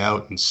to be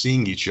out and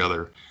seeing each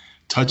other,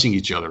 touching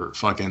each other,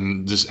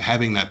 fucking just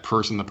having that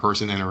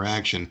person-to-person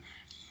interaction.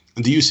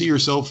 Do you see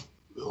yourself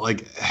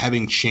like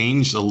having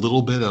changed a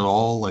little bit at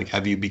all? Like,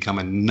 have you become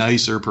a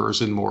nicer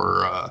person,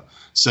 more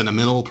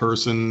sentimental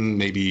person,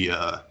 maybe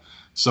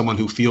someone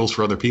who feels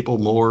for other people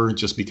more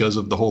just because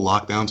of the whole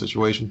lockdown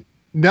situation?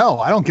 No,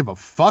 I don't give a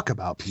fuck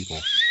about people.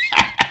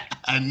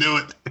 I knew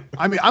it.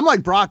 I mean, I'm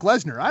like Brock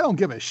Lesnar. I don't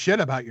give a shit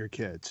about your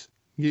kids.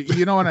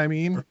 You know what I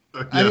mean?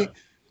 Yeah. I mean,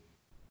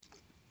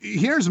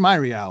 here's my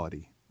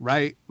reality,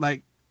 right?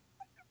 Like,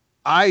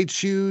 I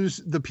choose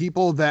the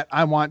people that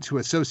I want to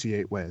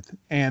associate with,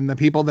 and the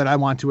people that I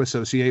want to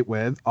associate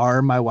with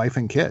are my wife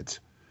and kids.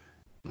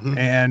 Mm-hmm.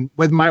 And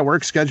with my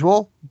work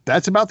schedule,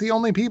 that's about the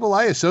only people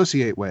I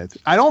associate with.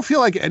 I don't feel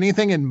like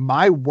anything in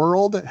my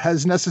world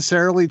has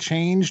necessarily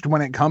changed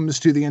when it comes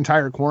to the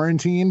entire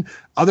quarantine,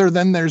 other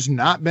than there's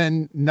not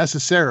been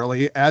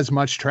necessarily as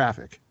much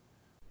traffic.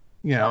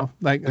 You know,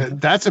 like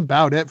that's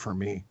about it for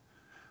me.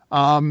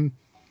 I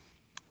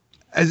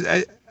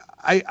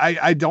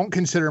don't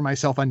consider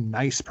myself a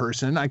nice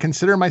person. I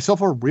consider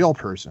myself a real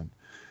person.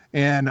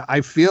 And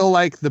I feel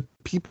like the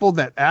people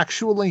that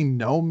actually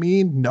know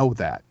me know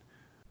that.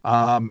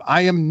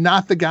 I am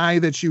not the guy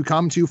that you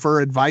come to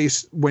for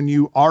advice when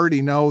you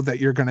already know that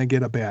you're going to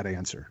get a bad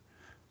answer,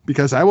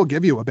 because I will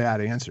give you a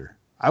bad answer.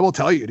 I will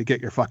tell you to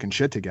get your fucking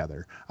shit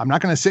together. I'm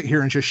not going to sit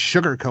here and just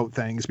sugarcoat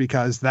things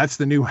because that's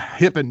the new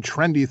hip and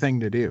trendy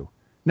thing to do.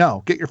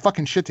 No, get your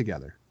fucking shit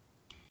together.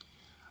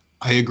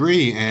 I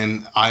agree.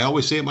 And I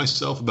always say it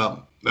myself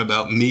about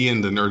me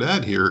and the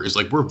nerdette here is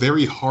like, we're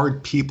very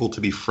hard people to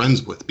be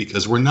friends with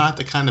because we're not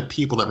the kind of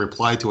people that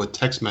reply to a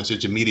text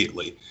message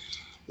immediately.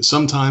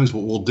 Sometimes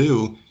what we'll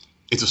do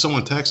is if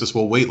someone texts us,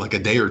 we'll wait like a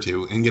day or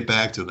two and get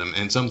back to them.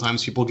 And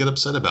sometimes people get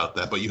upset about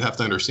that, but you have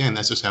to understand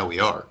that's just how we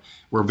are.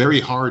 We're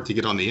very hard to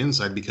get on the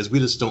inside because we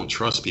just don't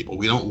trust people.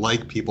 We don't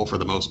like people for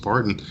the most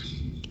part. And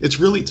it's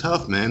really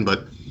tough, man.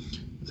 But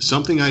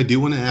something I do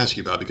want to ask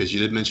you about, because you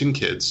did mention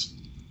kids.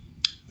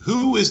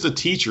 Who is the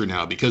teacher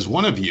now? Because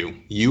one of you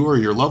or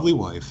your lovely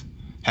wife,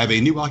 have a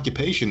new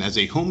occupation as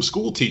a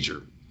homeschool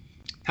teacher.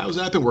 How's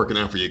that been working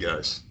out for you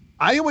guys?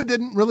 Iowa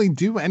didn't really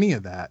do any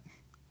of that.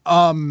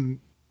 I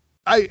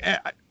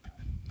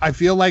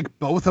feel like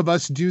both of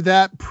us do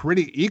that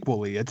pretty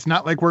equally. It's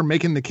not like we're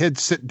making the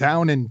kids sit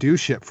down and do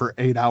shit for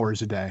 8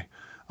 hours a day.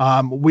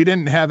 We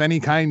didn't have any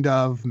kind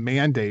of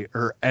mandate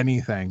or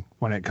anything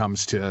when it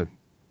comes to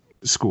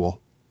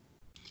school.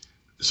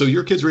 So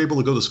your kids were able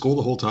to go to school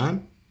the whole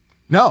time?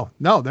 No,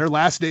 their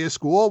last day of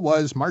school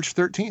was March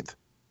 13th.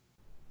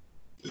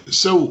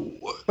 So,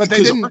 but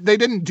they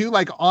didn't do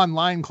like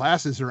online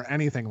classes or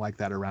anything like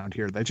that around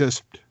here. They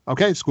just,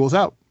 okay, school's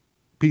out.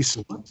 Peace.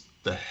 What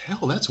the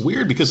hell? That's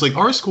weird, because like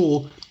our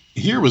school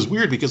here was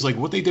weird because like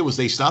what they did was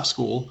they stopped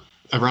school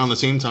around the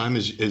same time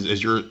as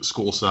your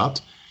school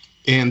stopped.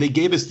 And they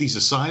gave us these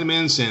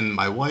assignments, and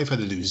my wife had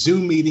to do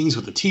Zoom meetings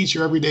with the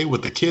teacher every day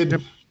with the kid.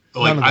 Yep.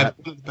 Like I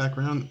put in the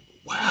background.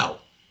 Wow.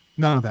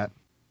 None of that.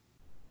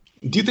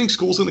 Do you think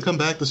school's going to come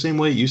back the same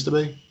way it used to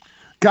be?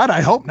 God,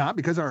 I hope not,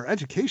 because our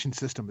education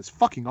system is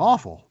fucking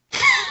awful.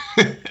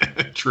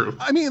 True.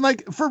 I mean,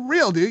 like, for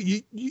real, dude,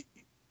 you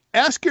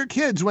ask your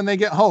kids when they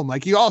get home,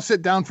 like you all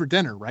sit down for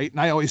dinner, right? And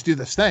I always do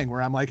this thing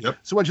where I'm like, yep.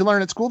 So what'd you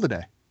learn at school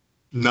today?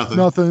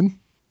 Nothing.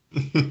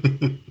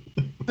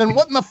 Then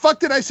what in the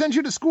fuck did I send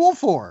you to school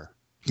for?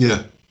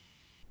 Yeah.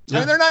 I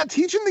mean, they're not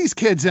teaching these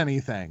kids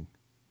anything.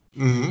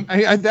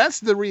 Mm-hmm.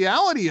 That's the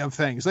reality of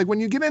things. Like when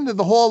you get into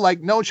the whole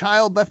like No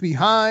Child Left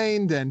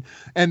Behind and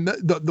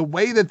the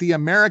way that the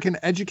American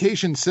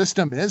education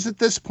system is at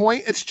this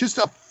point, it's just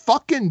a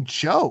fucking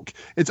joke.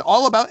 It's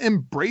all about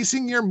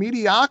embracing your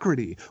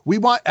mediocrity. We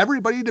want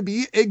everybody to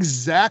be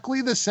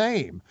exactly the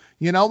same.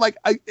 You know, like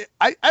I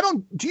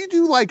don't. Do you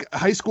do like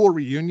high school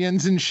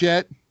reunions and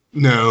shit?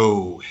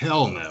 No,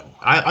 hell no.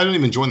 I don't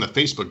even join the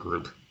Facebook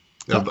group.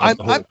 Get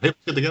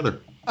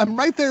together. I'm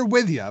right there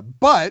with you,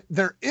 but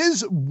there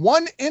is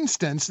one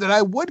instance that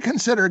I would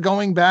consider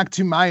going back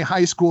to my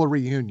high school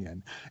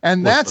reunion,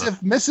 and that's if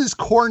Mrs.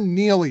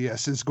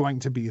 Cornelius is going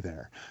to be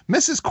there.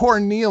 Mrs.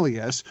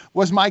 Cornelius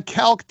was my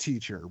calc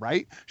teacher,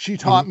 right? She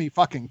taught me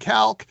fucking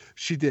calc.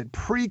 She did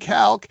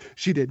pre-calc.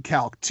 She did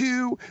calc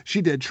 2.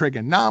 She did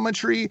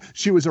trigonometry.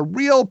 She was a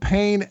real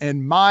pain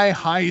in my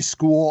high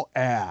school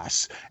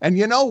ass. And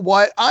you know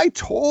what? I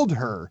told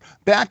her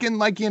back in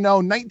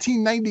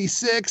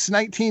 1996,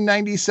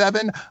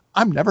 1997,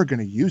 I'm never going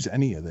to use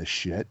any of this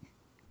shit.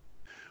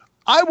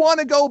 I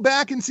want to go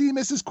back and see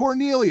Mrs.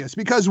 Cornelius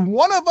because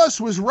one of us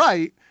was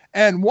right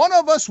and one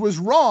of us was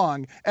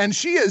wrong, and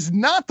she is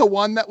not the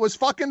one that was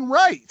fucking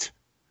right.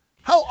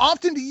 How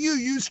often do you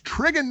use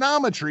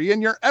trigonometry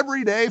in your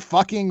everyday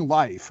fucking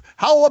life?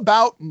 How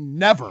about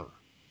never?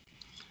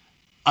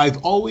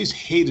 I've always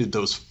hated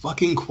those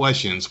fucking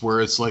questions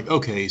where it's like,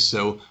 okay,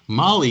 so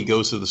Molly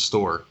goes to the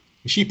store.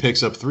 She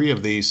picks up 3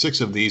 of these,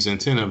 6 of these,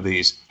 and 10 of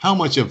these. How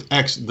much of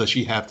X does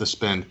she have to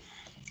spend?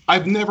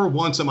 I've never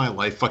once in my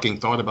life fucking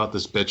thought about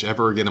this bitch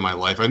ever again in my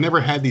life. I've never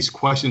had these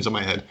questions in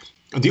my head.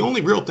 The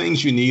only real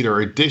things you need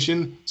are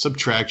addition,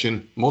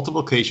 subtraction,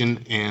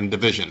 multiplication, and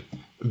division.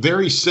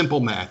 Very simple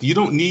math. You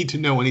don't need to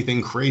know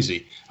anything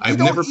crazy. You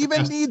don't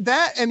even need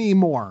that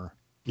anymore.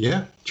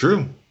 Yeah,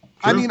 true.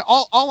 I mean,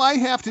 all I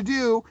have to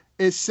do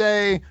is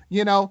say,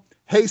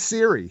 hey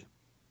Siri,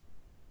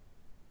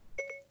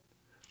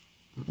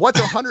 what's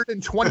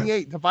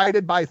 128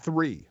 divided by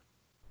 3?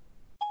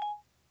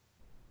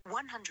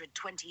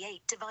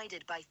 128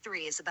 divided by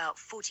 3 is about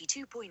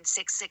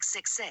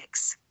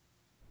 42.6666.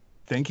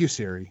 Thank you,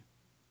 Siri.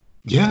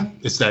 Yeah,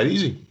 it's that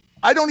easy.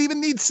 I don't even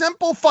need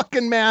simple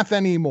fucking math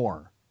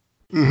anymore.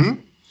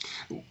 Mm-hmm.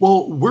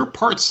 Well, we're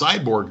part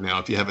cyborg now,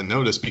 if you haven't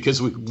noticed,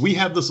 because we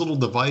have this little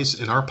device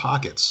in our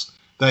pockets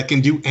that can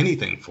do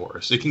anything for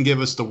us. It can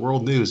give us the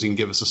world news. It can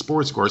give us the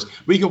sports scores.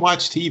 We can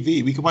watch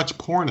TV. We can watch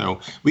porno.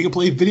 We can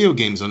play video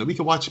games on it. We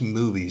can watch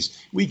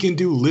movies. We can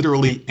do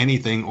literally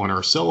anything on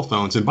our cell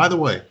phones. And by the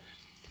way,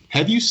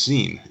 have you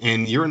seen,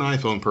 and you're an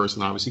iPhone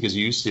person, obviously, because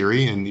you use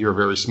Siri, and you're a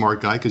very smart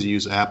guy because you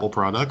use Apple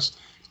products.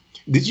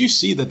 Did you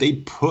see that they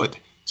put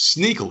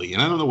sneakily,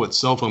 and I don't know what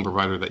cell phone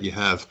provider that you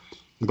have,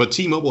 but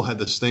T-Mobile had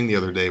this thing the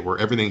other day where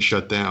everything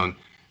shut down,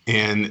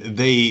 and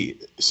they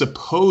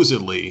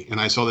supposedly, and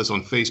I saw this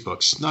on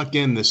Facebook, snuck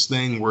in this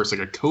thing where it's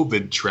like a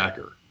COVID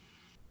tracker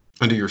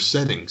under your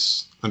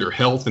settings, under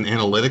health and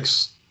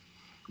analytics,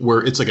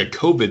 where it's like a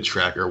COVID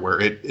tracker where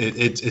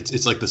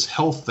it's like this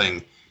health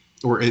thing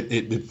where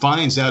it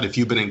finds out if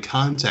you've been in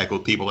contact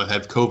with people that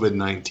have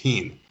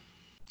COVID-19.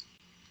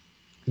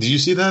 Did you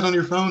see that on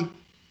your phone?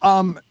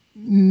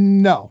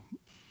 No,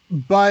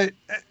 but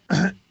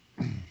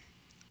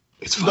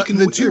it's fucking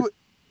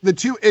the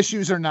two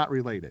issues are not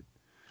related.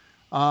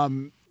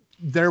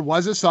 There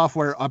was a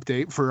software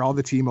update for all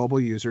the T-Mobile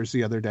users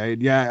the other day.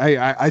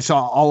 Yeah, I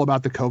saw all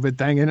about the COVID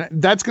thing, and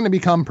that's going to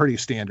become pretty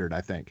standard,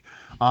 I think.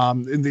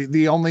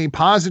 The only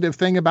positive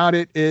thing about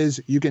it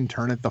is you can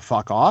turn it the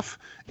fuck off,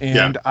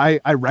 and yeah.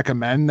 I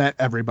recommend that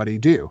everybody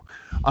do.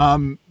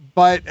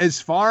 But as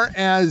far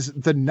as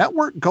the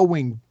network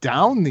going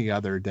down the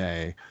other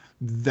day,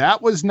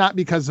 that was not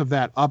because of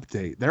that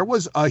update. There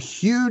was a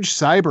huge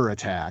cyber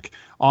attack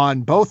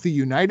on both the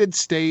United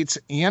States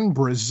and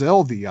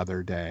Brazil the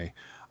other day.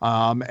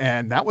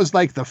 And that was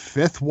like the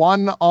fifth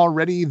one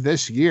already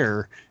this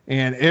year.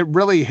 And it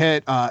really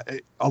hit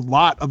a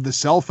lot of the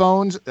cell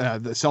phones,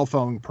 the cell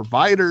phone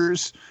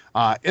providers,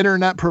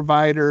 internet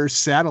providers,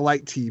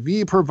 satellite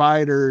TV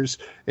providers.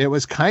 It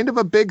was kind of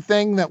a big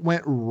thing that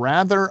went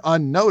rather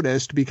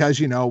unnoticed because,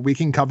 you know, we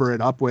can cover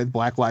it up with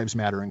Black Lives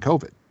Matter and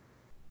COVID.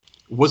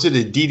 Was it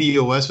a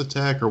DDoS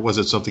attack or was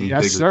it something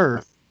bigger? Yes,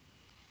 sir.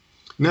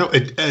 No, a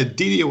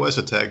DDoS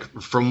attack,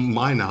 from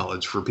my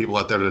knowledge, for people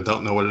out there that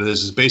don't know what it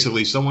is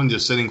basically someone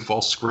just sending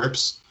false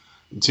scripts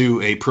to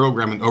a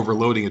program and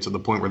overloading it to the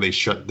point where they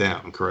shut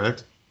down,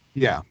 correct?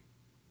 Yeah.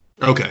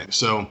 Okay,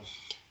 so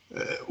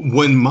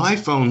when my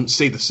phone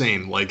stay the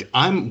same, like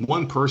I'm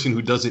one person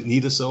who doesn't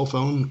need a cell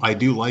phone. I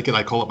do like it.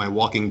 I call it my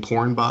walking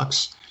porn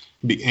box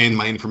and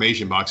my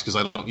information box because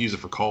I don't use it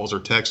for calls or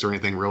text or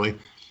anything really.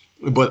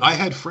 But I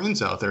had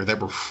friends out there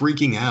that were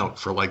freaking out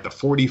for like the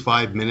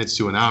 45 minutes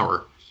to an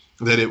hour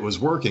that it was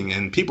working.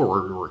 And people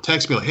were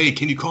texting me like, hey,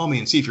 can you call me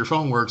and see if your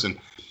phone works? And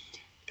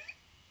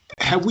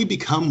have we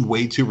become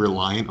way too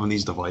reliant on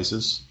these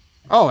devices?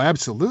 Oh,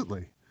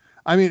 absolutely.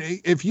 I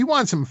mean, if you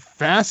want some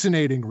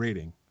fascinating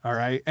reading, all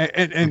right,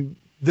 and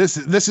this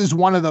is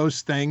one of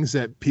those things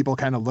that people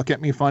kind of look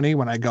at me funny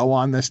when I go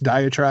on this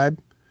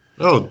diatribe.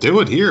 Oh, do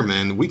it here,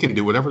 man. We can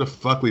do whatever the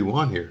fuck we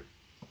want here.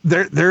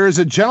 There is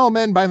a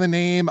gentleman by the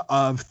name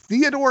of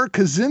Theodore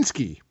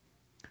Kaczynski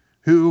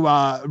who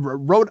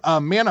wrote a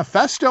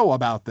manifesto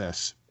about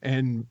this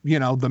in, you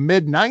know, the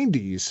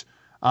mid-90s.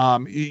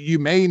 You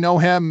may know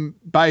him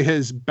by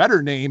his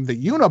better name,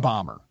 the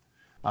Unabomber.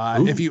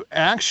 If you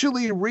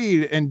actually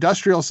read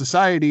Industrial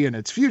Society and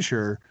Its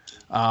Future,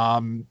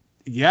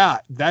 yeah,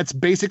 that's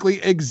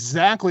basically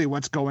exactly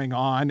what's going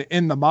on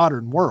in the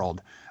modern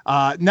world.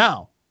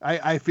 Now,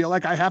 I feel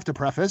like I have to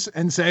preface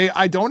and say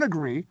I don't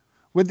agree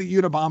with the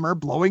Unabomber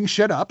blowing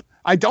shit up.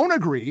 I don't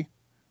agree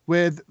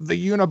with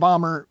the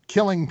Unabomber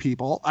killing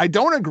people. I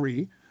don't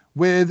agree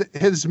with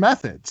his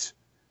methods.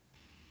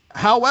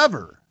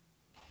 However,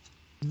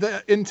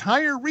 the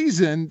entire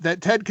reason that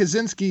Ted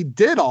Kaczynski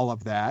did all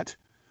of that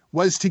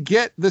was to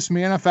get this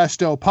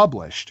manifesto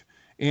published.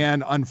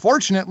 And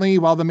unfortunately,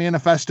 while the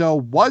manifesto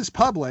was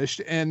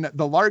published in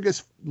the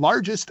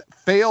largest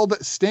failed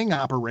sting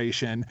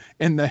operation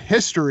in the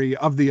history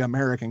of the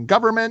American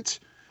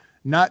government,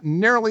 not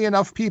nearly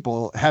enough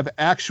people have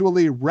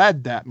actually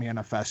read that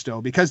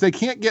manifesto because they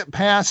can't get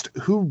past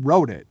who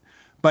wrote it.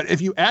 But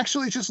if you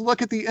actually just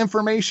look at the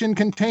information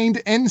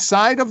contained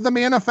inside of the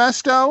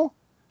manifesto,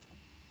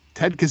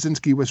 Ted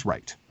Kaczynski was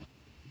right.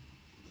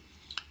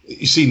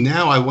 You see,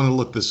 now I want to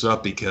look this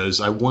up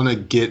because I want to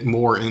get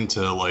more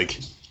into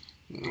like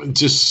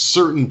just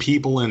certain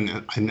people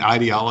and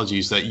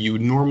ideologies that you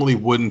normally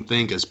wouldn't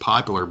think as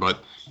popular,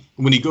 but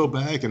when you go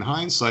back in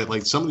hindsight,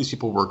 like some of these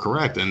people were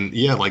correct. And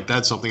yeah, like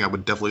that's something I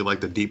would definitely like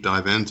to deep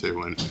dive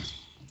into.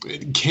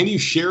 And can you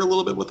share a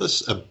little bit with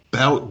us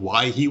about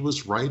why he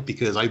was right?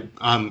 Because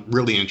I'm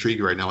really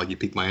intrigued right now. Like you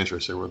piqued my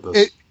interest here with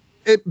this.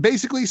 It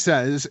basically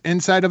says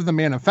inside of the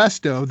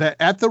manifesto that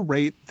at the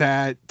rate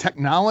that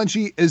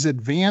technology is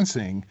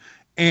advancing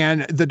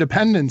and the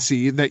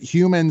dependency that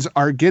humans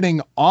are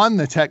getting on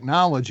the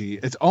technology,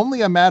 it's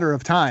only a matter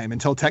of time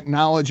until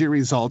technology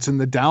results in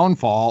the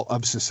downfall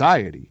of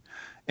society.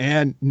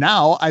 And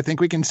now I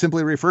think we can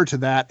simply refer to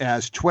that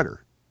as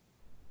Twitter.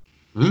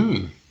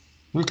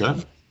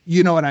 Okay.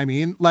 You know what I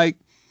mean? Like,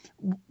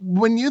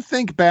 when you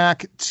think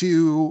back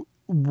to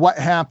what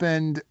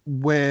happened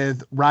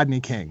with Rodney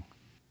King,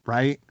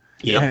 right?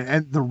 Yep.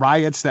 And the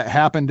riots that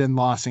happened in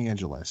Los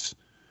Angeles,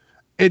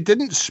 it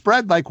didn't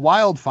spread like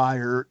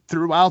wildfire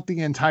throughout the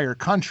entire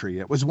country.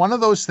 It was one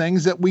of those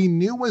things that we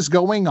knew was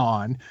going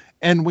on,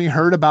 and we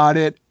heard about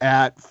it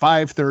at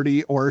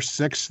 5:30 or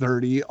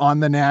 6:30 on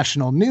the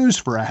national news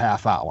for a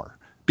half hour.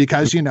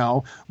 Because, you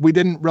know, we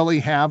didn't really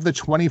have the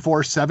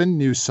 24/7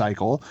 news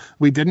cycle.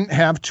 We didn't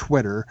have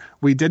Twitter.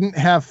 We didn't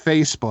have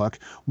Facebook.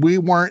 We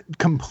weren't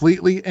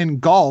completely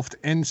engulfed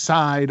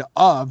inside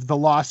of the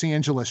Los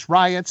Angeles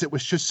riots. It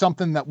was just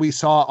something that we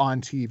saw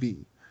on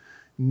TV.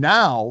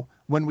 Now,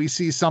 when we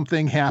see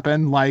something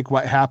happen like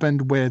what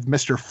happened with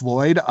Mr.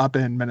 Floyd up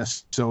in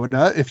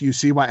Minnesota, if you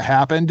see what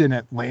happened in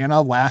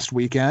Atlanta last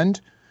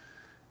weekend,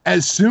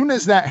 as soon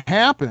as that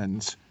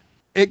happens,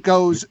 it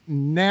goes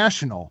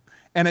national.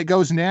 And it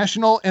goes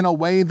national in a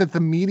way that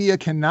the media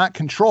cannot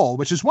control,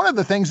 which is one of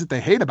the things that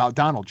they hate about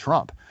Donald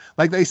Trump.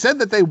 Like, they said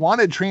that they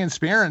wanted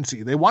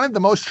transparency. They wanted the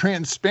most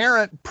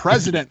transparent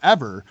president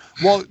ever.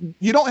 Well,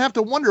 you don't have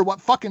to wonder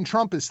what fucking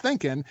Trump is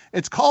thinking.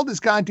 It's called his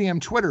goddamn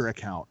Twitter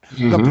account.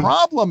 The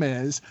problem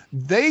is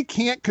they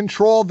can't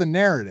control the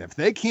narrative.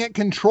 They can't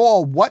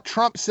control what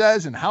Trump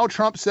says and how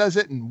Trump says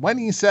it and when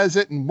he says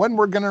it and when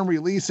we're going to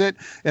release it,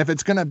 if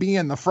it's going to be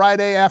in the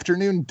Friday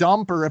afternoon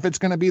dump or if it's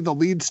going to be the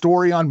lead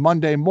story on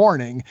Monday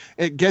morning.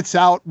 It gets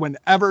out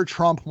whenever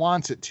Trump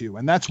wants it to.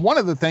 And that's one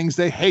of the things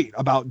they hate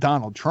about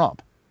Donald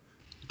Trump.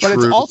 But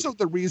True. it's also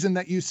the reason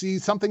that you see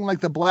something like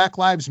the Black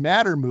Lives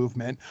Matter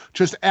movement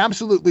just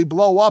absolutely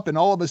blow up. And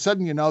all of a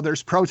sudden, you know,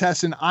 there's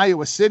protests in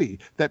Iowa City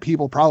that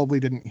people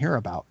probably didn't hear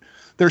about.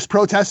 There's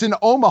protests in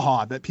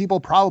Omaha that people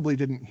probably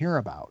didn't hear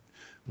about.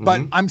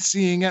 But I'm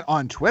seeing it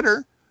on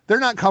Twitter. They're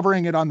not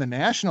covering it on the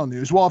national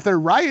news. Well, if they're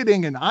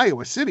rioting in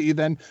Iowa City,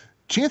 then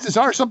chances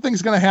are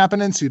something's going to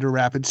happen in Cedar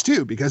Rapids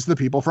too, because the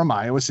people from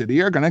Iowa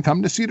City are going to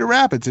come to Cedar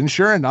Rapids. And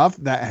sure enough,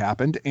 that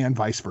happened, and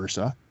vice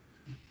versa.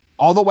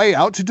 All the way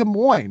out to Des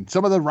Moines.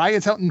 Some of the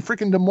riots out in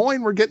freaking Des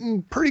Moines were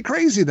getting pretty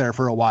crazy there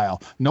for a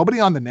while.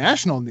 Nobody on the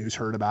national news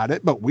heard about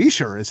it, but we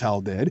sure as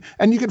hell did.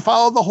 And you can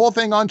follow the whole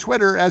thing on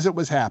Twitter as it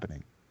was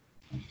happening.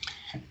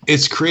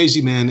 It's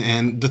crazy, man.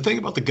 And the thing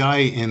about the guy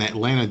in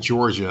Atlanta,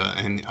 Georgia,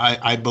 and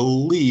I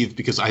believe,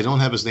 because I don't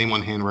have his name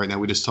on hand right now,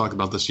 we just talked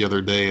about this the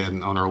other day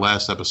and on our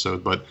last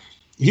episode, but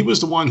he was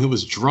the one who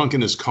was drunk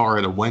in his car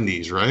at a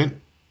Wendy's, right?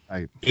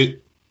 Right.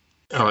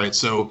 All right.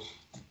 So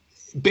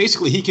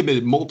basically, he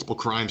committed multiple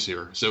crimes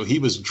here. So he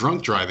was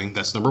drunk driving.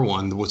 That's number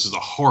one, which is a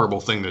horrible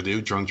thing to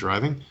do, drunk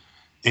driving.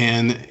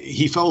 And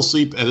he fell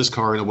asleep at his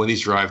car in a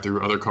Wendy's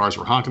drive-thru. Other cars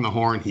were honking the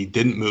horn. He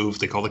didn't move.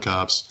 They called the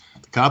cops.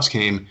 The cops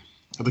came.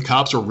 The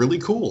cops were really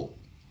cool.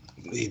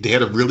 They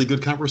had a really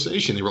good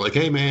conversation. They were like,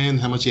 hey, man,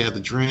 how much you had to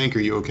drink? Are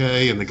you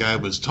okay? And the guy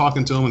was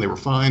talking to him, and they were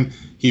fine.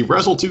 He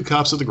wrestled two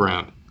cops to the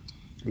ground,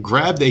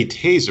 grabbed a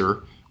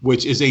taser,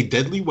 which is a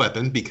deadly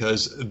weapon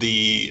because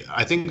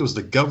I think it was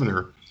the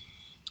governor,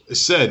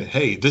 said,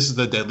 hey, this is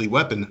a deadly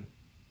weapon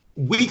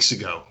weeks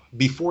ago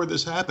before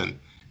this happened.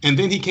 And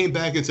then he came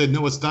back and said,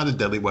 no, it's not a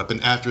deadly weapon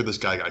after this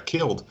guy got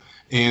killed.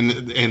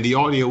 And the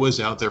audio is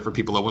out there for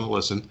people that want to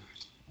listen.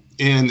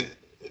 And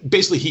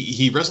basically,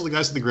 he wrestled the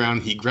guys to the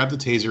ground. He grabbed the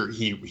taser.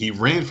 He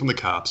ran from the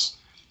cops.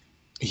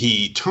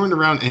 He turned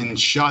around and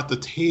shot the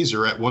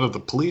taser at one of the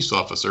police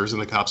officers,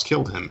 and the cops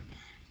killed him.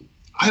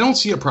 I don't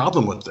see a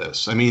problem with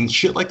this. I mean,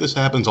 shit like this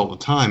happens all the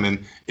time,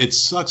 and it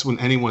sucks when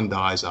anyone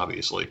dies,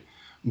 obviously.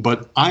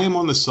 But I am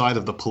on the side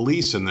of the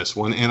police in this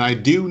one, and I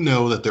do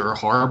know that there are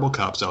horrible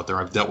cops out there.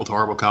 I've dealt with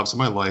horrible cops in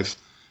my life.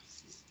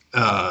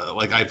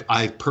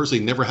 I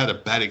personally never had a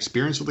bad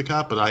experience with a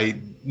cop, but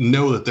I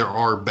know that there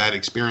are bad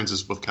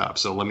experiences with cops.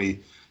 So let me,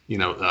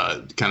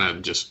 kind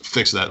of just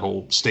fix that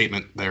whole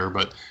statement there.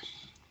 But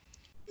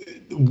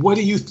what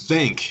do you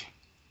think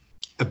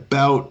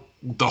about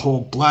the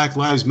whole Black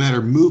Lives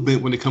Matter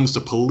movement when it comes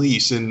to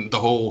police and the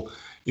whole,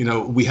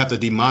 we have to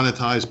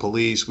demonetize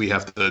police, we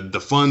have to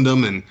defund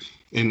them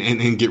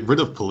and get rid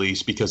of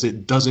police because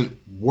it doesn't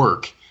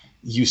work.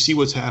 You see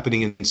what's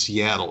happening in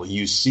Seattle.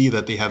 You see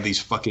that they have these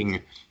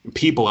fucking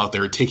people out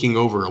there taking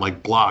over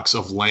like blocks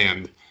of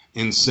land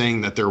and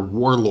saying that they're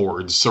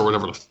warlords or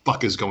whatever the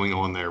fuck is going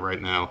on there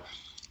right now.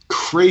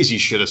 Crazy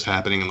shit is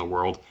happening in the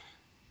world.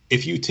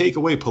 If you take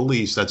away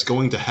police, that's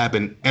going to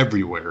happen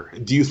everywhere.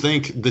 Do you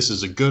think this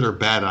is a good or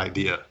bad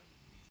idea?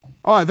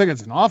 Oh, I think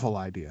it's an awful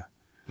idea.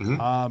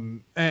 Mm-hmm.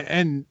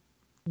 And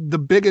the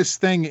biggest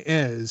thing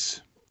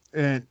is,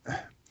 and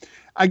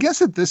I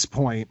guess at this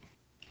point,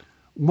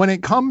 when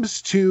it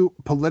comes to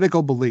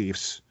political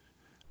beliefs,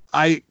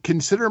 I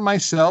consider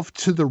myself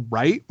to the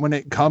right when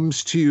it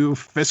comes to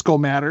fiscal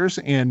matters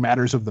and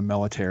matters of the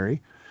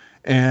military.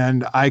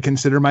 And I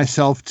consider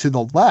myself to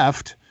the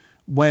left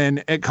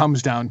when it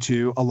comes down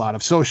to a lot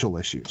of social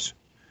issues.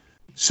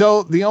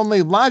 So the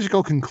only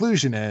logical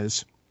conclusion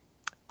is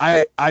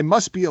I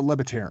must be a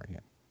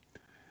libertarian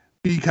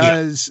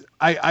because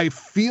I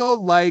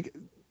feel like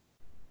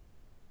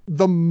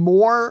the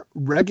more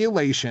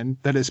regulation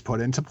that is put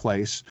into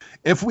place,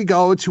 if we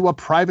go to a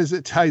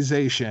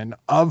privatization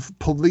of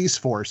police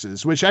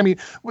forces, which, I mean,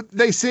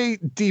 they say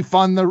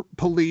defund the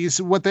police,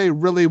 what they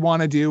really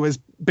want to do is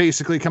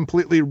basically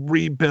completely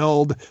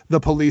rebuild the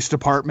police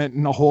department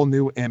in a whole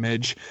new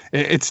image.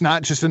 It's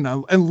not just an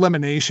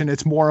elimination,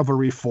 it's more of a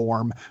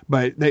reform,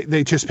 but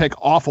they just pick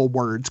awful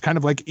words, kind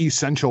of like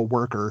essential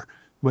worker,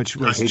 which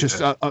was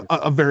just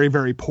a very,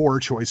 very poor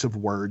choice of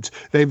words.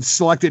 They've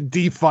selected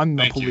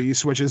defund the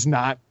police, which is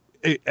not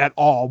at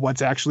all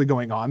what's actually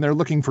going on. They're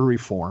looking for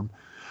reform.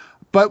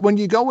 But when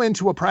you go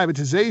into a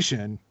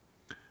privatization,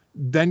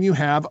 then you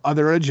have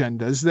other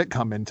agendas that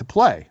come into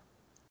play,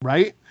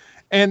 right?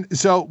 And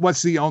so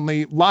what's the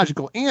only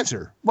logical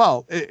answer?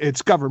 Well,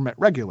 it's government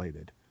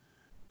regulated.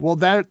 Well,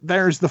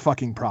 there's the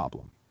fucking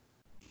problem.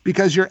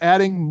 Because you're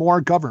adding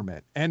more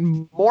government,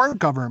 and more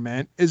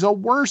government is a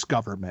worse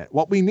government.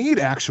 What we need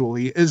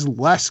actually is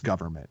less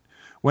government.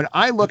 When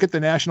I look at the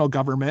national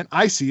government,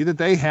 I see that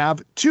they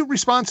have two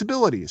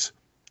responsibilities.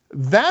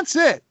 That's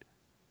it.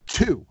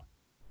 Two.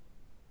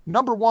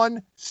 Number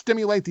one,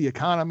 stimulate the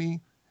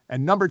economy.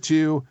 And number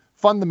two,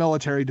 fund the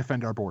military,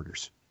 defend our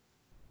borders.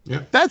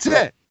 Yeah. That's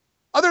it.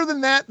 Other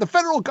than that, the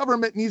federal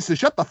government needs to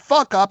shut the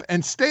fuck up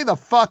and stay the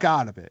fuck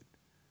out of it.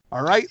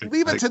 All right?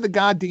 Leave it to the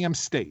goddamn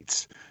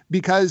states.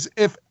 Because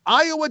if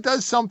Iowa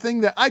does something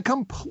that I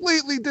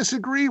completely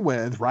disagree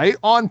with, right,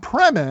 on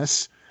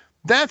premise,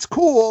 that's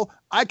cool.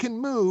 I can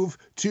move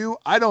to,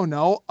 I don't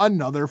know,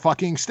 another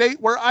fucking state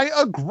where I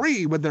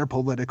agree with their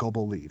political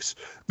beliefs.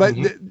 But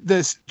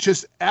this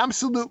just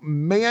absolute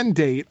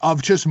mandate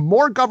of just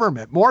more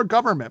government, more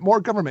government, more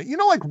government. You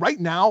know, like right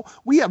now,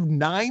 we have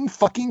 9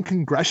 fucking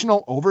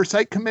congressional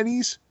oversight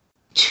committees.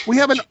 We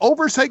have an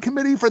oversight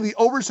committee for the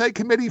oversight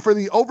committee for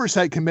the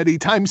oversight committee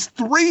times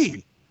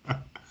 3.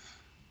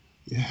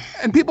 Yeah.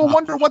 And people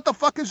wonder what the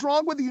fuck is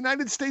wrong with the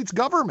United States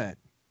government.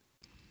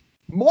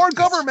 More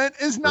government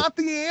is not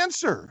the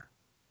answer.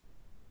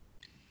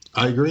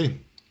 I agree.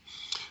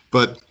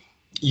 But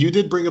you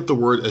did bring up the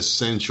word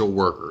essential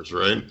workers,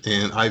 right?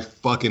 And I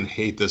fucking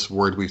hate this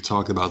word. We've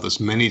talked about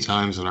this many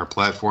times on our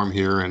platform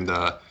here. And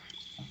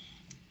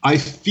I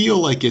feel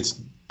like it's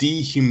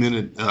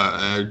dehumanizing,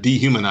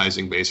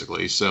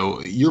 basically.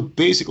 So you're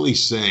basically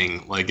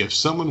saying, like, if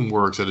someone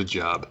works at a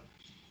job,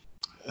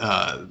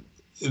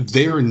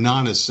 they're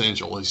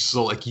non-essential.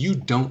 So, like, you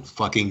don't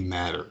fucking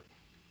matter.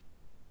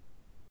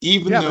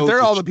 Even though but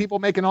they're all the people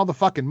making all the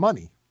fucking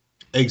money.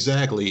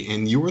 Exactly.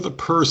 And you're the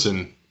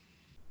person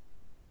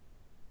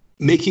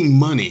making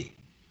money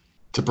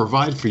to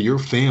provide for your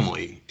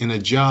family in a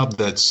job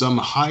that some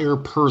higher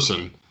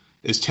person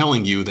is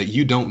telling you that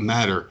you don't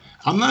matter.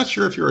 I'm not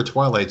sure if you're a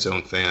Twilight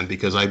Zone fan,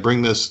 because I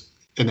bring this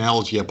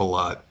analogy up a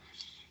lot.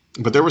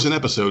 But there was an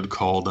episode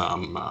called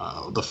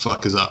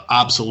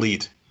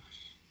Obsolete.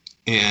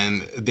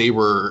 And they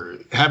were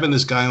having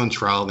this guy on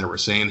trial, and they were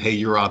saying, hey,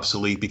 you're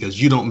obsolete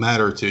because you don't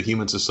matter to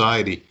human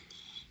society.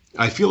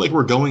 I feel like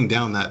we're going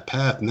down that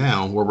path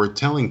now where we're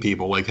telling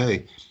people, like,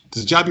 hey,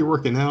 this job you're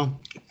working now,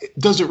 it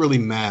doesn't really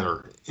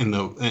matter in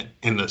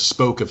the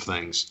spoke of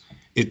things.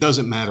 It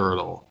doesn't matter at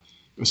all.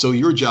 So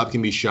your job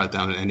can be shut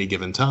down at any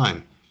given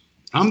time.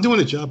 I'm doing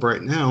a job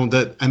right now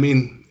that, I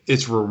mean,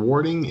 it's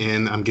rewarding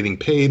and I'm getting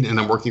paid and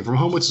I'm working from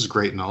home, which is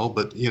great and all,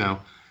 but, you know,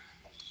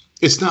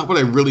 it's not what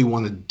I really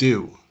want to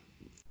do.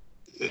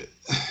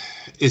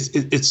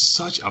 It's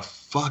such a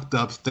fucked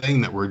up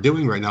thing that we're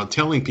doing right now,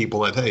 telling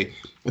people that, hey,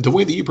 the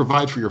way that you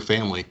provide for your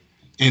family,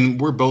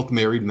 and we're both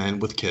married men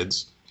with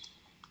kids.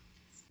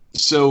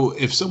 So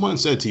if someone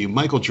said to you,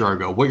 Michael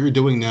Jargo, what you're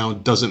doing now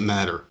doesn't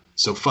matter.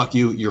 So fuck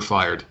you, you're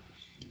fired.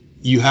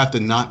 You have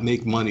to not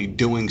make money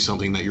doing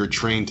something that you're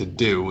trained to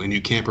do, and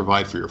you can't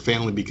provide for your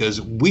family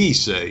because we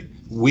say,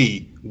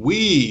 we,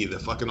 the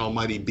fucking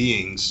almighty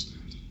beings,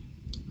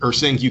 are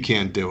saying you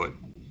can't do it.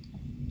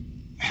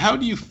 How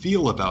do you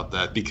feel about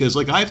that? Because,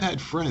 like, I've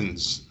had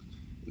friends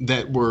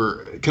that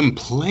were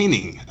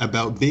complaining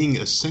about being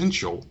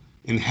essential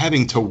and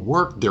having to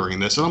work during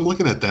this. And I'm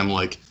looking at them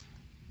like,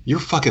 you're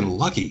fucking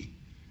lucky.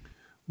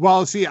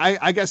 Well, see,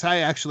 I guess I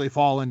actually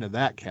fall into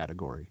that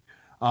category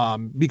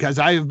because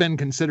I have been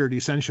considered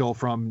essential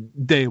from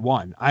day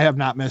one. I have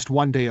not missed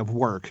one day of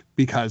work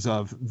because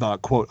of the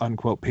quote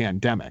unquote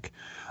pandemic.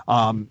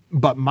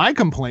 But my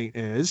complaint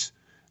is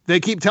they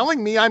keep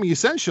telling me I'm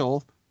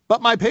essential,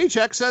 but my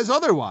paycheck says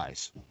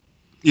otherwise.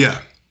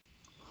 Yeah.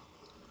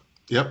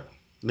 Yep.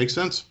 Makes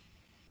sense.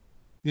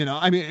 You know,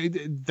 I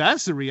mean,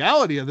 that's the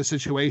reality of the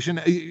situation.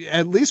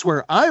 At least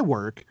where I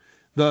work,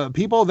 the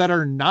people that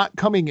are not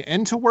coming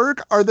into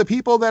work are the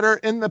people that are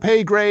in the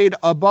pay grade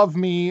above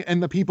me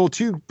and the people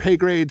 2 pay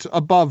grades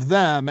above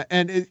them.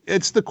 And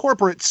it's the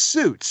corporate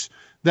suits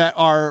that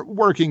are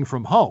working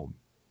from home.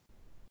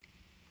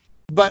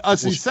 But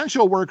us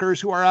essential workers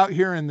who are out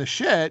here in the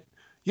shit,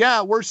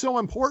 yeah, we're so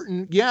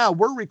important. Yeah,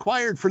 we're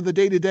required for the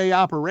day-to-day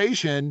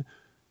operation.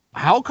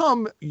 How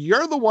come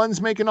you're the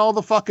ones making all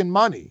the fucking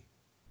money?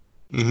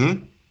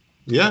 Mm-hmm.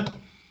 Yeah.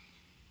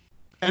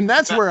 And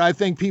that's where I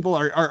think people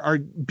are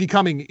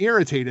becoming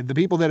irritated. The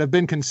people that have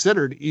been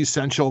considered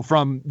essential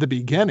from the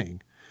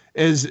beginning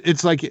is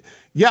it's like,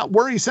 yeah,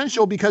 we're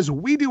essential because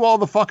we do all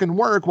the fucking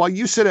work while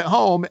you sit at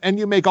home and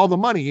you make all the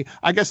money.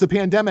 I guess the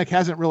pandemic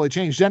hasn't really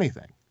changed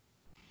anything.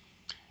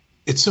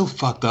 It's so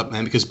fucked up,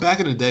 man, because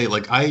back in the day,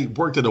 like I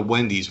worked at a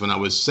Wendy's when I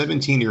was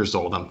 17 years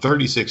old. I'm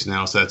 36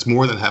 now, so that's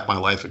more than half my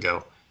life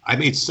ago. I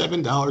made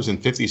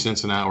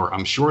 $7.50 an hour.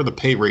 I'm sure the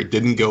pay rate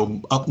didn't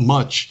go up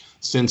much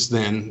since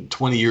then,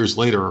 20 years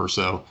later or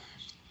so.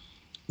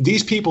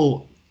 These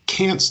people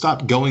can't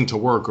stop going to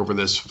work over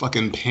this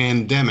fucking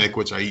pandemic,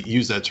 which I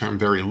use that term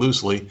very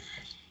loosely.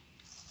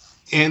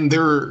 And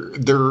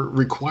they're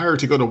required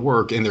to go to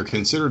work, and they're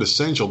considered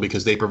essential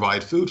because they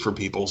provide food for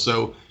people.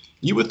 So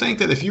you would think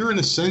that if you're an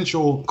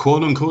essential,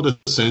 quote unquote,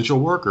 essential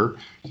worker,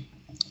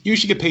 you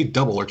should get paid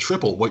double or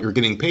triple what you're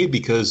getting paid,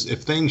 because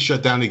if things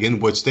shut down again,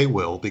 which they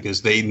will,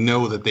 because they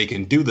know that they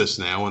can do this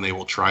now and they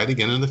will try it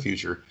again in the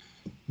future,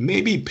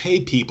 maybe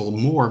pay people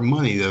more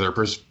money that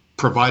are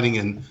providing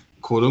an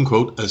quote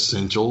unquote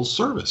essential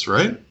service,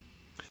 right?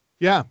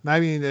 Yeah, I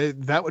mean,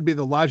 that would be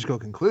the logical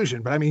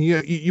conclusion. But I mean,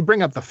 you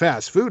bring up the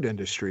fast food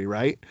industry,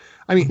 right?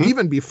 I mean,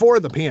 even before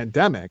the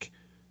pandemic,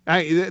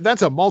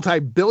 that's a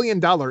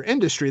multi-billion-dollar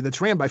industry that's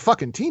ran by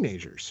fucking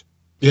teenagers.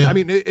 Yeah. I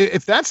mean,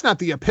 if that's not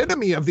the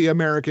epitome of the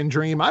American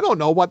dream, I don't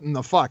know what in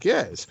the fuck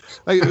is.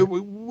 Like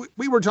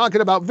we were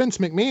talking about Vince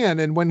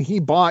McMahon and when he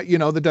bought, the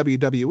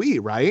WWE,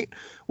 right?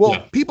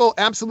 Well, people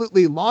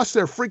absolutely lost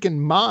their freaking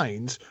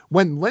minds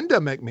when Linda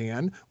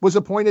McMahon was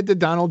appointed to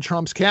Donald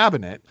Trump's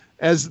cabinet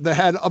as the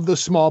head of the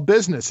Small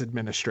Business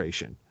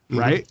Administration,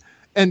 right?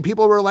 And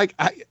people were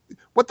like,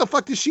 what the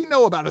fuck does she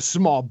know about a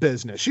small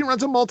business? She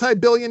runs a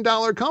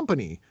multi-billion-dollar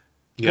company.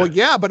 Yeah. Well,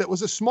 yeah, but it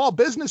was a small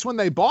business when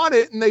they bought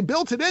it, and they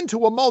built it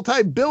into a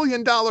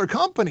multi-billion-dollar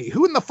company.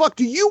 Who in the fuck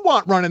do you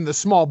want running the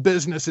Small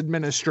Business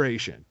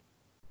Administration?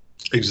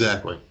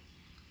 Exactly.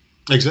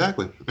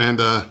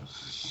 And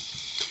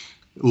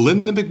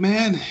Linda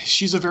McMahon,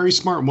 she's a very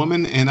smart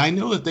woman, and I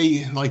know that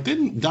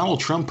didn't Donald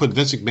Trump put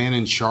Vince McMahon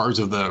in charge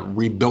of the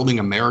Rebuilding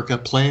America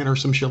plan or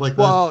some shit like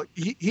that? Well,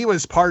 he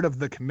was part of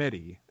the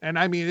committee. And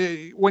I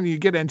mean, when you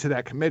get into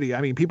that committee, I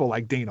mean, people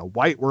like Dana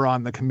White were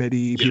on the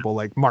committee. Yeah. People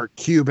like Mark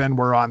Cuban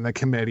were on the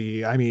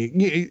committee. I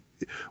mean,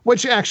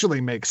 which actually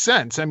makes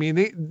sense. I mean,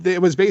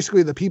 it was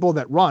basically the people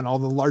that run all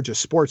the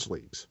largest sports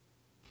leagues.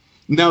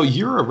 Now,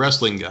 you're a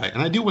wrestling guy,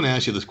 and I do want to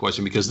ask you this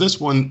question because this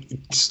one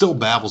still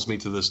baffles me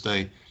to this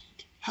day.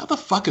 How the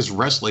fuck is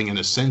wrestling an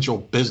essential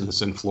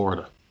business in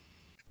Florida?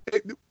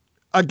 It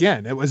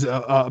was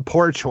a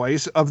poor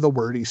choice of the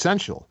word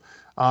essential.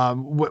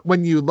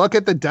 When you look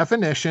at the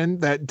definition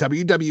that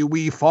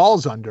WWE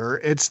falls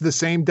under, it's the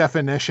same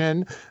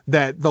definition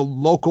that the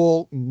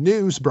local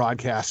news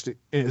broadcast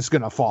is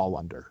going to fall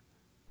under.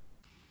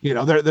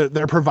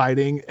 They're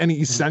providing an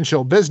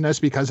essential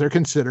business because they're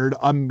considered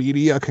a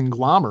media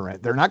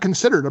conglomerate. They're not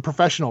considered a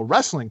professional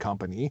wrestling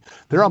company.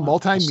 They're a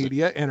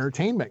multimedia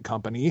entertainment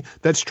company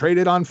that's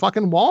traded on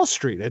fucking Wall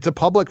Street. It's a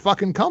public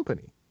fucking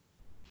company.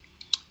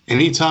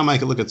 Anytime I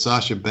can look at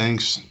Sasha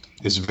Banks,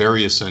 it's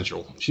very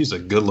essential. She's a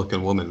good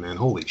looking woman, man.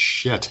 Holy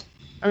shit.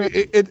 I mean,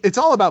 it's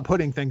all about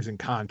putting things in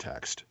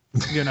context.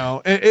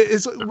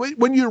 It's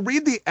when you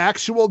read the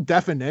actual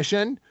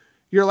definition,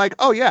 you're like,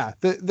 oh yeah,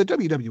 the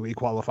WWE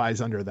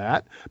qualifies under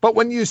that. But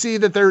when you see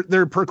that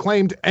they're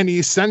proclaimed an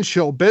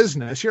essential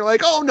business, you're like,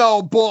 oh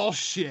no,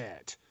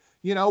 bullshit.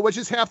 Which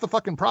is half the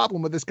fucking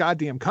problem with this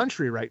goddamn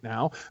country right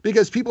now,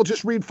 because people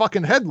just read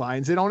fucking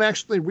headlines. They don't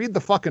actually read the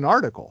fucking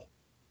article.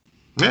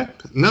 Yeah,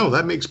 no,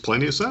 that makes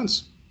plenty of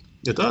sense.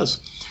 It does.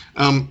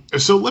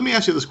 So let me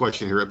ask you this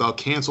question here about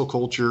cancel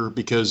culture,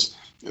 because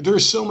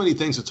there's so many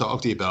things to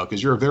talk to you about,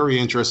 because you're a very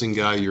interesting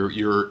guy.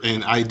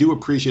 And I do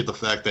appreciate the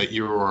fact that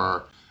you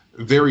are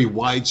very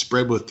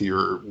widespread with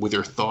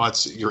your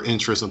thoughts, your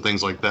interests, and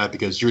things like that,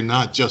 because you're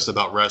not just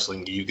about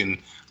wrestling. You can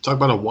talk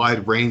about a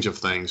wide range of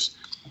things.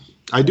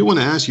 I do want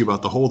to ask you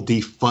about the whole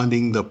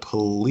defunding the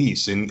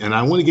police, and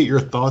I want to get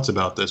your thoughts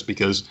about this,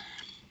 because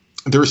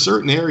there are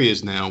certain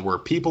areas now where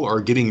people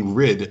are getting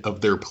rid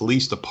of their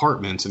police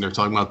departments, and they're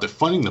talking about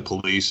defunding the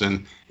police.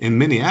 And in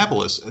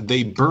Minneapolis,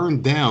 they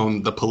burned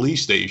down the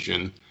police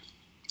station,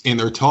 and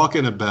they're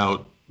talking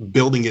about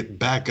building it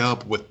back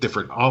up with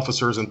different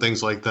officers and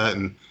things like that.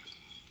 And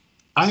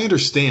I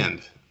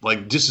understand,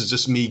 this is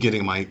just me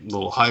getting my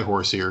little high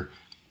horse here.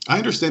 I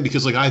understand,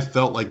 because I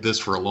felt like this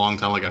for a long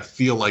time. I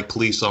feel like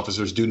police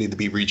officers do need to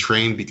be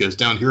retrained, because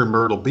down here in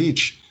Myrtle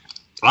Beach,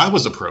 I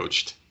was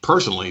approached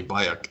personally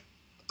by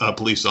a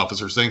police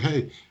officer saying,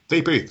 hey,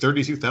 they pay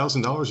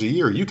 $32,000 a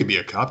year. You could be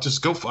a cop.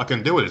 Just go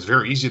fucking do it. It's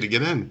very easy to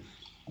get in.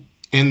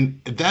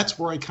 And that's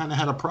where I kind of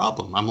had a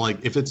problem. I'm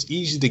like, if it's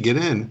easy to get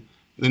in,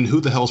 then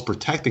who the hell's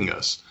protecting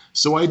us?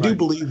 So I do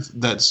believe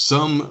that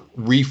some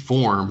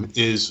reform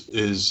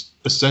is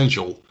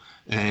essential,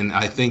 and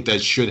I think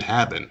that should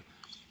happen.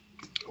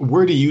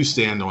 Where do you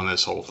stand on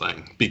this whole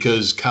thing?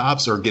 Because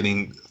cops are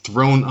getting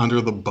thrown under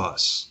the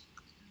bus.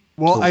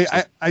 Well,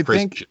 I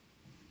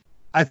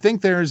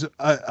think there's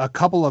a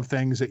couple of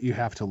things that you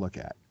have to look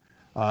at.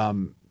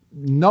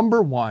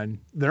 number one,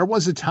 there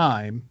was a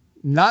time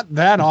not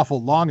that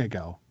awful long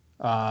ago,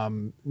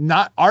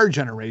 not our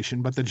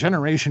generation, but the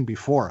generation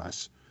before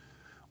us,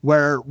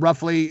 where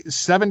roughly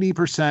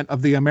 70%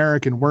 of the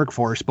American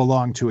workforce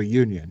belonged to a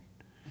union.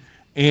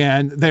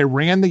 And they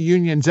ran the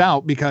unions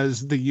out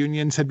because the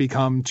unions had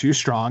become too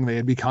strong. They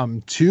had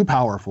become too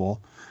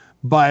powerful.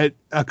 But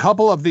a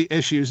couple of the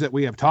issues that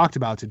we have talked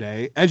about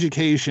today,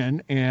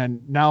 education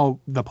and now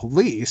the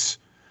police,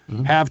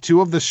 have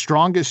two of the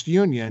strongest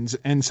unions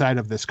inside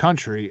of this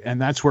country.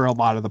 And that's where a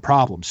lot of the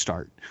problems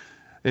start.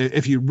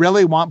 If you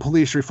really want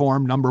police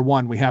reform, number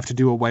one, we have to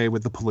do away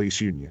with the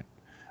police union.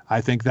 I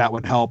think that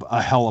would help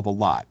a hell of a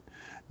lot.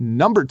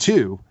 Number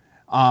two,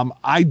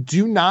 I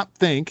do not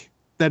think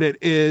that it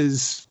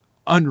is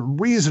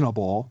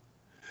unreasonable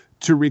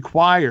to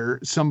require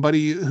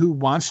somebody who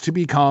wants to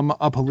become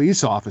a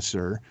police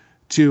officer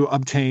to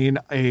obtain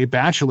a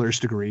bachelor's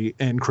degree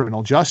in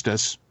criminal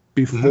justice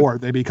before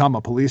they become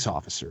a police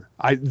officer.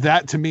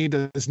 That to me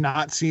does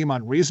not seem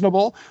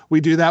unreasonable.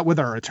 We do that with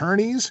our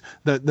attorneys,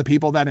 the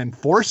people that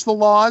enforce the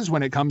laws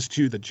when it comes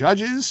to the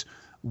judges.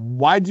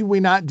 Why do we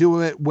not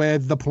do it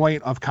with the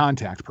point of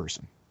contact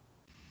person?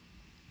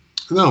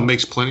 No, it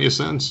makes plenty of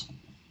sense.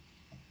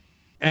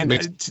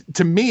 And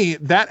to me,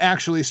 that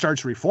actually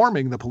starts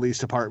reforming the police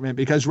department,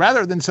 because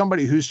rather than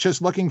somebody who's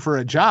just looking for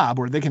a job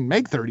where they can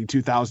make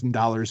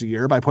 $32,000 a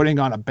year by putting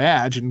on a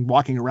badge and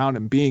walking around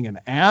and being an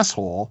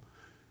asshole,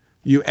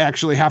 you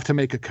actually have to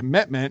make a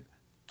commitment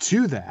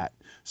to that.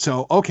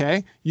 So,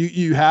 okay,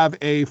 you have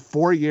a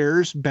 4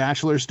 years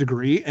bachelor's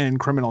degree in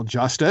criminal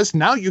justice.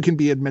 Now you can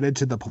be admitted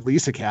to the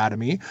police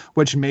academy,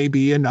 which may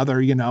be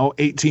another,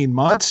 18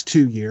 months,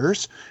 2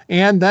 years.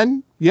 And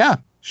then, yeah,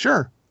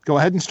 sure, go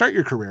ahead and start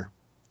your career.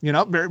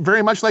 Very,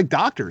 very much like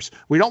doctors.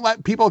 We don't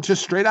let people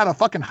just straight out of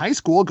fucking high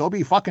school go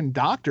be fucking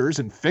doctors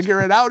and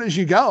figure it out as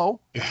you go.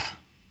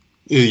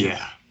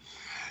 Yeah.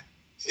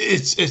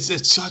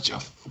 It's such a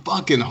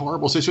fucking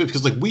horrible situation,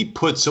 because we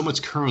put so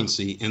much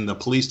currency in the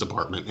police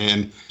department.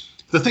 And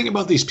the thing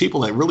about these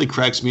people that really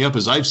cracks me up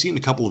is I've seen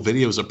a couple of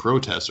videos of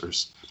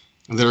protesters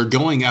that are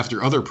going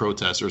after other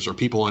protesters or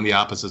people on the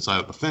opposite side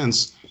of the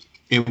fence.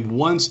 And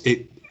once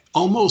it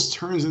almost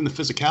turns into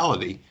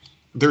physicality,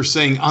 they're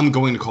saying, I'm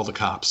going to call the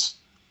cops.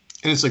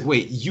 And it's like,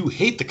 wait, you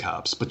hate the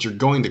cops, but you're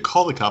going to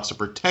call the cops to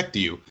protect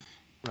you.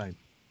 Right.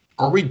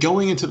 Are we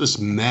going into this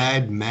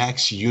Mad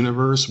Max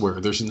universe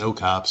where there's no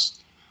cops?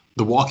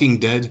 The Walking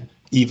Dead,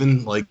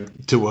 even,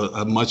 to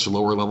a much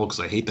lower level, because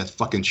I hate that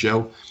fucking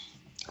show.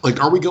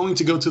 Are we going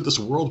to go to this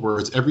world where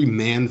it's every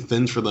man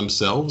fends for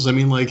themselves? I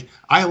mean,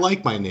 I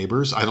like my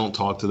neighbors. I don't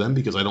talk to them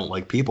because I don't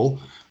like people.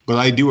 But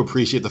I do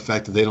appreciate the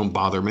fact that they don't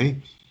bother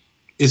me.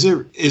 Is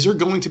there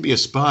going to be a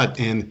spot,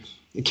 and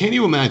can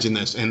you imagine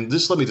this? And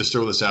let me just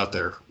throw this out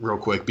there real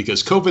quick,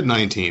 because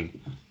COVID-19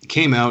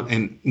 came out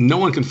and no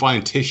one can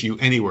find tissue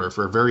anywhere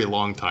for a very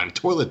long time.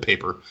 Toilet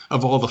paper,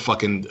 of all the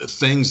fucking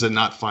things that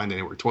not find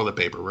anywhere. Toilet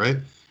paper, right?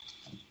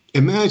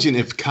 Imagine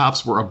if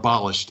cops were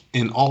abolished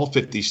in all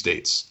 50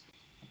 states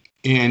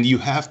and you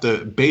have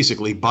to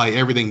basically buy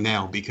everything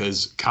now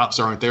because cops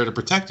aren't there to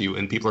protect you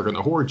and people are going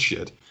to hoard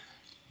shit.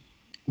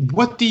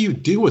 What do you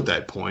do at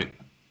that point?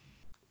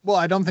 Well,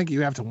 I don't think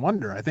you have to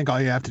wonder. I think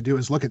all you have to do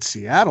is look at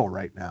Seattle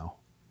right now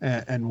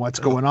and what's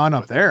going on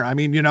up there. I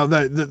mean,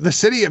 the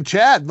city of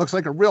Chad looks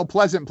like a real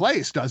pleasant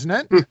place, doesn't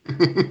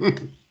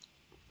it?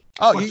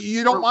 Oh,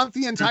 you don't want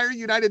the entire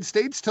United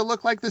States to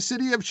look like the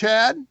city of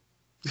Chad?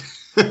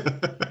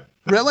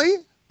 Really?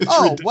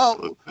 Oh,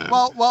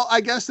 well,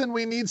 I guess then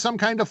we need some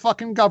kind of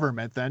fucking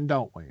government then,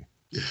 don't we?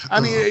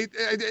 I mean,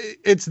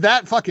 it's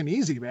that fucking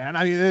easy, man.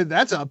 I mean,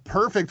 that's a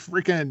perfect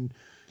freaking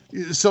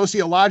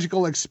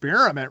sociological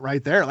experiment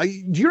right there.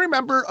 Do you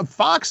remember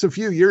Fox a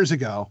few years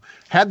ago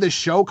had this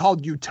show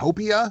called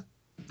Utopia?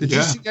 Did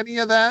you see any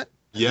of that?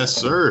 Yes,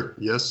 sir.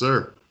 Yes,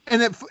 sir.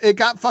 And it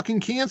got fucking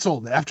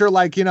canceled after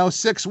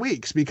 6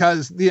 weeks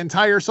because the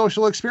entire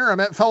social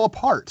experiment fell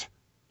apart.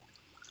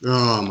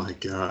 Oh my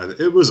God.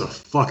 It was a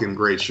fucking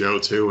great show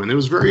too. And it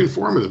was very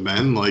informative,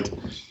 man.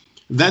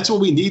 That's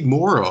what we need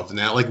more of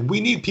now.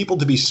 We need people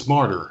to be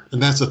smarter.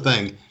 And that's the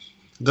thing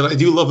that I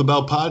do love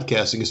about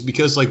podcasting, is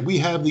because we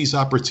have these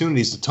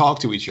opportunities to talk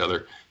to each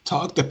other,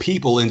 talk to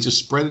people, and just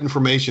spread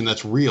information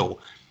that's real.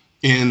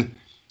 And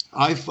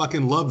I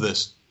fucking love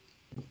this.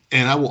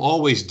 And I will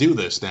always do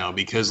this now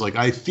because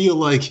I feel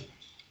like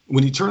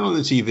when you turn on the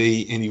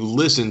TV and you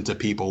listen to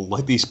people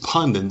like these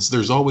pundits,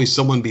 there's always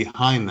someone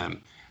behind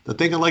them. The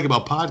thing I like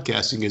about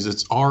podcasting is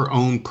it's our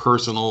own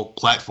personal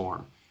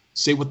platform.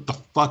 Say what the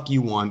fuck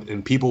you want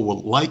and people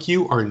will like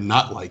you or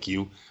not like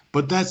you.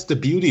 But that's the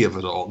beauty of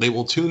it all. They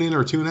will tune in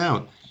or tune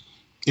out.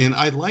 And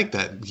I like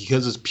that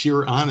because it's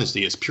pure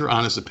honesty. It's pure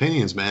honest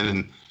opinions, man.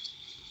 And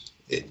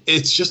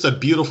it's just a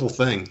beautiful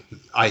thing.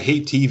 I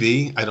hate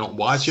TV. I don't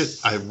watch it.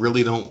 I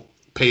really don't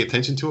pay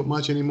attention to it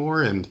much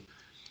anymore. And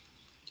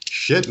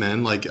shit,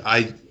 man,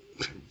 I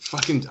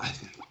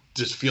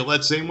just feel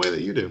that same way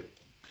that you do.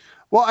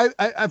 Well,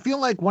 I feel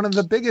like one of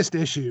the biggest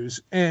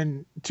issues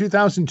in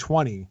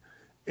 2020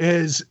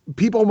 is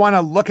people want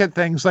to look at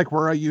things like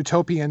we're a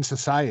utopian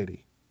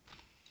society.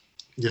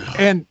 Yeah.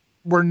 And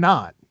we're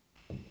not.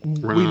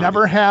 We not.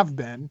 never have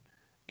been,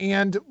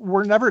 and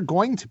we're never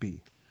going to be.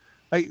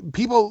 Like,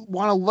 people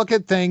want to look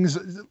at things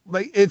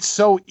like it's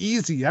so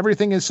easy.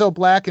 Everything is so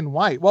black and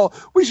white. Well,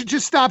 we should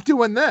just stop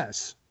doing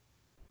this.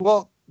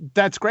 Well,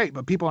 that's great,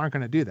 but people aren't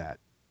going to do that.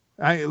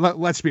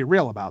 Let's be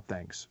real about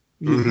things.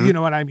 You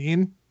know what I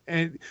mean?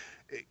 And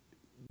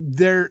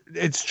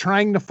it's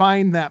trying to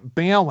find that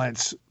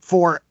balance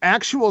for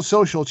actual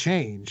social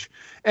change.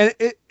 And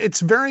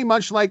it's very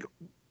much like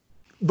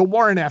the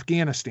war in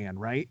Afghanistan,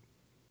 right?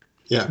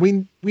 Yeah.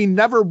 We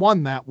never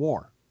won that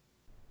war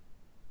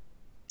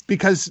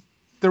because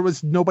there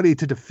was nobody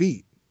to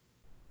defeat.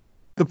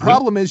 The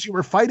problem is you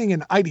were fighting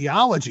an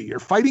ideology. You're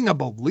fighting a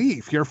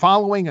belief. You're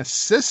following a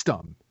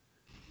system.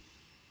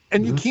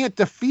 And you can't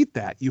defeat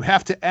that. You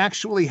have to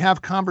actually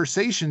have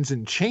conversations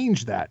and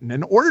change that. And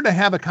in order to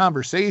have a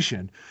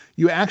conversation,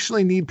 you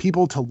actually need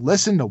people to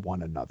listen to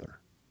one another.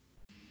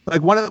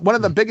 Like one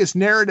of the biggest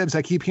narratives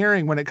I keep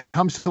hearing when it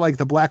comes to like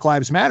the Black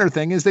Lives Matter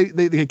thing is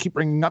they keep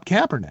bringing up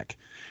Kaepernick,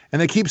 and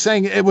they keep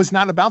saying it was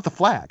not about the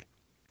flag.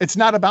 It's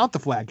not about the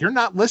flag. You're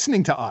not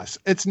listening to us.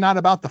 It's not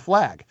about the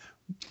flag.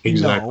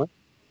 Exactly. No,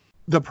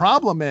 the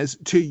problem is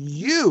to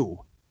you,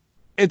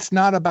 it's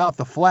not about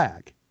the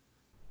flag.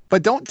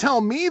 But don't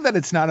tell me that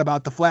it's not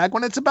about the flag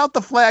when it's about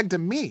the flag to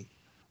me.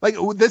 Like,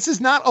 this is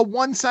not a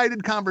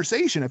one-sided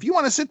conversation. If you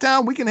want to sit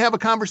down, we can have a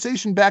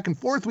conversation back and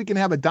forth. We can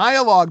have a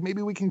dialogue.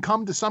 Maybe we can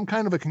come to some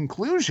kind of a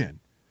conclusion.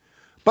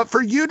 But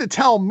for you to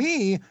tell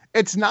me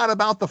it's not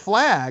about the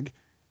flag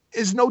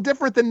is no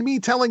different than me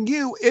telling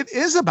you it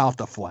is about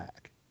the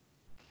flag.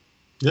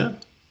 Yeah.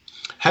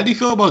 How do you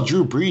feel about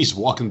Drew Brees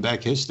walking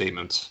back his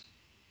statements?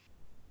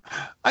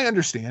 I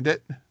understand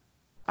it.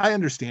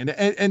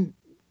 And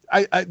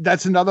I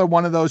that's another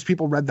one of those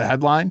people read the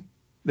headline.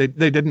 They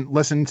didn't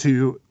listen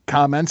to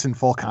comments in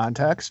full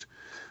context.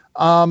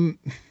 At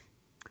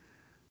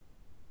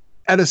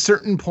a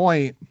certain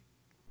point,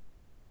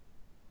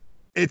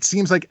 it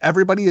seems like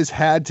everybody has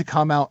had to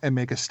come out and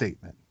make a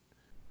statement.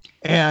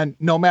 And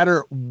no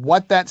matter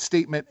what that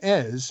statement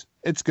is,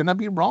 it's going to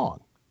be wrong.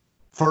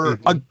 For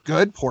a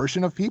good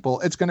portion of people,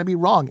 it's going to be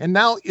wrong. And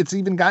now it's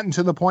even gotten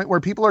to the point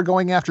where people are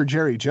going after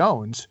Jerry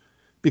Jones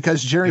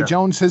because Jerry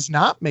Jones has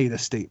not made a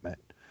statement.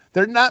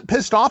 They're not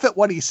pissed off at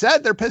what he said.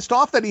 They're pissed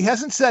off that he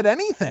hasn't said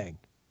anything.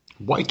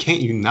 Why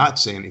can't you not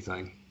say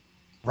anything?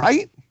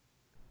 Right?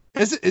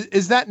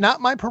 Is that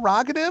not my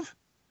prerogative?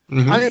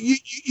 I mean,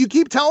 you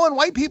keep telling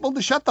white people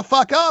to shut the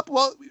fuck up.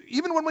 Well,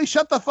 even when we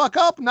shut the fuck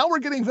up, now we're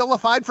getting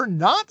vilified for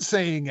not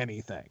saying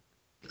anything.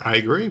 I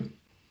agree.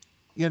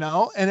 You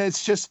know, and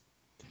it's just,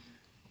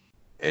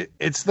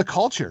 it's the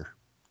culture.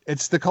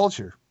 It's the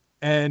culture.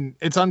 And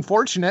it's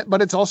unfortunate,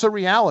 but it's also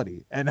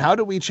reality. And how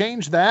do we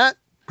change that?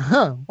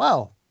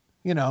 Well,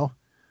 you know,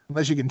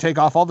 unless you can take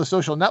off all the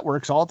social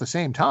networks all at the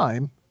same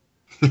time.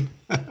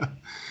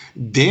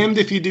 Damned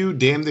if you do,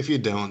 damned if you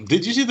don't.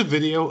 Did you see the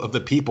video of the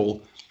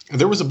people?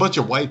 There was a bunch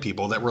of white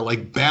people that were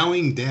like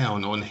bowing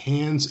down on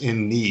hands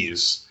and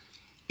knees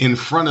in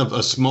front of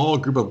a small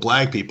group of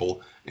black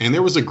people. And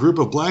there was a group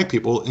of black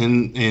people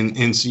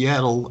in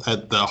Seattle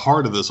at the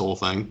heart of this whole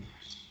thing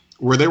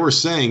where they were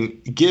saying,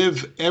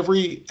 give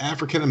every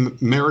African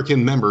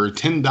American member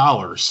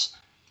 $10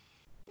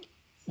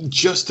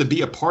 just to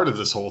be a part of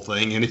this whole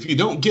thing. And if you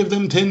don't give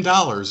them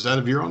 $10 out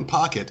of your own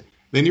pocket,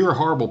 then you're a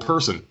horrible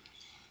person.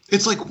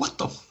 It's like, what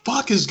the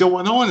fuck is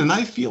going on? And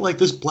I feel like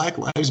this Black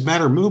Lives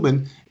Matter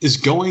movement is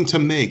going to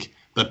make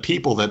the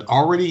people that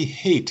already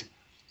hate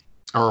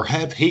or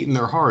have hate in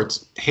their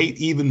hearts hate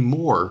even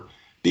more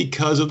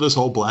because of this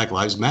whole Black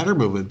Lives Matter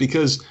movement.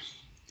 Because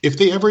if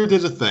they ever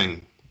did a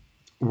thing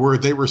where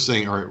they were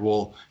saying, all right,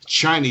 well,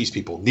 Chinese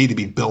people need to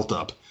be built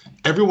up,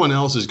 everyone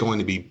else is going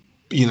to be,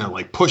 you know,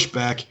 like pushed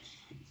back.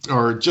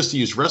 Or just to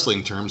use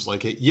wrestling terms,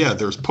 like, yeah,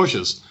 there's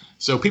pushes.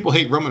 So people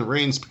hate Roman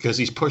Reigns because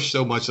he's pushed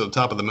so much to the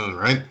top of the moon,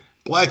 right?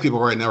 Black people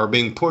right now are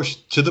being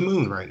pushed to the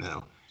moon right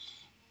now.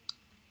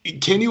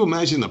 Can you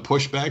imagine the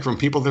pushback from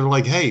people that are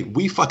like, hey,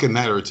 we fucking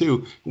matter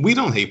too. We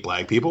don't hate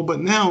black people, but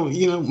now,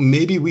 you know,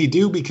 maybe we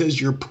do because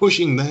you're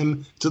pushing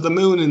them to the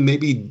moon and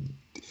maybe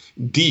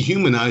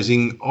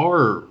dehumanizing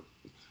our,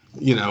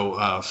 you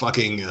know,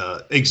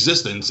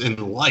 existence in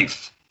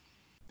life.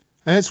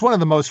 And it's one of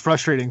the most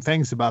frustrating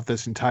things about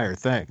this entire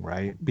thing,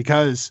 right?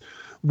 Because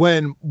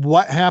when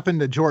what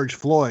happened to George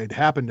Floyd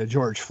happened to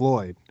George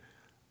Floyd,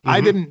 I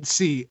didn't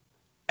see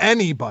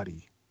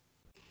anybody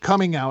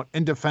coming out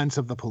in defense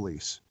of the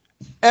police.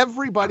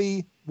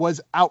 Everybody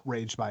was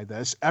outraged by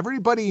this.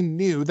 Everybody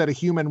knew that a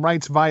human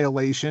rights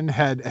violation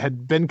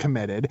had been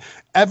committed.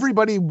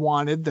 Everybody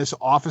wanted this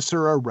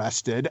officer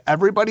arrested.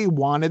 Everybody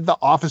wanted the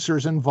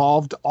officers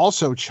involved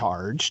also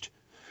charged.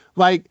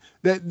 Like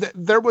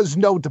there was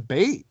no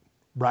debate.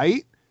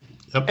 Right.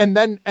 Yep. And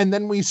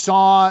then we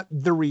saw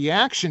the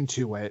reaction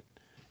to it.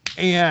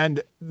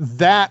 And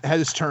that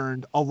has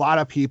turned a lot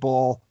of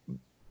people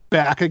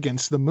back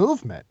against the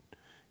movement,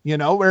 you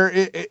know,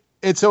 where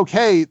it's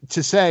okay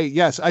to say,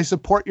 yes, I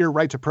support your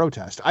right to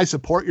protest. I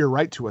support your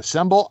right to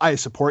assemble. I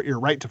support your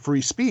right to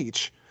free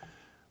speech.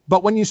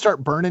 But when you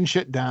start burning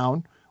shit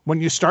down, when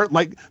you start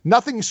like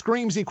nothing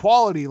screams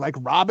equality like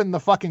robbing the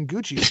fucking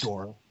Gucci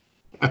store,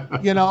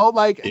 you know,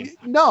 like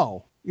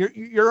no,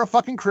 you're a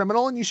fucking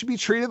criminal and you should be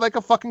treated like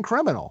a fucking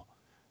criminal.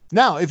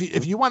 Now,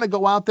 if you want to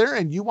go out there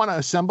and you want to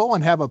assemble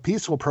and have a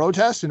peaceful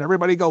protest and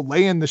everybody go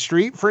lay in the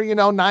street for,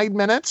 9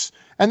 minutes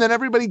and then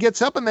everybody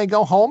gets up and they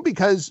go home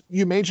because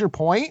you made your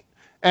point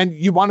and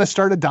you want to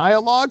start a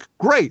dialogue,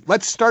 great,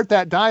 let's start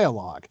that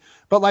dialogue.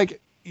 But like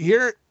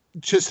here,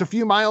 just a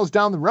few miles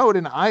down the road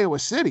in Iowa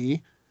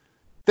City,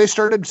 they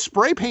started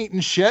spray painting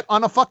shit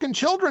on a fucking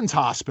children's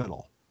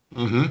hospital.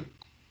 Mm-hmm.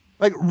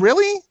 Like,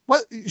 really?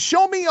 What?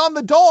 Show me on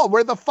the doll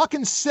where the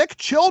fucking sick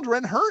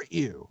children hurt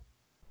you.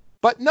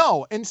 But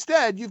no,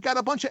 instead, you've got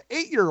a bunch of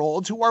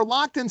 8-year-olds who are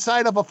locked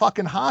inside of a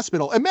fucking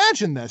hospital.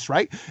 Imagine this,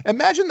 right?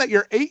 Imagine that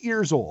you're 8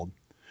 years old.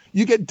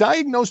 You get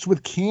diagnosed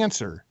with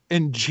cancer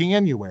in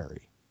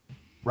January,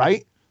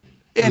 right?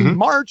 In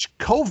March,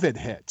 COVID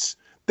hits.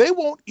 They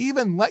won't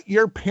even let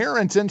your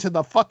parents into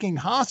the fucking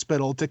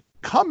hospital to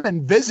come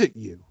and visit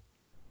you.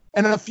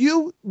 And a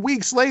few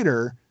weeks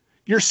later,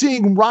 you're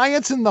seeing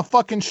riots in the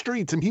fucking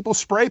streets and people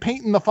spray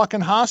painting the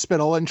fucking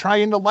hospital and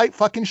trying to light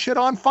fucking shit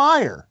on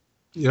fire.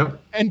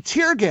 Yep. And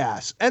tear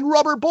gas and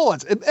rubber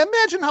bullets.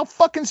 Imagine how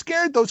fucking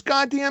scared those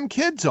goddamn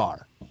kids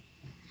are.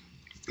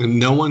 And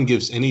no one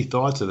gives any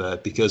thought to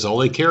that because all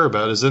they care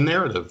about is the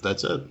narrative.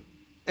 That's it.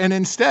 And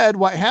instead,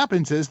 what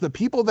happens is the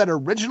people that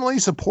originally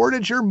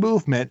supported your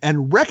movement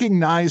and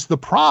recognized the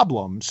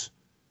problems,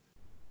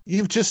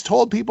 you've just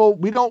told people,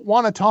 we don't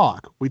want to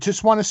talk. We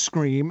just want to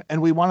scream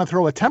and we want to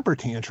throw a temper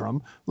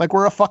tantrum like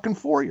we're a fucking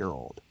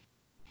 4-year-old.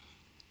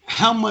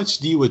 How much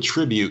do you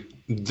attribute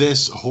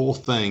this whole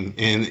thing?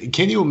 And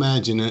can you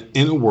imagine it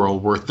in a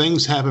world where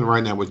things happen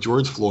right now with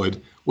George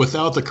Floyd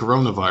without the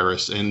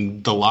coronavirus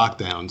and the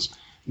lockdowns?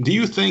 Do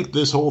you think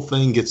this whole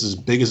thing gets as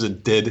big as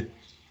it did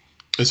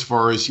as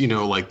far as,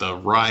 like the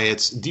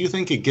riots? Do you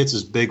think it gets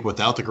as big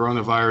without the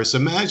coronavirus?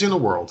 Imagine a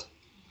world,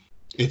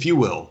 if you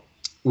will,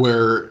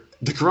 where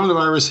the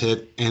coronavirus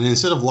hit and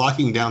instead of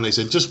locking down, they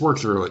said, just work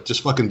through it.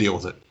 Just fucking deal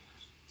with it.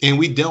 And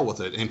we dealt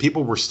with it, and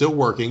people were still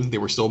working. They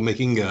were still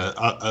making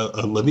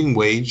a living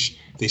wage.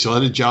 They still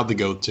had a job to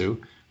go to.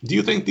 Do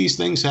you think these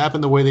things happen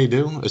the way they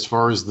do, as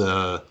far as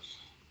the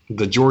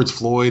George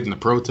Floyd and the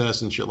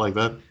protests and shit like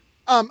that?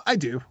 I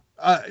do.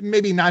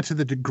 Maybe not to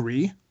the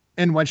degree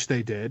in which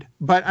they did,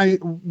 but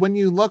when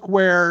you look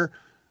where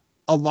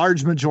a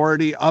large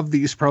majority of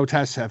these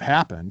protests have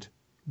happened,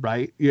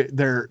 right?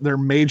 They're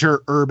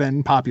major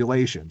urban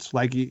populations.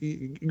 Like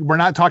we're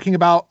not talking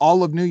about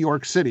all of New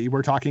York City.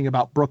 We're talking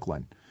about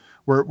Brooklyn.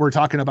 We're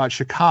talking about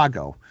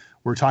Chicago.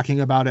 We're talking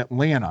about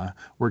Atlanta.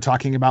 We're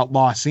talking about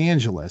Los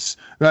Angeles.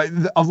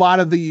 A lot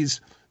of the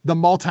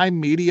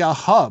multimedia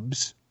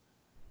hubs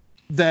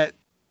that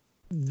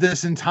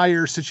this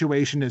entire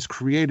situation is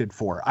created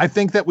for. I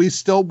think that we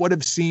still would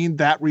have seen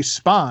that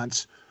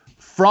response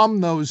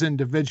from those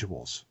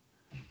individuals.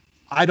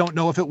 I don't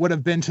know if it would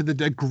have been to the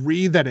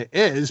degree that it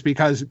is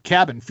because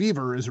cabin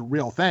fever is a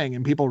real thing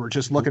and people were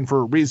just looking for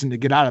a reason to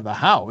get out of the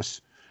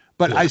house.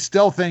 But yeah. I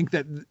still think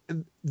that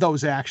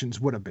those actions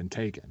would have been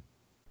taken.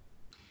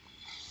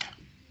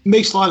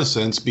 Makes a lot of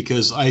sense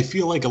because I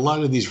feel like a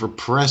lot of these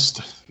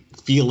repressed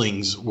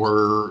feelings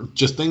were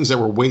just things that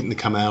were waiting to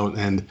come out.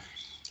 And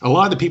a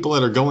lot of the people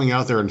that are going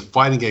out there and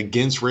fighting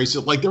against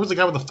racism, like there was a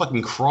guy with a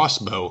fucking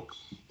crossbow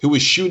who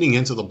was shooting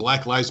into the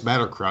Black Lives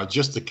Matter crowd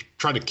just to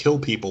try to kill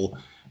people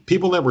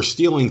that were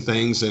stealing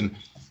things. And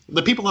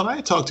the people that I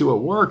talk to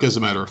at work, as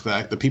a matter of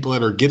fact, the people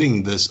that are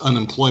getting this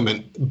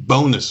unemployment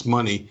bonus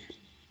money,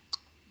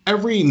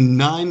 every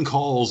 9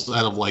 calls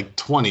out of like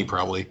 20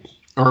 probably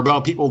are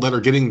about people that are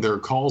getting their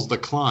calls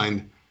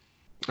declined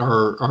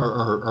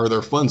or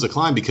their funds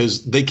declined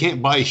because they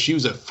can't buy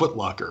shoes at Foot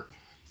Locker.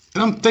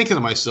 And I'm thinking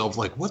to myself,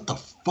 like, what the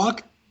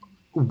fuck?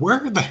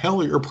 Where the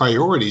hell are your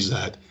priorities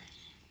at?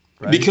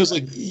 Right. Because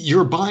like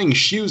you're buying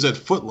shoes at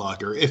Foot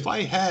Locker. If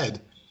I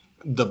had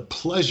the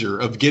pleasure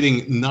of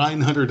getting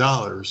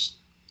 $900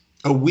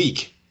 a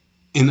week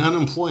in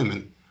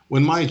unemployment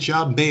when my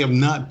job may have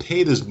not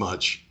paid as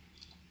much,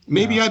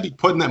 maybe I'd be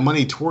putting that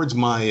money towards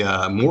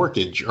my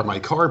mortgage or my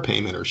car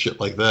payment or shit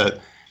like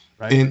that.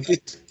 Right. And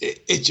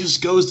it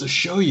just goes to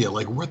show you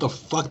like where the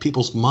fuck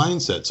people's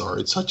mindsets are.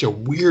 It's such a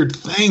weird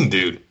thing,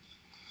 dude.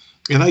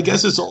 And I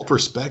guess it's all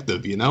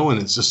perspective,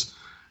 and it's just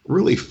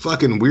really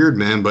fucking weird,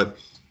 man. But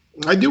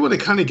I do want to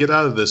kind of get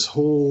out of this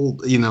whole,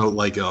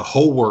 like a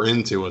hole we're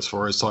into as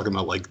far as talking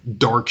about like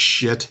dark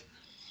shit,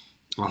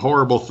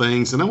 horrible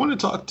things. And I want to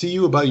talk to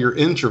you about your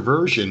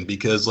introversion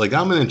because like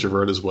I'm an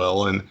introvert as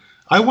well. And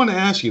I want to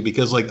ask you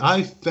because like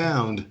I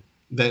found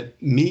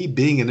that me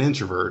being an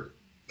introvert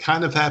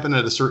kind of happened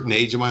at a certain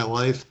age in my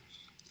life.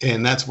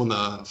 And that's when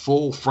the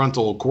full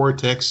frontal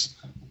cortex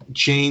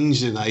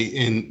changed.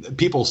 And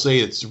people say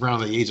it's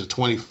around the age of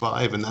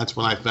 25. And that's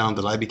when I found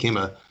that I became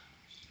a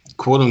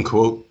quote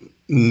unquote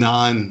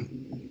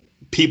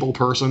non-people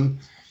person.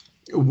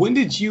 When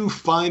did you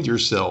find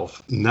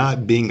yourself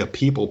not being a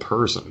people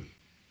person?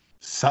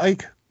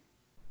 Psych.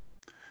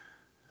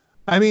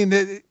 I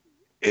mean,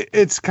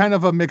 it's kind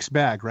of a mixed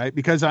bag, right?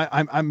 Because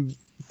I'm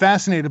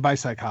fascinated by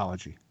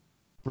psychology,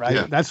 right?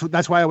 Yeah.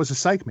 That's why I was a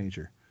psych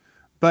major.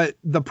 But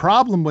the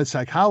problem with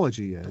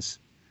psychology is,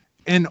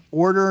 in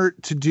order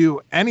to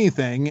do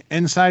anything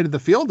inside of the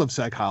field of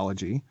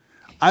psychology,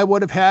 I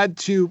would have had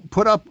to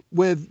put up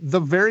with the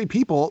very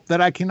people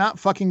that I cannot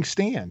fucking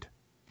stand.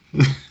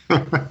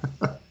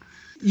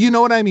 You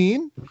know what I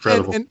mean?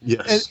 Incredible. And,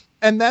 Yes.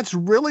 and that's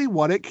really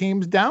what it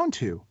came down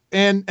to.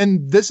 And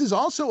this is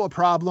also a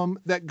problem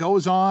that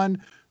goes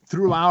on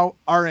throughout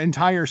our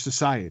entire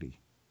society.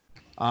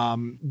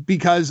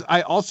 Because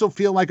I also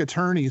feel like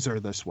attorneys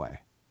are this way.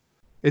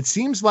 It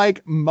seems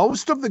like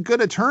most of the good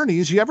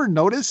attorneys, you ever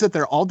notice that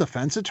they're all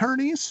defense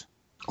attorneys?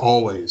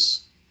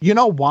 Always. You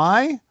know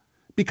why?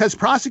 Because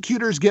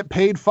prosecutors get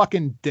paid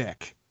fucking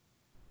dick.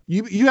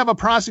 You have a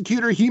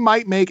prosecutor, he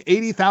might make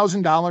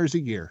 $80,000 a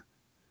year.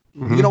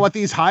 Mm-hmm. You know what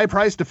these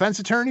high-priced defense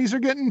attorneys are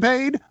getting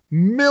paid?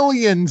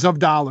 Millions of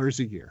dollars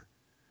a year.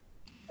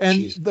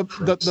 And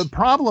the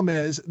problem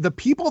is the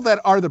people that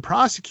are the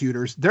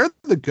prosecutors, they're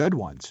the good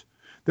ones.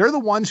 They're the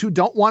ones who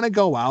don't want to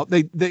go out.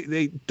 They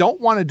don't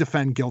want to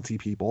defend guilty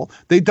people.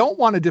 They don't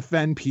want to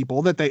defend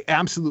people that they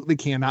absolutely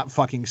cannot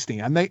fucking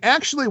stand. They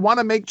actually want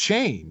to make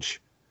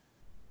change.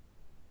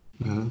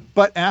 Mm-hmm.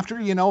 But after,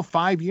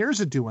 5 years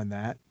of doing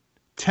that,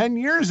 10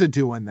 years of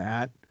doing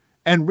that,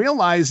 and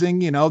realizing,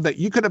 that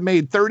you could have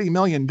made $30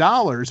 million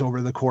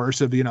over the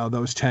course of,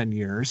 those 10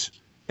 years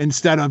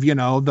instead of,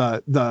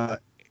 the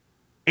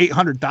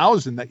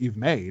 800,000 that you've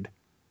made,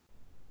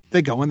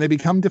 they go and they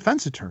become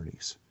defense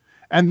attorneys.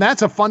 And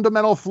that's a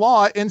fundamental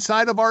flaw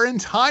inside of our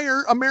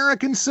entire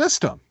American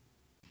system.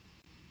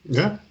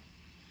 Yeah.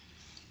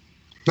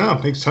 No,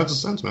 it makes tons of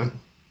sense, man.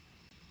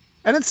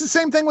 And it's the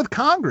same thing with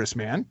Congress,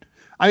 man.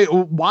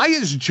 Why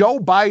is Joe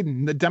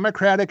Biden the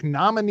Democratic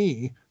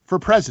nominee for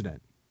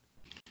president?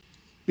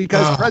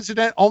 Because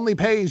president only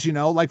pays,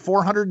 like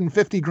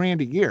 $450,000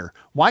 a year.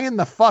 Why in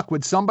the fuck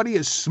would somebody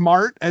as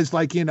smart as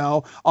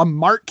a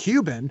Mark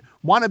Cuban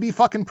want to be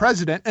fucking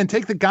president and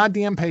take the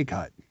goddamn pay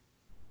cut?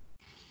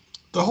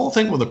 The whole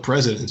thing with the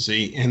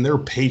presidency and their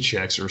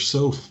paychecks are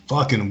so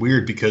fucking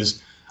weird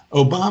because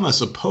Obama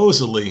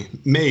supposedly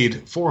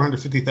made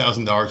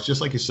 $450,000,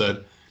 just like you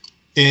said,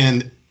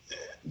 and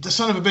the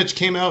son of a bitch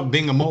came out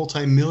being a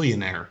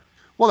multimillionaire.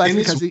 Well, that's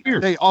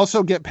because they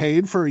also get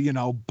paid for,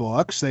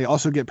 books. They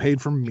also get paid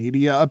for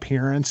media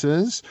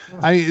appearances.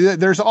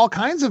 There's all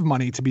kinds of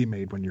money to be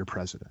made when you're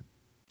president.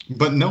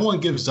 But no one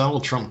gives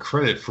Donald Trump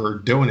credit for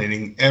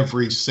donating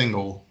every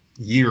single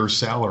year's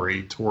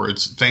salary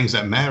towards things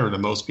that matter to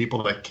most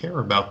people that care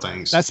about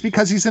things. That's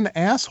because he's an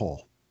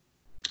asshole.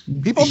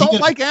 People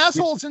don't like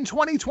assholes in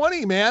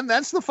 2020, man.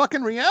 That's the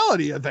fucking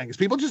reality of things.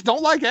 People just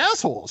don't like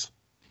assholes.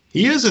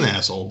 He is an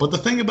asshole, but the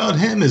thing about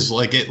him is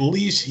at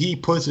least he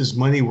puts his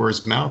money where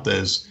his mouth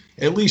is,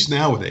 at least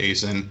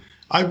nowadays. And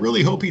I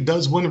really hope he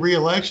does win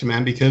re-election,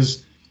 man,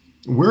 because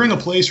we're in a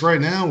place right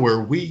now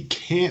where we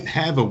can't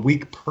have a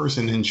weak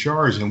person in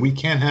charge, and we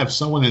can't have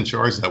someone in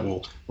charge that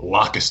will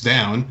lock us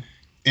down.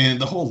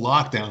 And the whole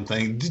lockdown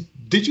thing,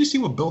 did you see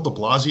what Bill de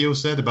Blasio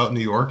said about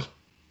New York?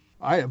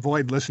 I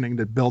avoid listening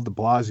to Bill de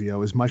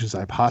Blasio as much as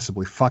I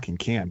possibly fucking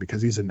can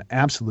because he's an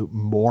absolute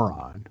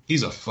moron.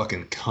 He's a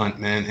fucking cunt,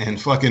 man.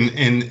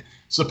 And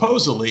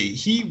supposedly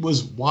he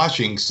was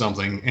watching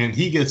something and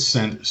he gets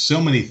sent so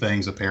many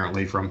things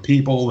apparently from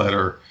people that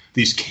are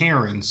these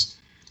Karens,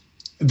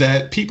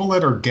 that people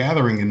that are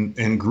gathering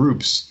in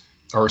groups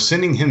are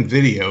sending him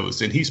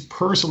videos, and he's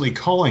personally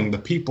calling the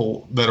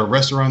people that are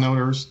restaurant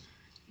owners,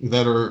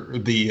 that are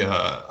the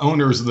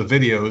owners of the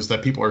videos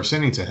that people are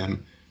sending to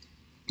him,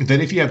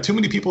 that if you have too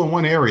many people in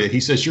one area, he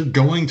says, you're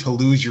going to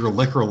lose your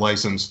liquor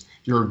license.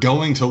 You're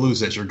going to lose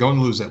this. You're going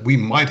to lose that. We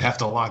might have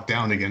to lock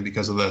down again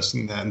because of this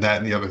and that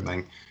and the other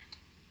thing.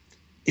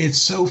 It's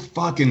so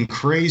fucking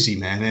crazy,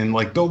 man. And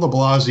Bill de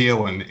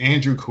Blasio and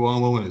Andrew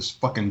Cuomo and his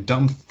fucking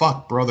dumb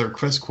fuck brother,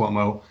 Chris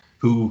Cuomo,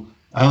 who,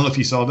 I don't know if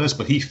you saw this,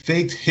 but he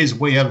faked his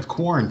way out of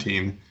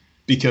quarantine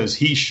because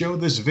he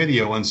showed this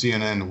video on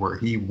CNN where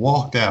he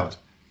walked out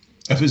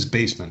of his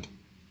basement,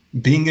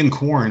 being in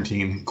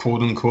quarantine,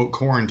 quote unquote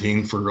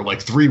quarantine, for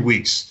 3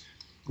 weeks,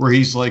 where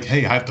he's like,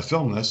 hey, I have to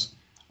film this.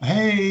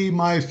 Hey,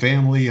 my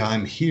family,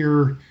 I'm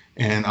here,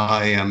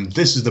 and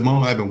this is the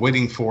moment I've been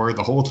waiting for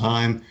the whole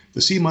time,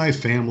 to see my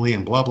family,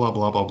 and blah, blah,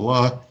 blah, blah,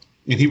 blah.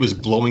 And he was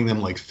blowing them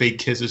like fake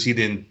kisses. He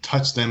didn't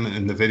touch them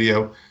in the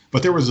video.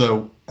 But there was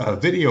a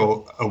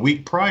video a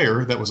week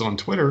prior that was on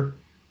Twitter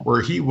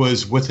where he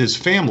was with his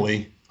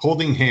family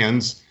holding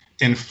hands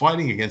and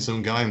fighting against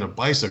some guy on a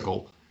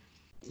bicycle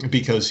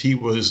because he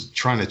was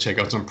trying to check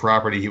out some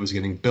property he was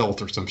getting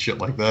built or some shit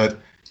like that.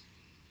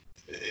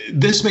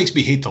 This makes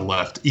me hate the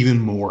left even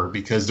more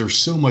because there's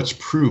so much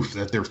proof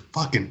that they're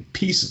fucking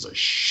pieces of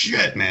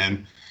shit,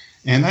 man.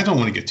 And I don't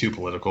want to get too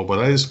political, but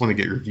I just want to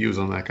get your views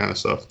on that kind of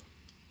stuff.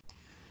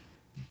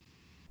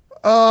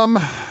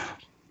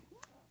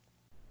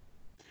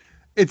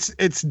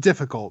 It's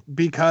difficult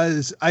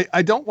because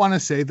I don't want to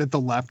say that the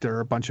left are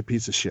a bunch of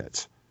pieces of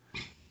shits.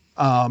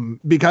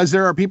 Because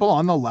there are people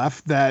on the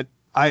left that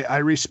I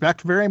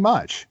respect very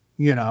much.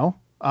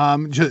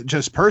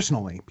 just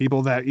personally,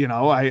 people that,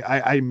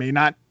 I may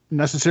not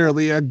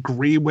necessarily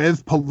agree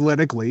with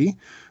politically,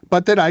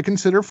 but that I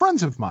consider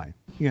friends of mine,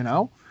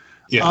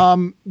 Yeah.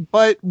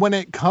 But when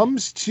it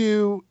comes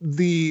to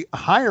the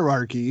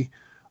hierarchy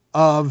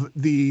of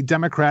the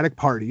Democratic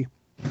Party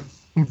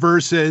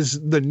versus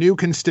the new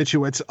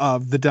constituents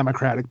of the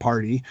Democratic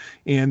Party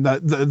and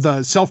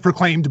the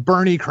self-proclaimed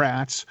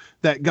Bernie-crats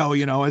that go,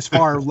 as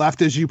far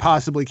left as you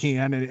possibly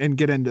can and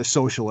get into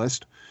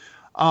socialist,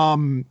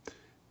 the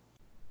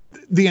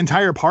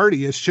entire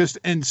party is just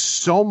in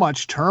so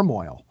much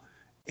turmoil,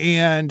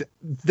 and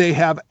they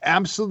have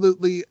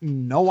absolutely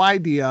no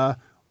idea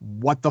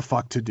what the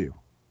fuck to do.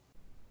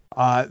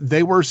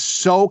 They were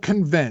so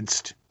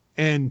convinced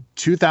in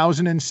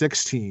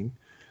 2016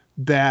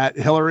 that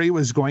Hillary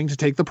was going to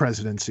take the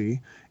presidency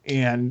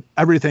and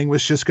everything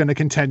was just going to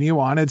continue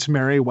on its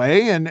merry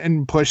way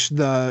and push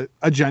the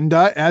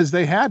agenda as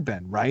they had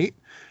been, right?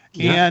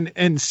 Yeah. And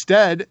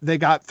instead, they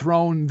got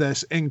thrown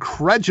this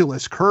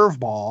incredulous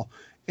curveball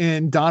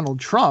in Donald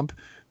Trump,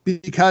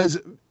 because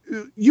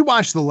you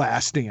watched The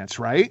Last Dance,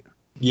 right?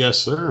 Yes,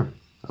 sir.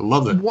 I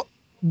love it.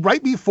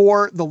 Right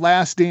before The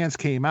Last Dance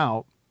came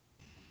out,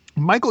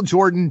 Michael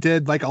Jordan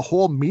did like a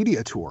whole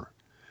media tour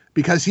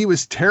because he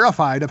was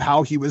terrified of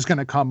how he was going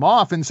to come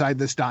off inside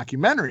this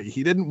documentary.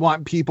 He didn't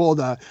want people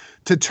to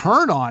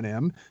turn on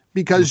him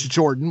because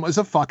Jordan was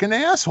a fucking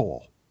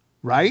asshole,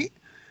 right?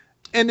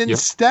 And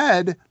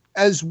instead,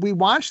 as we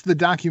watched the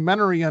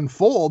documentary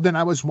unfold and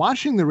I was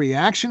watching the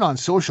reaction on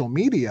social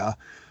media,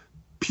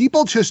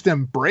 people just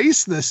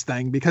embraced this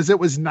thing because it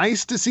was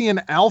nice to see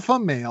an alpha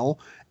male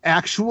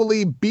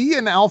actually be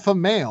an alpha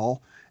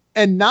male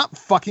and not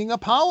fucking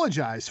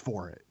apologize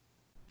for it.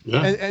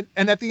 Yeah.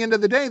 And at the end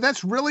of the day,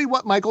 that's really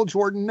what Michael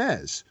Jordan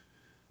is.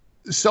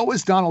 So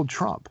is Donald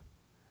Trump.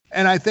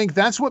 And I think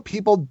that's what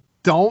people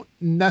don't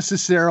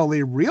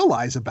necessarily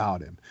realize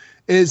about him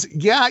is,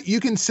 yeah, you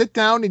can sit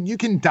down and you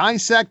can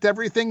dissect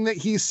everything that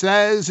he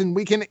says and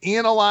we can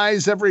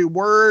analyze every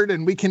word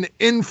and we can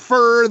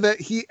infer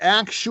that he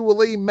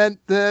actually meant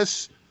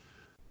this.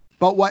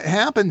 But what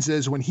happens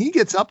is when he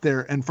gets up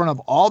there in front of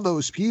all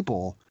those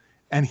people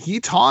and he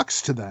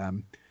talks to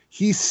them,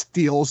 he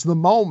steals the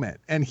moment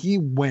and he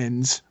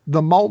wins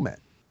the moment.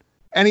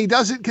 And he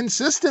does it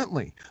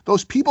consistently.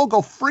 Those people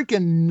go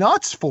freaking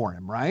nuts for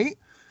him, right?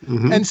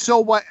 Mm-hmm. And so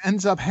what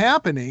ends up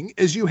happening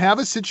is you have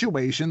a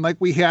situation like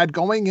we had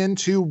going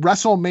into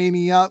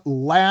WrestleMania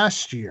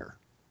last year,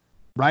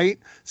 right?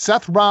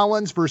 Seth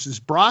Rollins versus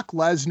Brock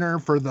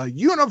Lesnar for the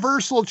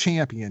Universal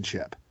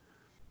Championship.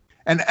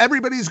 And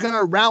everybody's going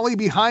to rally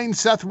behind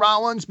Seth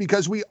Rollins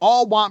because we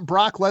all want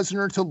Brock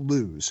Lesnar to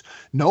lose.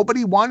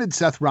 Nobody wanted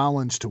Seth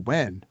Rollins to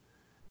win.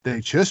 They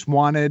just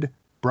wanted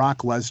Brock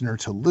Lesnar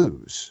to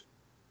lose.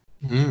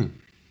 Mm.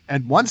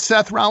 And once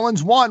Seth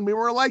Rollins won, we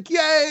were like,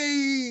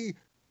 yay!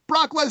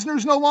 Brock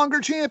Lesnar's no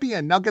longer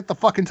champion. Now get the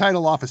fucking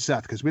title off of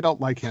Seth because we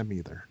don't like him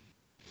either.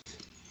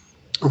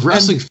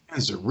 Wrestling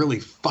fans are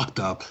really fucked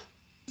up.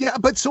 Yeah,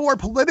 but so are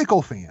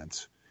political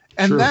fans.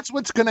 And that's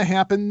what's going to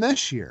happen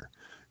this year.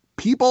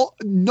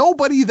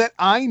 Nobody that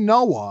I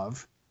know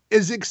of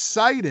is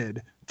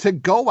excited to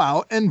go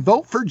out and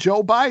vote for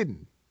Joe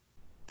Biden.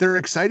 They're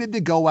excited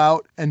to go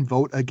out and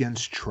vote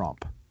against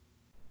Trump.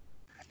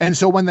 And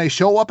so when they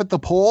show up at the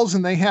polls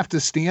and they have to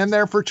stand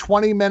there for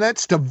 20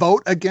 minutes to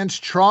vote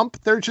against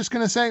Trump, they're just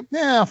going to say,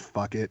 yeah,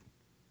 fuck it.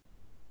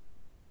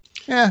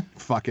 Yeah,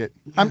 fuck it.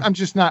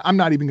 I'm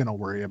not even going to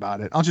worry about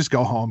it. I'll just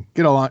go home,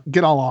 get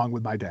along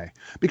with my day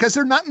because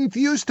they're not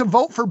enthused to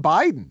vote for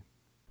Biden.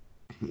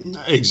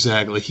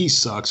 Exactly. He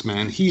sucks,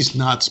 man. He's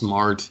not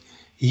smart.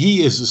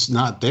 He is just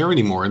not there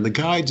anymore. And the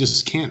guy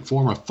just can't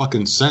form a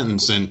fucking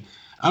sentence. And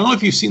I don't know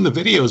if you've seen the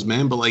videos,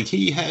 man, but like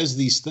he has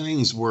these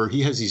things where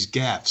he has these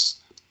gaffes.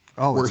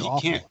 Oh, where it's awful.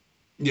 Can't.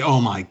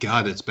 Oh my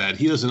God, it's bad.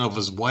 He doesn't know if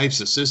his wife's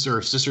his sister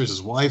or sister's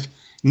his wife.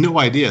 No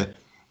idea.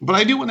 But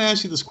I do want to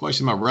ask you this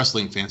question about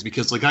wrestling fans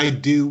because like I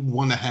do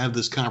want to have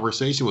this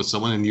conversation with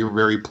someone and you're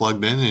very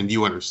plugged in and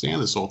you understand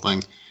this whole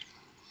thing.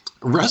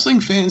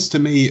 Wrestling fans to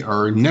me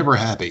are never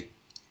happy.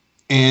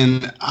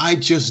 And I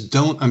just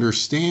don't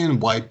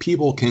understand why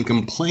people can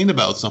complain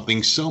about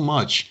something so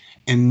much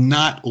and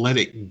not let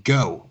it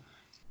go.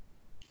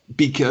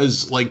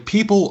 Because, like,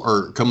 people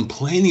are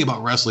complaining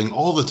about wrestling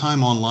all the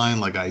time online.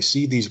 Like, I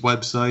see these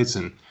websites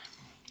and,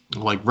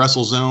 like,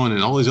 WrestleZone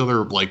and all these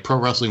other, like,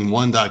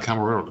 ProWrestling1.com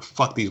or whatever the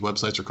fuck these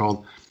websites are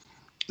called.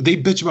 They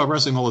bitch about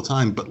wrestling all the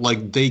time, but,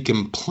 like, they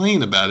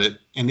complain about it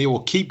and they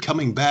will keep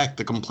coming back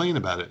to complain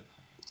about it.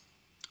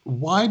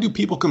 Why do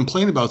people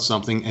complain about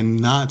something and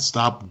not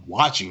stop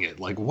watching it?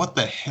 Like, what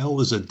the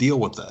hell is the deal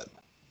with that?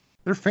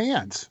 They're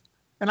fans.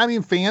 And I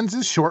mean, fans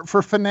is short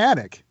for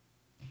fanatic.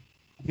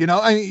 You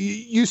know, I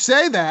mean, you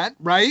say that,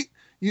 right?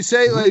 You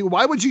say, like,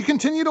 why would you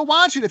continue to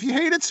watch it if you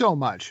hate it so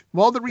much?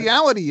 Well, the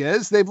reality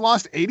is they've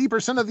lost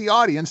 80% of the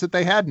audience that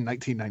they had in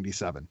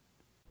 1997.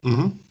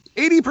 Mm-hmm.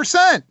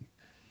 80%.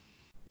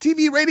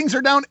 TV ratings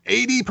are down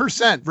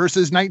 80%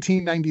 versus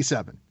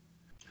 1997.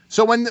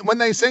 So when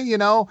they say, you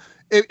know,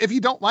 if you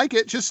don't like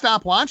it, just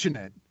stop watching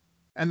it.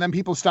 and then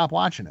people stop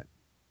watching it.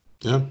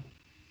 Yeah.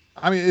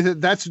 I mean,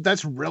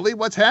 that's really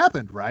what's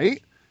happened,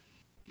 right?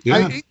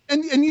 Yeah.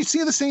 And you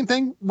see the same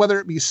thing, whether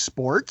it be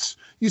sports,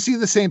 you see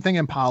the same thing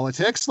in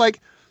politics, like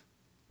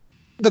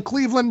the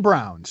Cleveland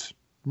Browns,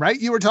 right?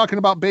 You were talking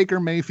about Baker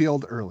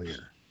Mayfield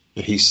earlier.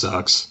 He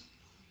sucks.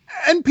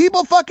 And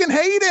people fucking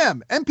hate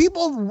him, and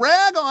people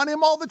rag on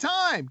him all the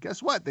time.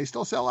 Guess what? They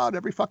still sell out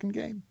every fucking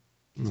game.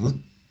 Mm-hmm.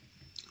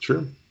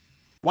 True.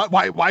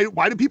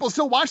 Why do people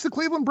still watch the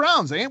Cleveland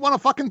Browns? They ain't won a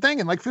fucking thing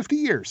in like 50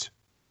 years.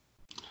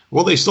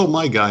 Well, they stole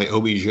my guy,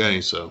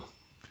 OBJ, so.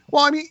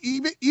 Well, I mean,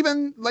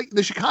 even like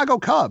the Chicago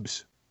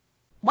Cubs.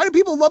 Why do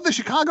people love the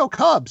Chicago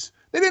Cubs?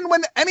 They didn't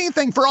win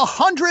anything for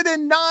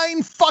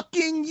 109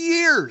 fucking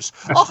years.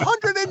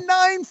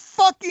 109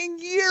 fucking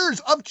years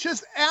of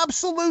just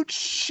absolute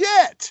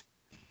shit.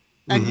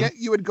 And yet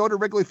you would go to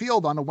Wrigley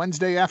Field on a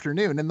Wednesday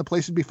afternoon and the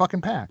place would be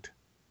fucking packed.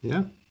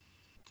 Yeah.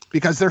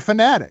 Because they're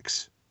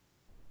fanatics.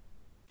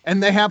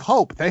 And they have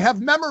hope. They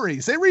have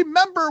memories. They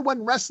remember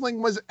when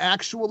wrestling was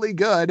actually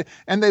good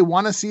and they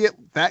want to see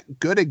it that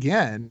good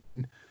again.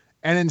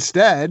 And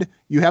instead,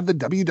 you have the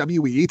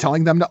WWE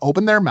telling them to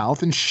open their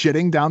mouth and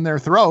shitting down their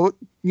throat,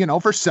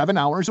 for 7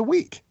 hours a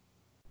week.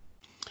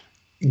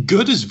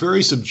 Good is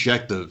very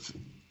subjective.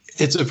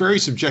 It's a very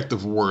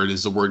subjective word,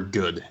 is the word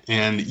good.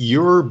 And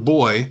your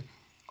boy,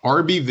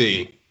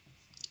 RBV,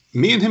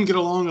 me and him get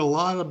along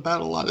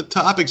about a lot of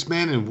topics,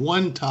 man. And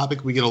one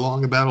topic we get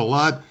along about a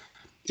lot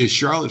is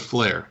Charlotte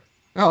Flair.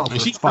 Oh, for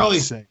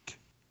fuck's sake.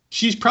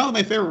 She's probably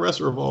my favorite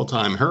wrestler of all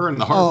time. Her and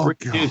the Heartbreak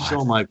Kid,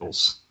 Shawn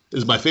Michaels.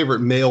 Is my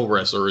favorite male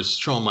wrestler is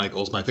Shawn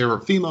Michaels. My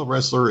favorite female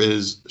wrestler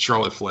is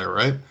Charlotte Flair,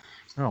 right?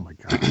 Oh, my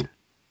God.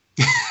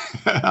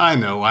 I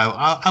know.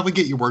 I would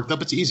get you worked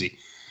up. It's easy.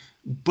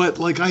 But,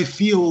 I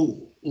feel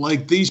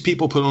like these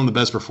people put on the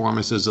best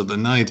performances of the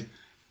night.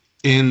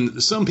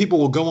 And some people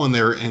will go on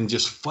there and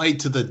just fight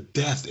to the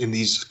death in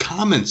these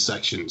comment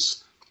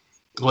sections.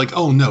 Like,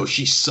 oh, no,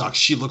 she sucks.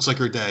 She looks like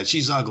her dad.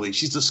 She's ugly.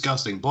 She's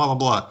disgusting. Blah, blah,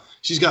 blah.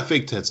 She's got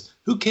fake tits.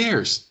 Who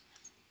cares?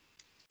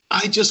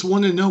 I just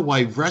want to know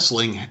why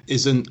wrestling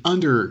is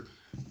under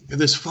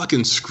this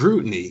fucking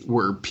scrutiny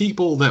where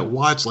people that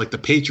watch like the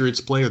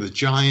Patriots play or the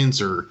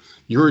Giants or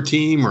your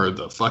team or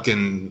the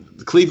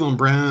Cleveland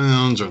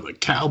Browns or the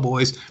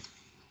Cowboys,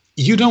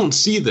 you don't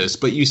see this,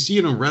 but you see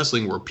it in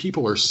wrestling where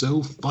people are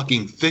so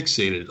fucking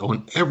fixated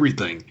on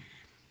everything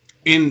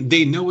and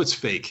they know it's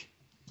fake.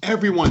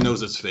 Everyone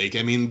knows it's fake.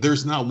 I mean,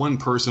 there's not one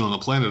person on the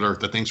planet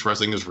Earth that thinks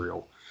wrestling is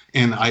real.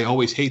 And I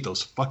always hate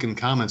those fucking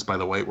comments, by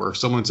the way, where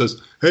someone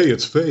says, hey,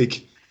 it's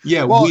fake.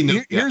 Yeah, well, we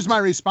know. Here's my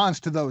response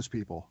to those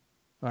people.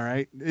 All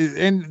right.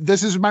 And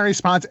this is my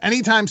response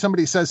anytime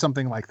somebody says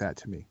something like that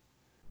to me.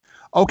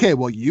 Okay,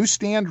 well, you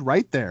stand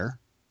right there.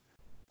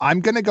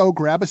 I'm going to go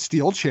grab a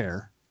steel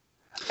chair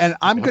and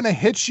I'm going to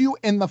hit you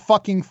in the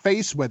fucking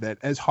face with it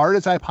as hard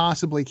as I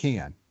possibly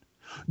can.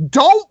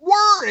 Don't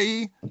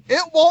worry.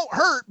 It won't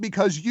hurt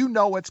because you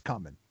know it's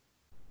coming.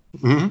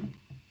 Mm-hmm.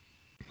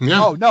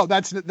 Yeah. Oh, no,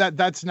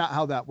 that's not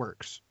how that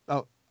works.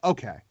 Oh,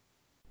 okay.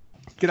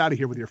 Get out of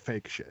here with your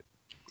fake shit.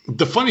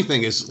 The funny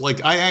thing is,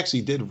 I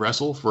actually did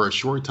wrestle for a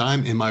short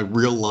time in my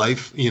real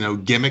life,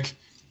 gimmick,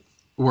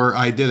 where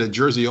I did a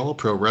Jersey All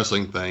Pro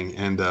wrestling thing,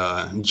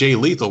 and Jay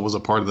Lethal was a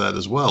part of that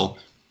as well.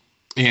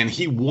 And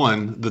he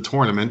won the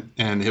tournament,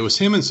 and it was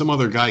him and some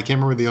other guy. I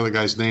can't remember the other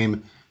guy's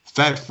name.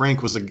 Fat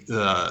Frank was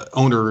the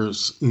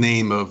owner's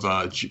name of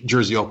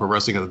Jersey All Pro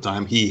Wrestling at the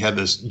time. He had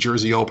this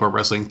Jersey All Pro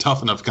Wrestling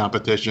Tough Enough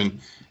competition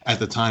at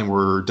the time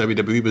where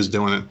WWE was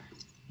doing it.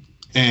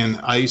 And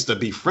I used to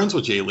be friends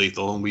with Jay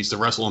Lethal, and we used to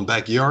wrestle in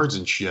backyards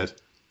and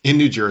shit in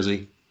New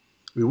Jersey.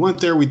 We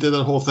went there, we did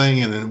that whole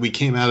thing, and then we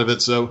came out of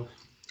it. So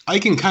I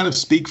can kind of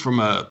speak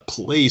from a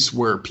place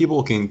where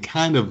people can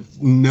kind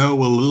of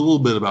know a little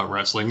bit about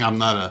wrestling. I'm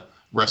not a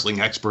wrestling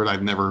expert.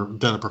 I've never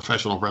done a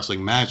professional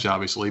wrestling match,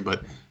 obviously,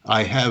 but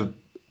I have,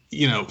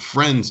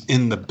 friends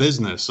in the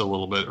business a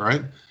little bit,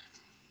 right?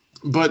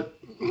 But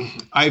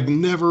I've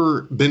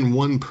never been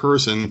one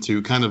person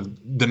to kind of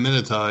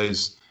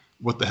demonetize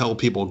what the hell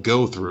people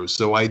go through.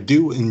 So I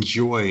do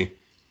enjoy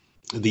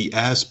the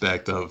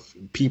aspect of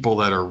people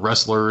that are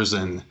wrestlers,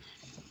 and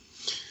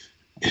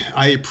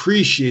I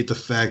appreciate the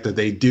fact that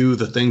they do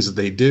the things that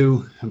they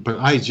do, but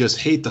I just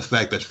hate the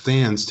fact that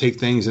fans take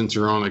things into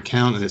their own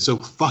account, and it's so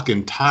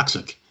fucking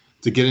toxic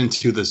to get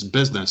into this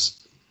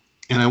business.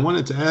 And I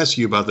wanted to ask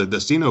you about the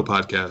Destino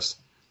podcast.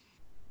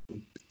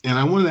 And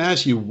I wanted to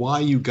ask you why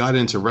you got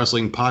into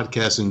wrestling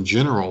podcasts in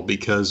general,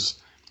 because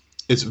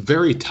it's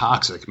very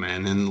toxic,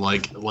 man. And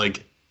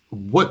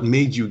what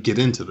made you get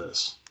into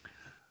this?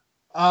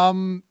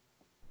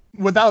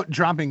 Without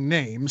dropping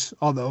names,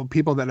 although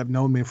people that have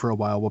known me for a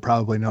while will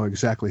probably know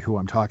exactly who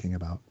I'm talking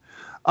about.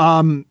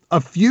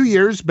 A few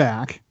years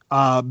back,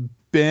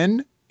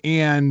 Ben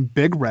and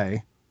Big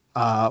Ray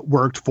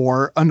worked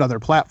for another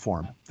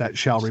platform that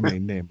shall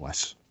remain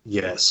nameless.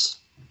 Yes.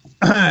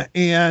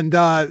 And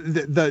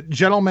the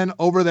gentleman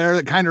over there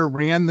that kind of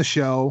ran the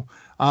show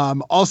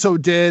also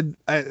did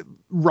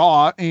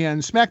Raw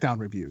and SmackDown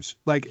reviews,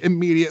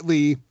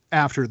 immediately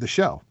after the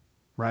show,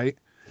 right?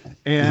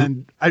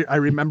 And I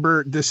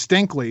remember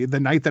distinctly the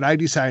night that I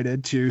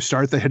decided to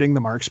start the Hitting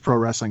the Marks Pro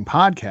Wrestling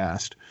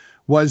podcast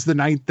was the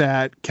night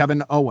that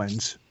Kevin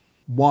Owens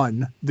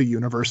won the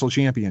Universal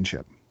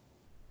Championship.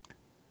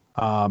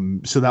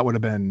 So that would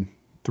have been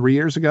 3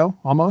 years ago,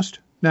 almost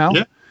now.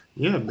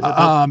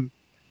 Yeah.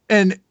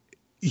 And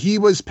he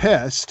was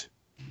pissed.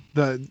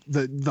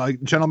 The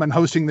gentleman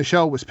hosting the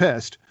show was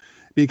pissed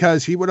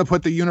because he would have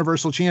put the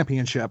Universal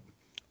Championship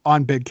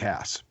on Big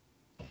Cass.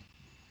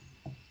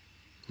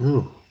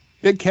 Ooh.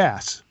 Big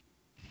Cass.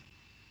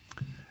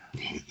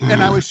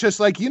 And I was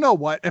just like, you know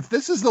what? If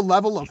this is the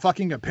level of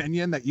fucking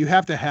opinion that you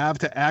have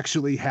to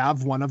actually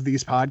have one of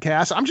these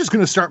podcasts, I'm just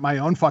going to start my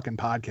own fucking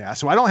podcast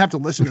so I don't have to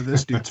listen to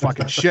this dude's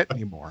fucking shit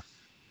anymore.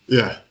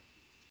 Yeah.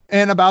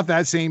 And about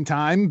that same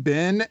time,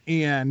 Ben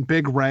and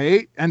Big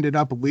Ray ended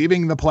up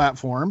leaving the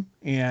platform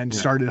and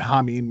started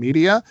Hameen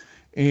Media.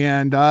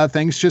 And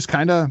things just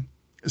kind of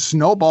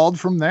snowballed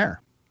from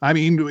there. I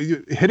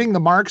mean, Hitting the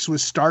Marks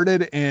was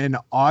started in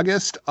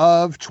August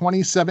of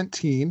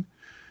 2017.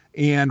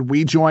 And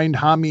we joined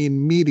Hameen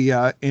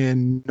Media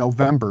in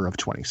November of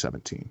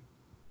 2017.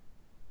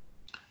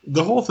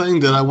 The whole thing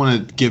that I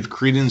want to give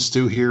credence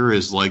to here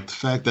is like the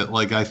fact that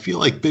like I feel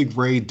like Big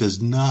Ray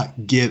does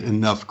not get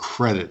enough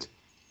credit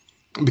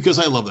because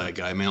I love that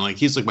guy, man. Like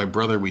he's like my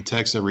brother. We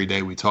text every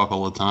day. We talk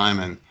all the time.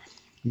 And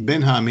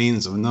Ben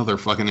Hameen's another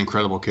fucking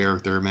incredible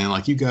character, man.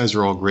 Like you guys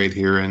are all great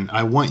here. And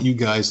I want you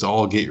guys to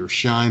all get your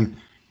shine.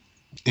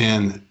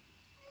 And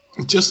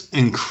just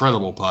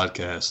incredible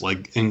podcasts,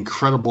 like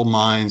incredible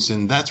minds.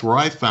 And that's where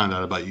I found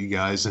out about you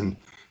guys. And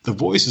the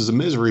Voices of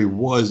Misery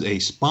was a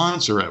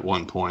sponsor at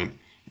one point.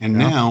 And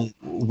now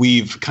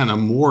we've kind of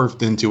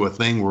morphed into a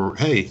thing where,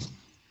 hey,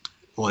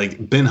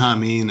 like Ben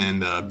Hameen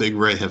and Big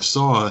Ray have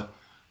saw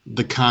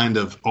the kind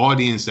of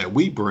audience that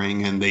we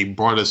bring. And they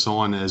brought us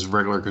on as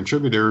regular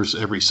contributors.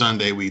 Every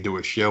Sunday we do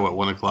a show at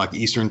 1 o'clock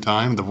Eastern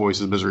time, the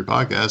Voices of Misery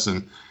podcast.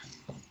 And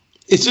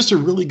it's just a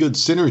really good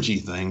synergy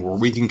thing where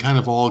we can kind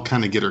of all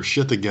kind of get our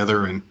shit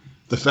together. And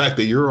the fact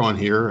that you're on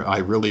here, I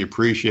really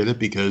appreciate it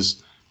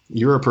because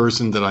you're a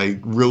person that I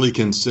really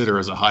consider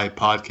as a high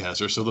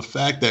podcaster. So the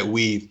fact that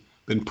we've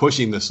been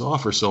pushing this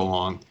off for so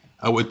long,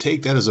 I would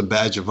take that as a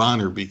badge of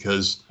honor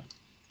because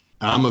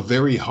I'm a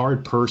very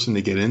hard person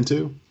to get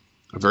into,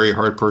 a very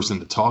hard person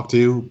to talk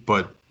to.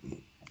 But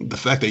the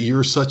fact that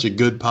you're such a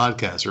good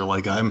podcaster,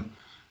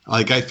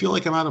 I feel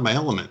like I'm out of my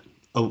element.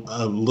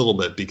 A little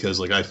bit because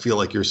like I feel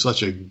like you're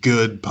such a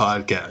good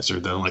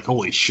podcaster that I'm like,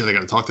 holy shit, I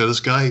gotta talk to this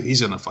guy.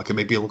 He's gonna fucking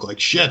make me look like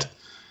shit.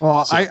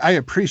 Well, so, I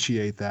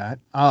appreciate that.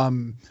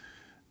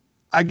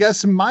 I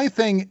guess my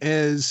thing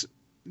is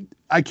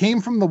I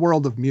came from the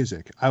world of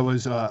music. I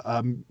was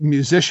a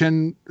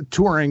musician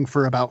touring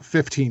for about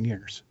 15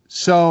 years.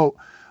 So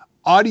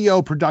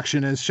audio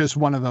production is just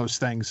one of those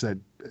things that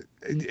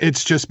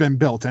it's just been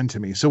built into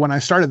me. So when I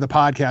started the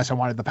podcast, I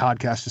wanted the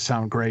podcast to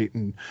sound great.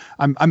 And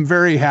I'm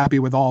very happy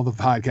with all the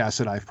podcasts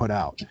that I've put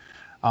out.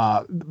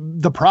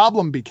 The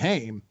problem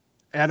became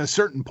at a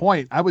certain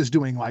point, I was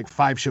doing like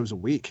 5 shows a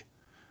week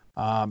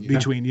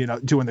between,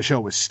 doing the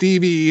show with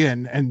Stevie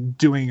and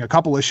doing a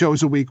couple of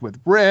shows a week with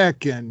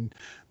Rick and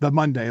the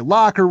Monday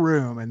Locker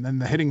Room and then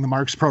the Hitting the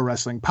Marks Pro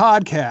Wrestling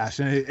podcast.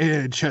 And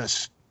it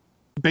just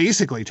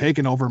basically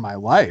taken over my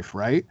life.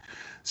 Right.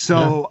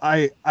 So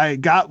I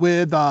got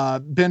with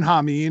Ben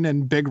Hameen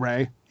and Big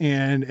Ray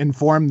and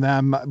informed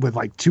them with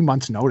like 2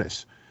 months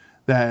notice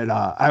that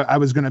I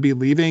was going to be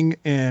leaving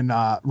in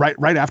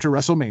right after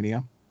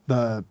WrestleMania.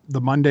 The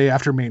Monday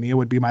after Mania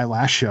would be my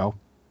last show.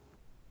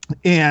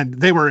 And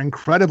they were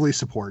incredibly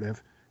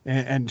supportive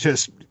and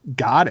just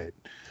got it.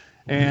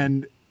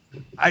 And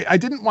I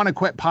didn't want to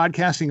quit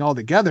podcasting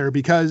altogether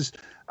because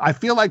I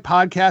feel like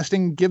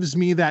podcasting gives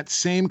me that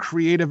same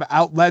creative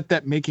outlet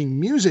that making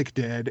music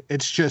did.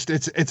 It's just,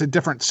 it's a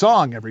different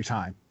song every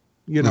time.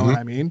 You know what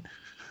I mean?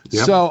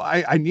 Yep. So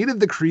I needed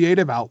the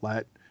creative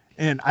outlet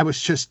and I was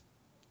just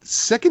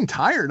sick and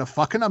tired of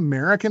fucking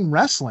American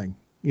wrestling.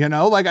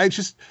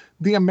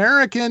 The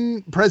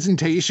American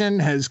presentation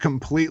has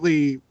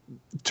completely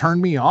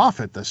turned me off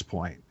at this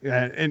point.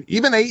 And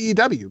even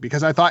AEW,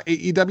 because I thought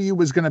AEW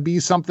was going to be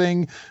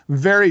something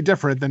very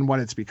different than what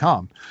it's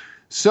become.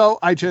 So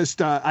I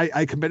just,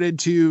 I committed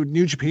to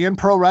New Japan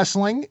Pro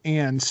Wrestling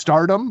and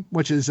Stardom,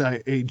 which is a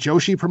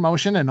Joshi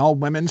promotion, an all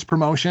women's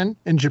promotion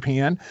in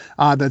Japan.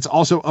 That's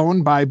also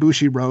owned by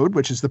Bushi Road,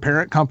 which is the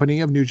parent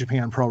company of New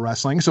Japan Pro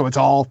Wrestling. So it's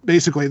all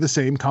basically the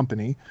same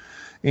company.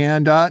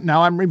 And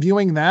now I'm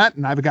reviewing that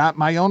and I've got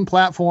my own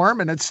platform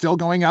and it's still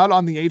going out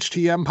on the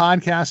HTM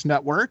podcast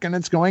network and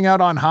it's going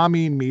out on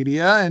Hameen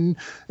Media and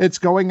it's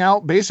going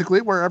out basically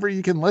wherever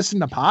you can listen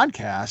to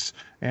podcasts.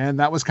 And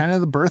that was kind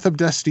of the birth of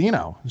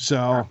Destino.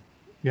 So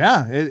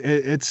yeah,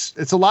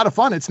 it's a lot of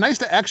fun. It's nice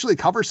to actually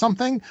cover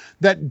something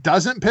that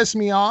doesn't piss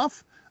me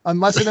off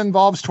unless it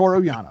involves Toru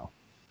Yano.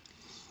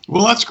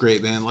 Well, that's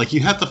great, man. Like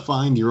you have to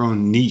find your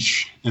own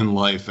niche in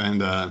life.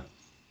 And,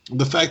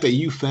 the fact that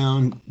you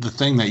found the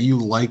thing that you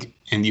like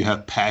and you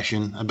have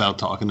passion about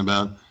talking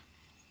about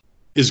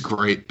is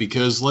great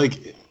because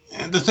like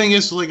And the thing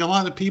is, like, a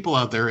lot of people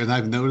out there, and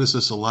I've noticed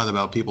this a lot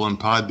about people in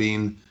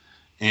Podbean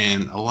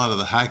and a lot of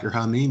the Hacker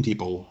Hameen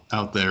people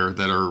out there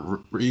that are,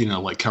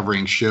 like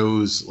covering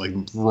shows like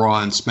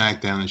Raw and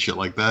SmackDown and shit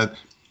like that.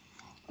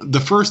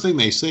 The first thing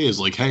they say is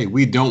like, hey,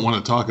 we don't want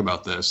to talk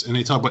about this. And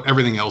they talk about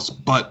everything else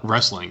but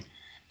wrestling.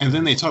 And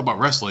then they talk about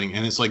wrestling,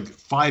 and it's like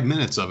 5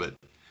 minutes of it.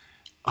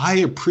 I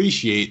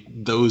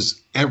appreciate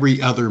those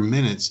every other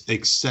minutes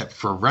except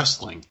for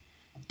wrestling,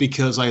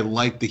 because I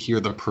like to hear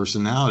the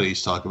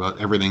personalities talk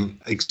about everything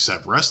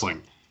except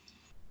wrestling.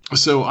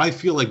 So I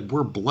feel like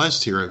we're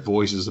blessed here at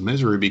Voices of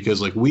Misery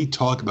because, like, we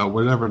talk about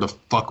whatever the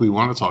fuck we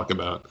want to talk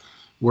about.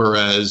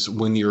 Whereas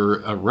when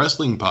you're a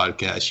wrestling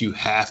podcast, you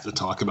have to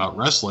talk about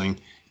wrestling,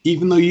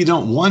 even though you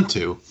don't want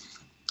to.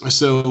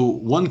 So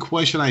one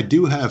question I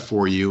do have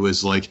for you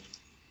is, like,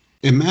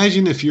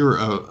 imagine if you're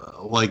a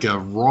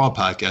Raw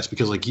podcast,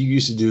 because, like, you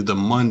used to do the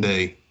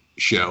Monday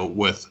show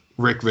with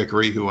Rick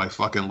Vickery, who I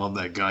fucking love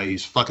that guy.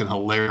 He's fucking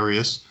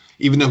hilarious,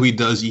 even though he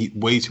does eat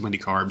way too many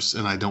carbs,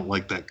 and I don't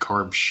like that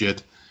carb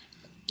shit.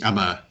 I'm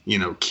a,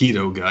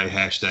 keto guy,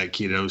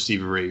 #keto,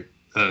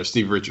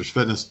 Steve Richards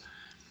Fitness.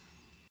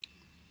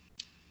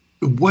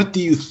 What do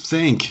you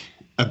think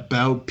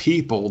about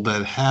people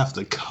that have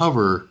to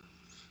cover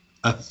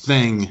a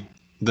thing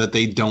that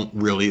they don't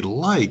really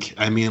like?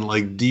 I mean,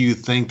 like, do you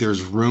think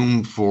there's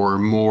room for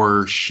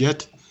more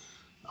shit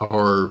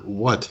or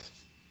what?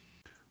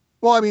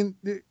 Well, I mean,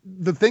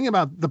 the thing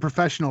about the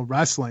professional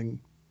wrestling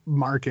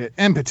market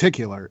in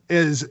particular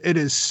is it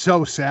is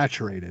so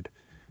saturated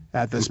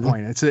at this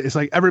point. It's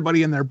like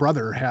everybody and their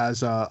brother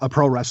has a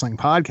pro wrestling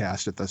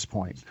podcast at this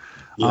point.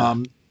 Yeah.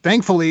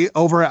 Thankfully,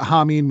 over at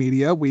Hameen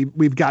Media,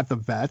 we've got the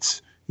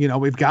vets.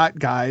 We've got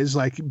guys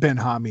like Ben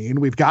Hameen.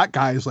 We've got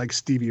guys like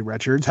Stevie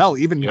Richards. Hell,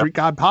 even Greek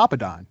God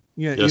Papadon.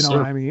 Yes,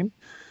 what I mean?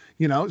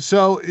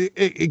 So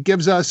it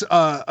gives us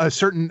a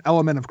certain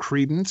element of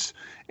credence.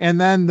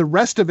 And then the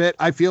rest of it,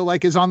 I feel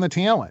like, is on the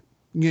talent.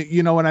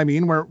 You know what I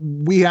mean? Where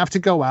we have to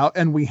go out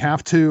and we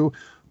have to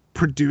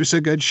produce a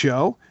good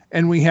show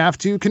and we have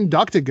to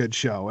conduct a good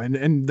show.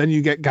 And then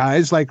you get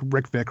guys like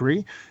Rick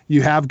Vickery.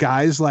 You have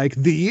guys like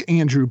the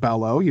Andrew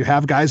Bello. You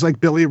have guys like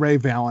Billy Ray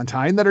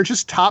Valentine that are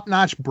just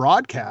top-notch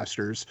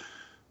broadcasters,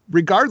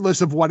 regardless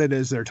of what it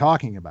is they're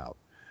talking about.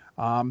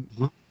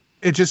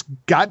 It just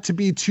got to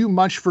be too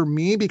much for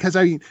me because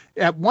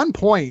at one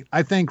point,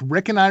 I think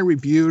Rick and I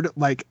reviewed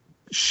like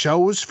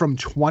shows from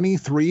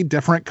 23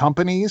 different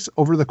companies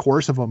over the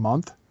course of a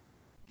month.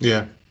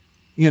 Yeah.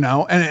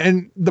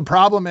 And the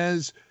problem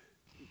is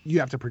you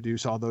have to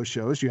produce all those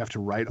shows. You have to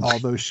write all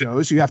those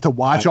shows. You have to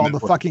watch all the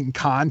fucking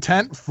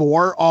content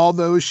for all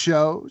those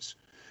shows,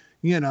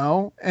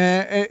 and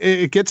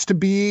it gets to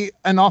be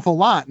an awful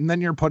lot. And then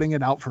you're putting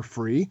it out for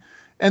free.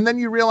 And then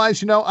you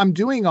realize, I'm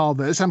doing all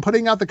this. I'm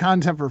putting out the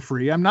content for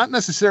free. I'm not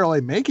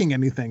necessarily making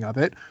anything of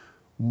it.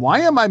 Why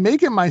am I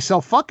making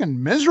myself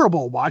fucking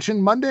miserable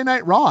watching Monday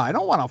Night Raw? I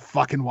don't want to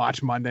fucking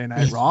watch Monday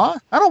Night Raw.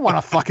 I don't want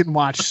to fucking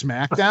watch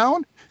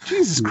SmackDown.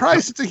 Jesus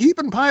Christ, it's a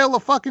heaping pile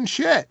of fucking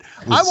shit.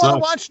 I want to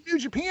watch New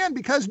Japan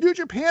because New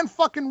Japan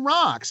fucking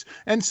rocks.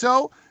 And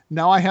so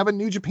now I have a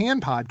New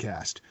Japan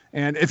podcast.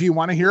 And if you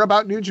want to hear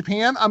about New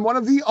Japan, I'm one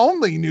of the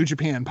only New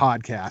Japan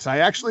podcasts. I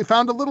actually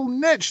found a little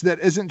niche that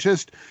isn't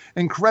just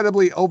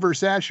incredibly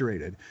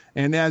oversaturated.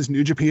 And as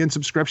New Japan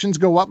subscriptions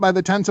go up by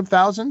the tens of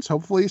thousands,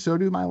 hopefully so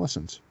do my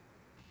listens.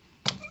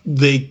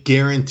 They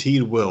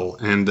guaranteed will.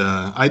 And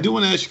I do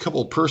want to ask you a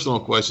couple of personal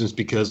questions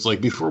because, like,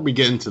 before we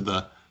get into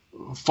the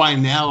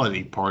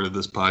finality part of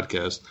this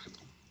podcast,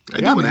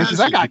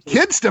 I got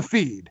kids to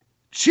feed.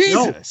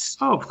 Jesus.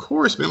 Oh, of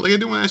course, man. Like, I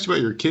do want to ask you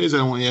about your kids. I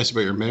don't want to ask you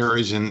about your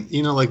marriage. And,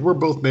 like, we're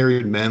both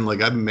married men.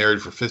 Like, I've been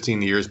married for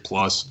 15 years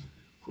plus.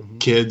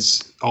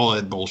 Kids, all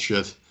that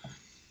bullshit.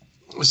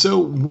 So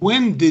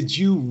when did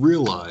you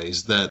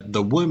realize that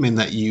the woman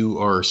that you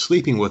are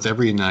sleeping with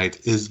every night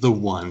is the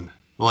one?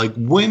 Like,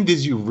 when did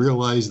you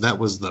realize that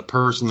was the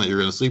person that you're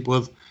going to sleep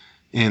with?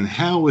 And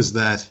how was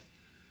that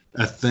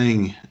a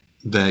thing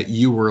that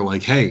you were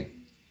like, hey,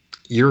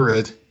 you're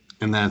it,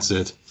 and that's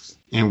it,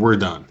 and we're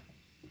done?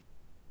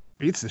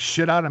 Beats the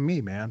shit out of me,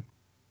 man.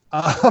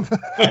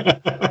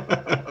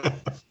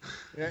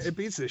 It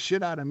beats the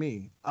shit out of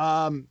me.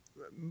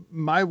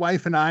 My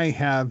wife and I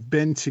have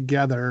been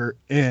together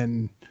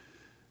in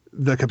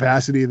the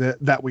capacity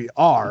that we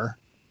are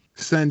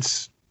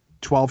since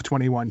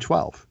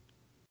 12/21/12,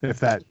 if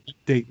that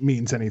date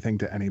means anything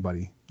to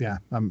anybody. Yeah,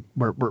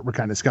 we're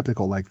kind of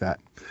skeptical like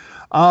that.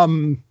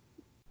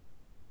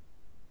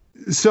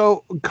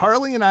 So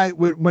Carly and I,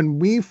 when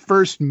we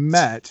first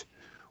met,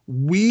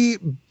 we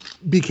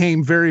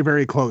became very,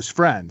 very close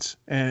friends,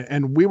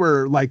 and we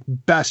were like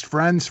best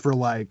friends for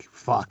like,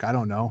 I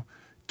don't know,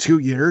 2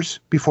 years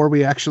before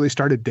we actually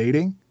started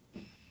dating.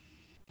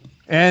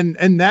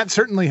 And that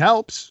certainly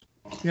helps,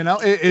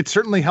 it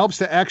certainly helps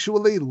to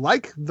actually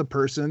like the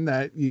person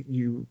that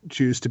you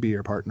choose to be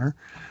your partner.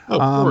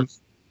 Of course.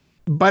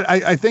 But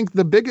I think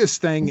the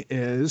biggest thing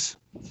is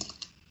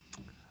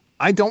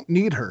I don't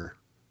need her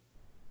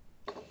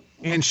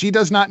and she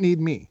does not need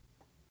me.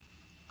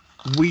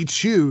 we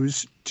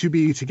choose to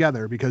be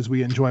together because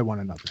we enjoy one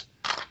another.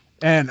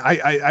 And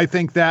I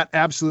think that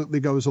absolutely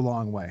goes a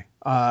long way.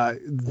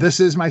 This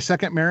is my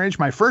second marriage.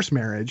 My first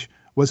marriage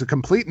was a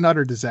complete and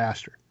utter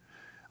disaster.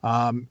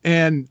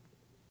 And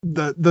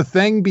the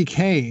thing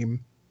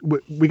became,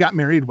 we got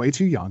married way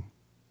too young,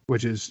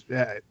 which is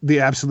the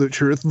absolute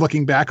truth,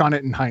 looking back on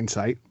it in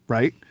hindsight,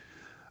 right?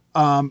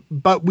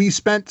 But we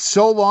spent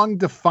so long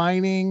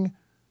defining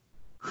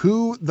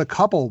who the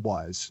couple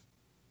was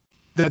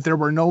that there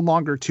were no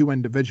longer two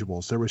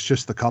individuals. There was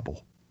just the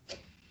couple.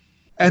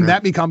 And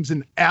that becomes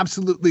an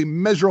absolutely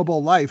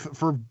miserable life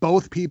for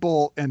both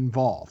people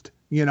involved,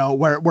 you know,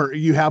 where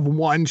you have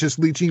one just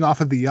leeching off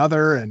of the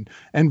other and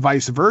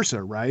vice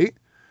versa, right?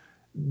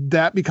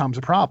 That becomes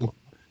a problem.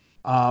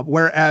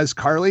 Whereas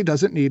Carly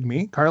doesn't need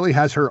me. Carly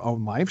has her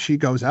own life. She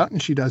goes out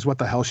and she does what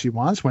the hell she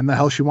wants, when the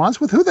hell she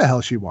wants, with who the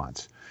hell she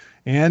wants.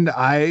 And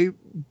I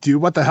do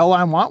what the hell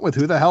I want with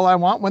who the hell I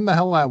want, when the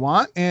hell I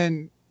want.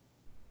 And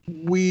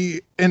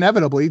we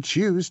inevitably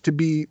choose to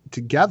be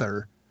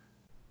together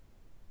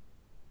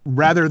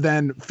rather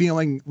than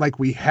feeling like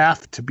we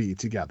have to be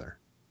together.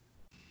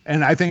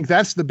 And I think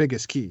that's the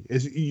biggest key,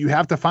 is you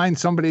have to find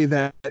somebody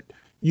that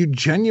you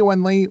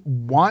genuinely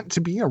want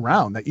to be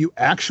around, that you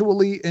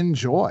actually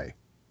enjoy.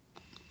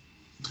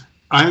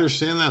 I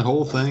understand that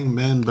whole thing,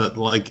 man, but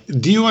like,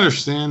 do you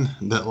understand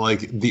that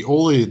like the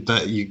older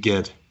that you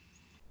get,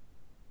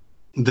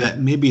 that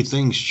maybe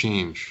things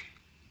change?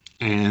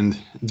 And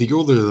the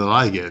older that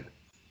I get,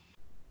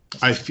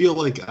 I feel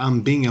like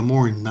I'm being a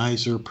more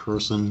nicer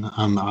person.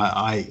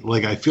 I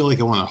feel like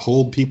I want to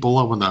hold people.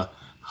 I want to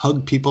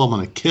hug people. I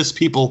want to kiss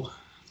people.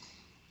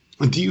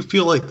 Do you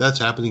feel like that's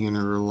happening in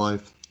your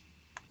life?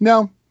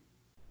 No,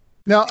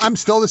 I'm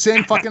still the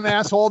same fucking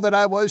asshole that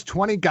I was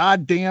 20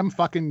 goddamn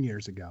fucking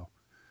years ago.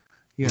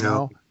 You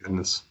know,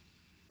 goodness.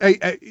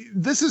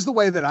 This is the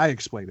way that I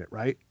explain it,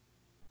 right?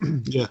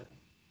 Yeah.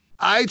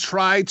 I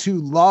try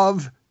to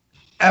love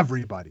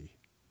everybody,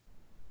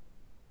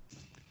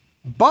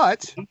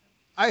 but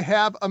I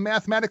have a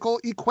mathematical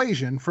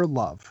equation for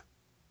love.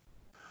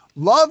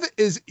 Love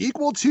is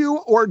equal to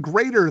or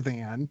greater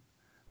than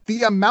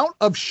the amount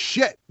of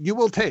shit you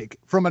will take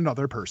from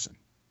another person.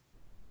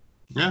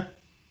 Yeah.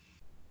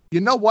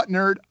 You know what,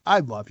 nerd? I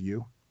love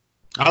you.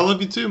 I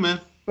love you too, man.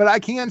 But I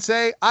can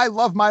say I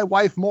love my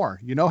wife more.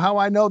 You know how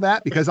I know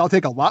that? Because I'll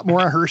take a lot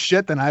more of her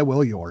shit than I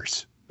will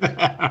yours.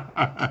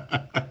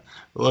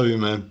 Love you,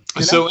 man.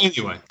 You know? So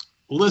anyway,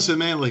 listen,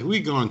 man, like we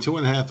go on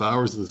 2.5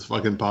 hours of this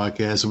fucking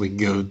podcast, and we can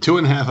go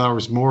 2.5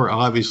 hours more,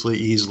 obviously,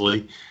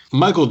 easily.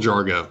 Michael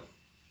Jargo,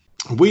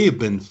 we have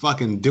been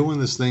fucking doing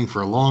this thing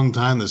for a long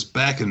time, this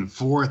back and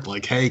forth,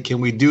 like, hey, can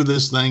we do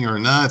this thing or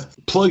not?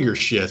 Plug your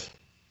shit.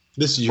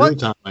 This is your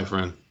time, my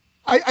friend.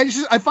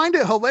 I find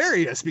it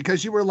hilarious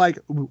because you were like,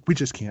 we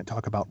just can't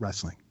talk about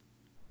wrestling.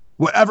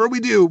 Whatever we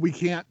do, we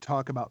can't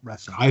talk about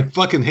wrestling. I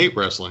fucking hate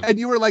wrestling. And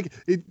you were like,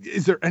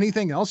 is there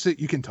anything else that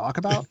you can talk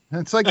about?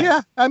 And it's like,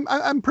 yeah,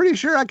 I'm pretty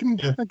sure I can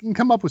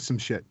come up with some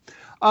shit.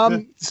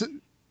 So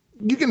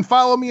you can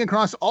follow me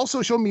across all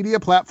social media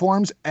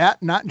platforms at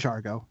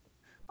 @NotJargo.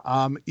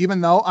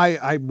 Even though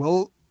I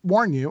will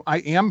warn you, I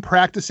am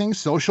practicing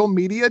social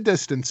media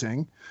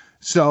distancing.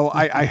 So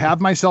I have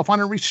myself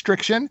on a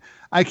restriction.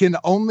 I can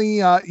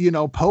only,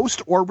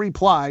 post or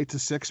reply to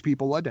 6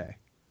 people a day.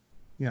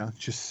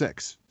 Just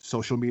 6.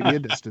 Social media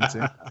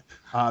distancing.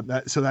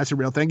 So that's a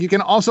real thing. You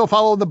can also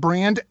follow the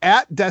brand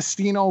at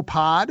Destino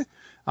Pod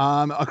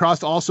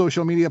across all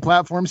social media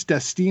platforms,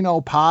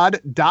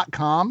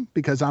 destinopod.com,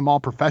 because I'm all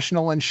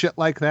professional and shit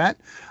like that.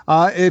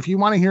 If you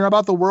want to hear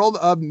about the world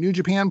of New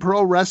Japan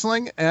Pro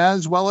Wrestling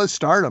as well as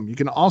Stardom, you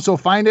can also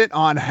find it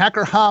on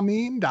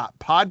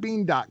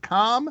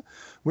hackerhameen.podbean.com,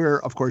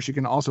 where, of course, you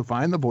can also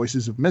find the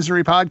Voices of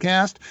Misery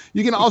podcast.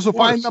 You can also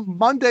find the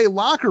Monday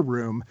Locker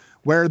Room,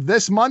 where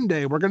this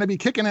Monday we're going to be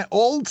kicking it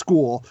old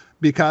school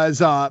because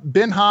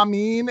Ben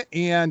Hameen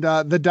and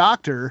the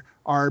Doctor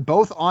are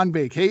both on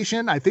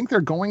vacation. I think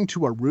they're going to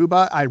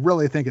Aruba. I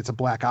really think it's a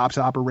Black Ops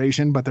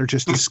operation, but they're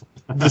just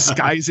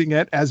disguising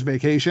it as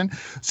vacation.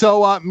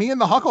 So me and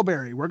the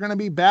Huckleberry, we're going to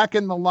be back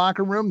in the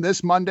locker room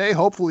this Monday.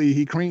 Hopefully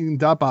he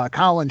cleaned up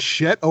Colin's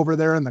shit over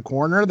there in the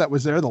corner that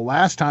was there the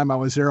last time I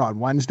was there on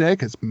Wednesday,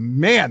 because,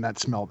 man, that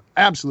smelled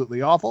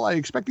absolutely awful. I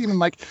expect even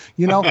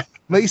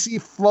lacy,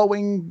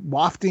 flowing,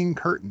 wafting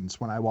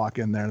curtains when I walk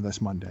in there this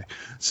Monday.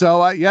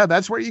 So,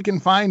 that's where you can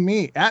find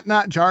me, at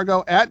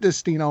NotJargo, at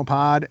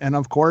DestinoPod, and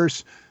of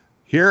course,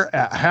 here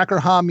at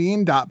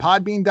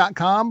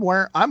hackerhameen.podbean.com,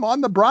 where I'm on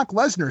the Brock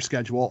Lesnar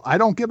schedule. I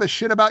don't give a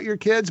shit about your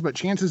kids, but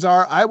chances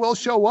are I will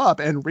show up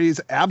and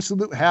raise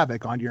absolute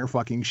havoc on your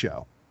fucking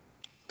show.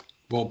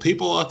 Well,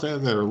 people out there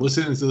that are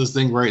listening to this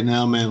thing right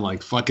now, man,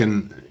 like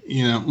fucking,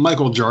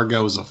 Michael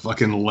Jargo is a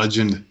fucking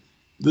legend.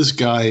 This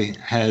guy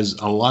has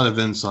a lot of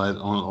insight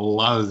on a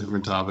lot of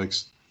different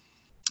topics.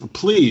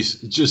 Please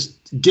just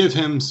give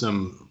him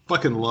some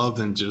fucking love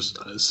and just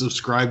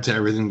subscribe to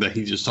everything that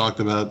he just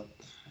talked about.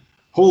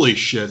 Holy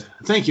shit.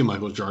 Thank you,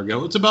 Michael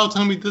Jargo. It's about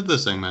time we did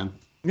this thing, man.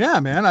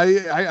 Yeah, man.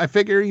 I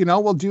figure,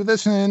 we'll do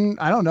this in,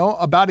 I don't know,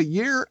 about a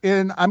year.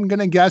 And I'm going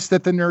to guess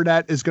that the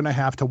Nerdette is going to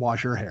have to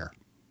wash her hair.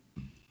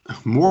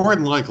 More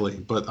than likely.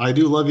 But I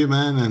do love you,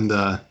 man. And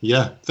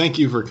thank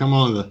you for coming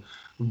on the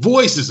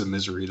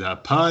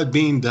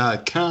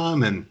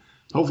voicesofmisery.podbean.com. And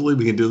hopefully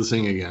we can do this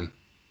thing again.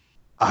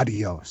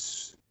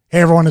 Adios. Hey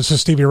everyone, this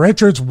is Stevie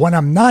Richards. When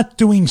I'm not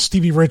doing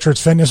Stevie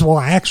Richards Fitness, well,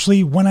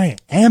 actually, when I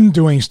am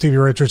doing Stevie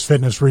Richards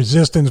Fitness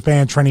resistance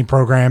band training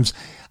programs,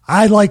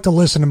 I like to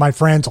listen to my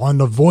friends on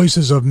the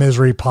Voices of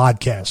Misery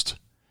podcast.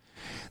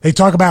 They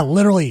talk about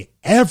literally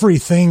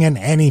everything and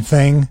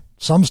anything,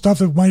 some stuff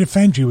that might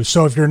offend you.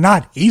 So if you're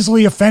not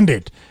easily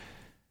offended,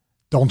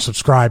 don't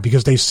subscribe,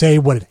 because they say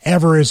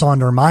whatever is on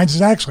their minds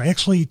is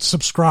actually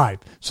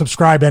subscribe.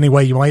 Subscribe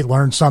anyway. You might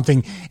learn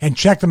something, and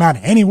check them out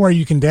anywhere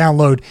you can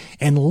download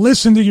and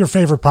listen to your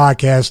favorite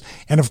podcast.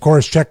 And of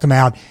course, check them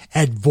out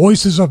at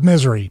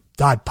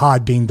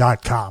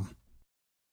voicesofmisery.podbean.com.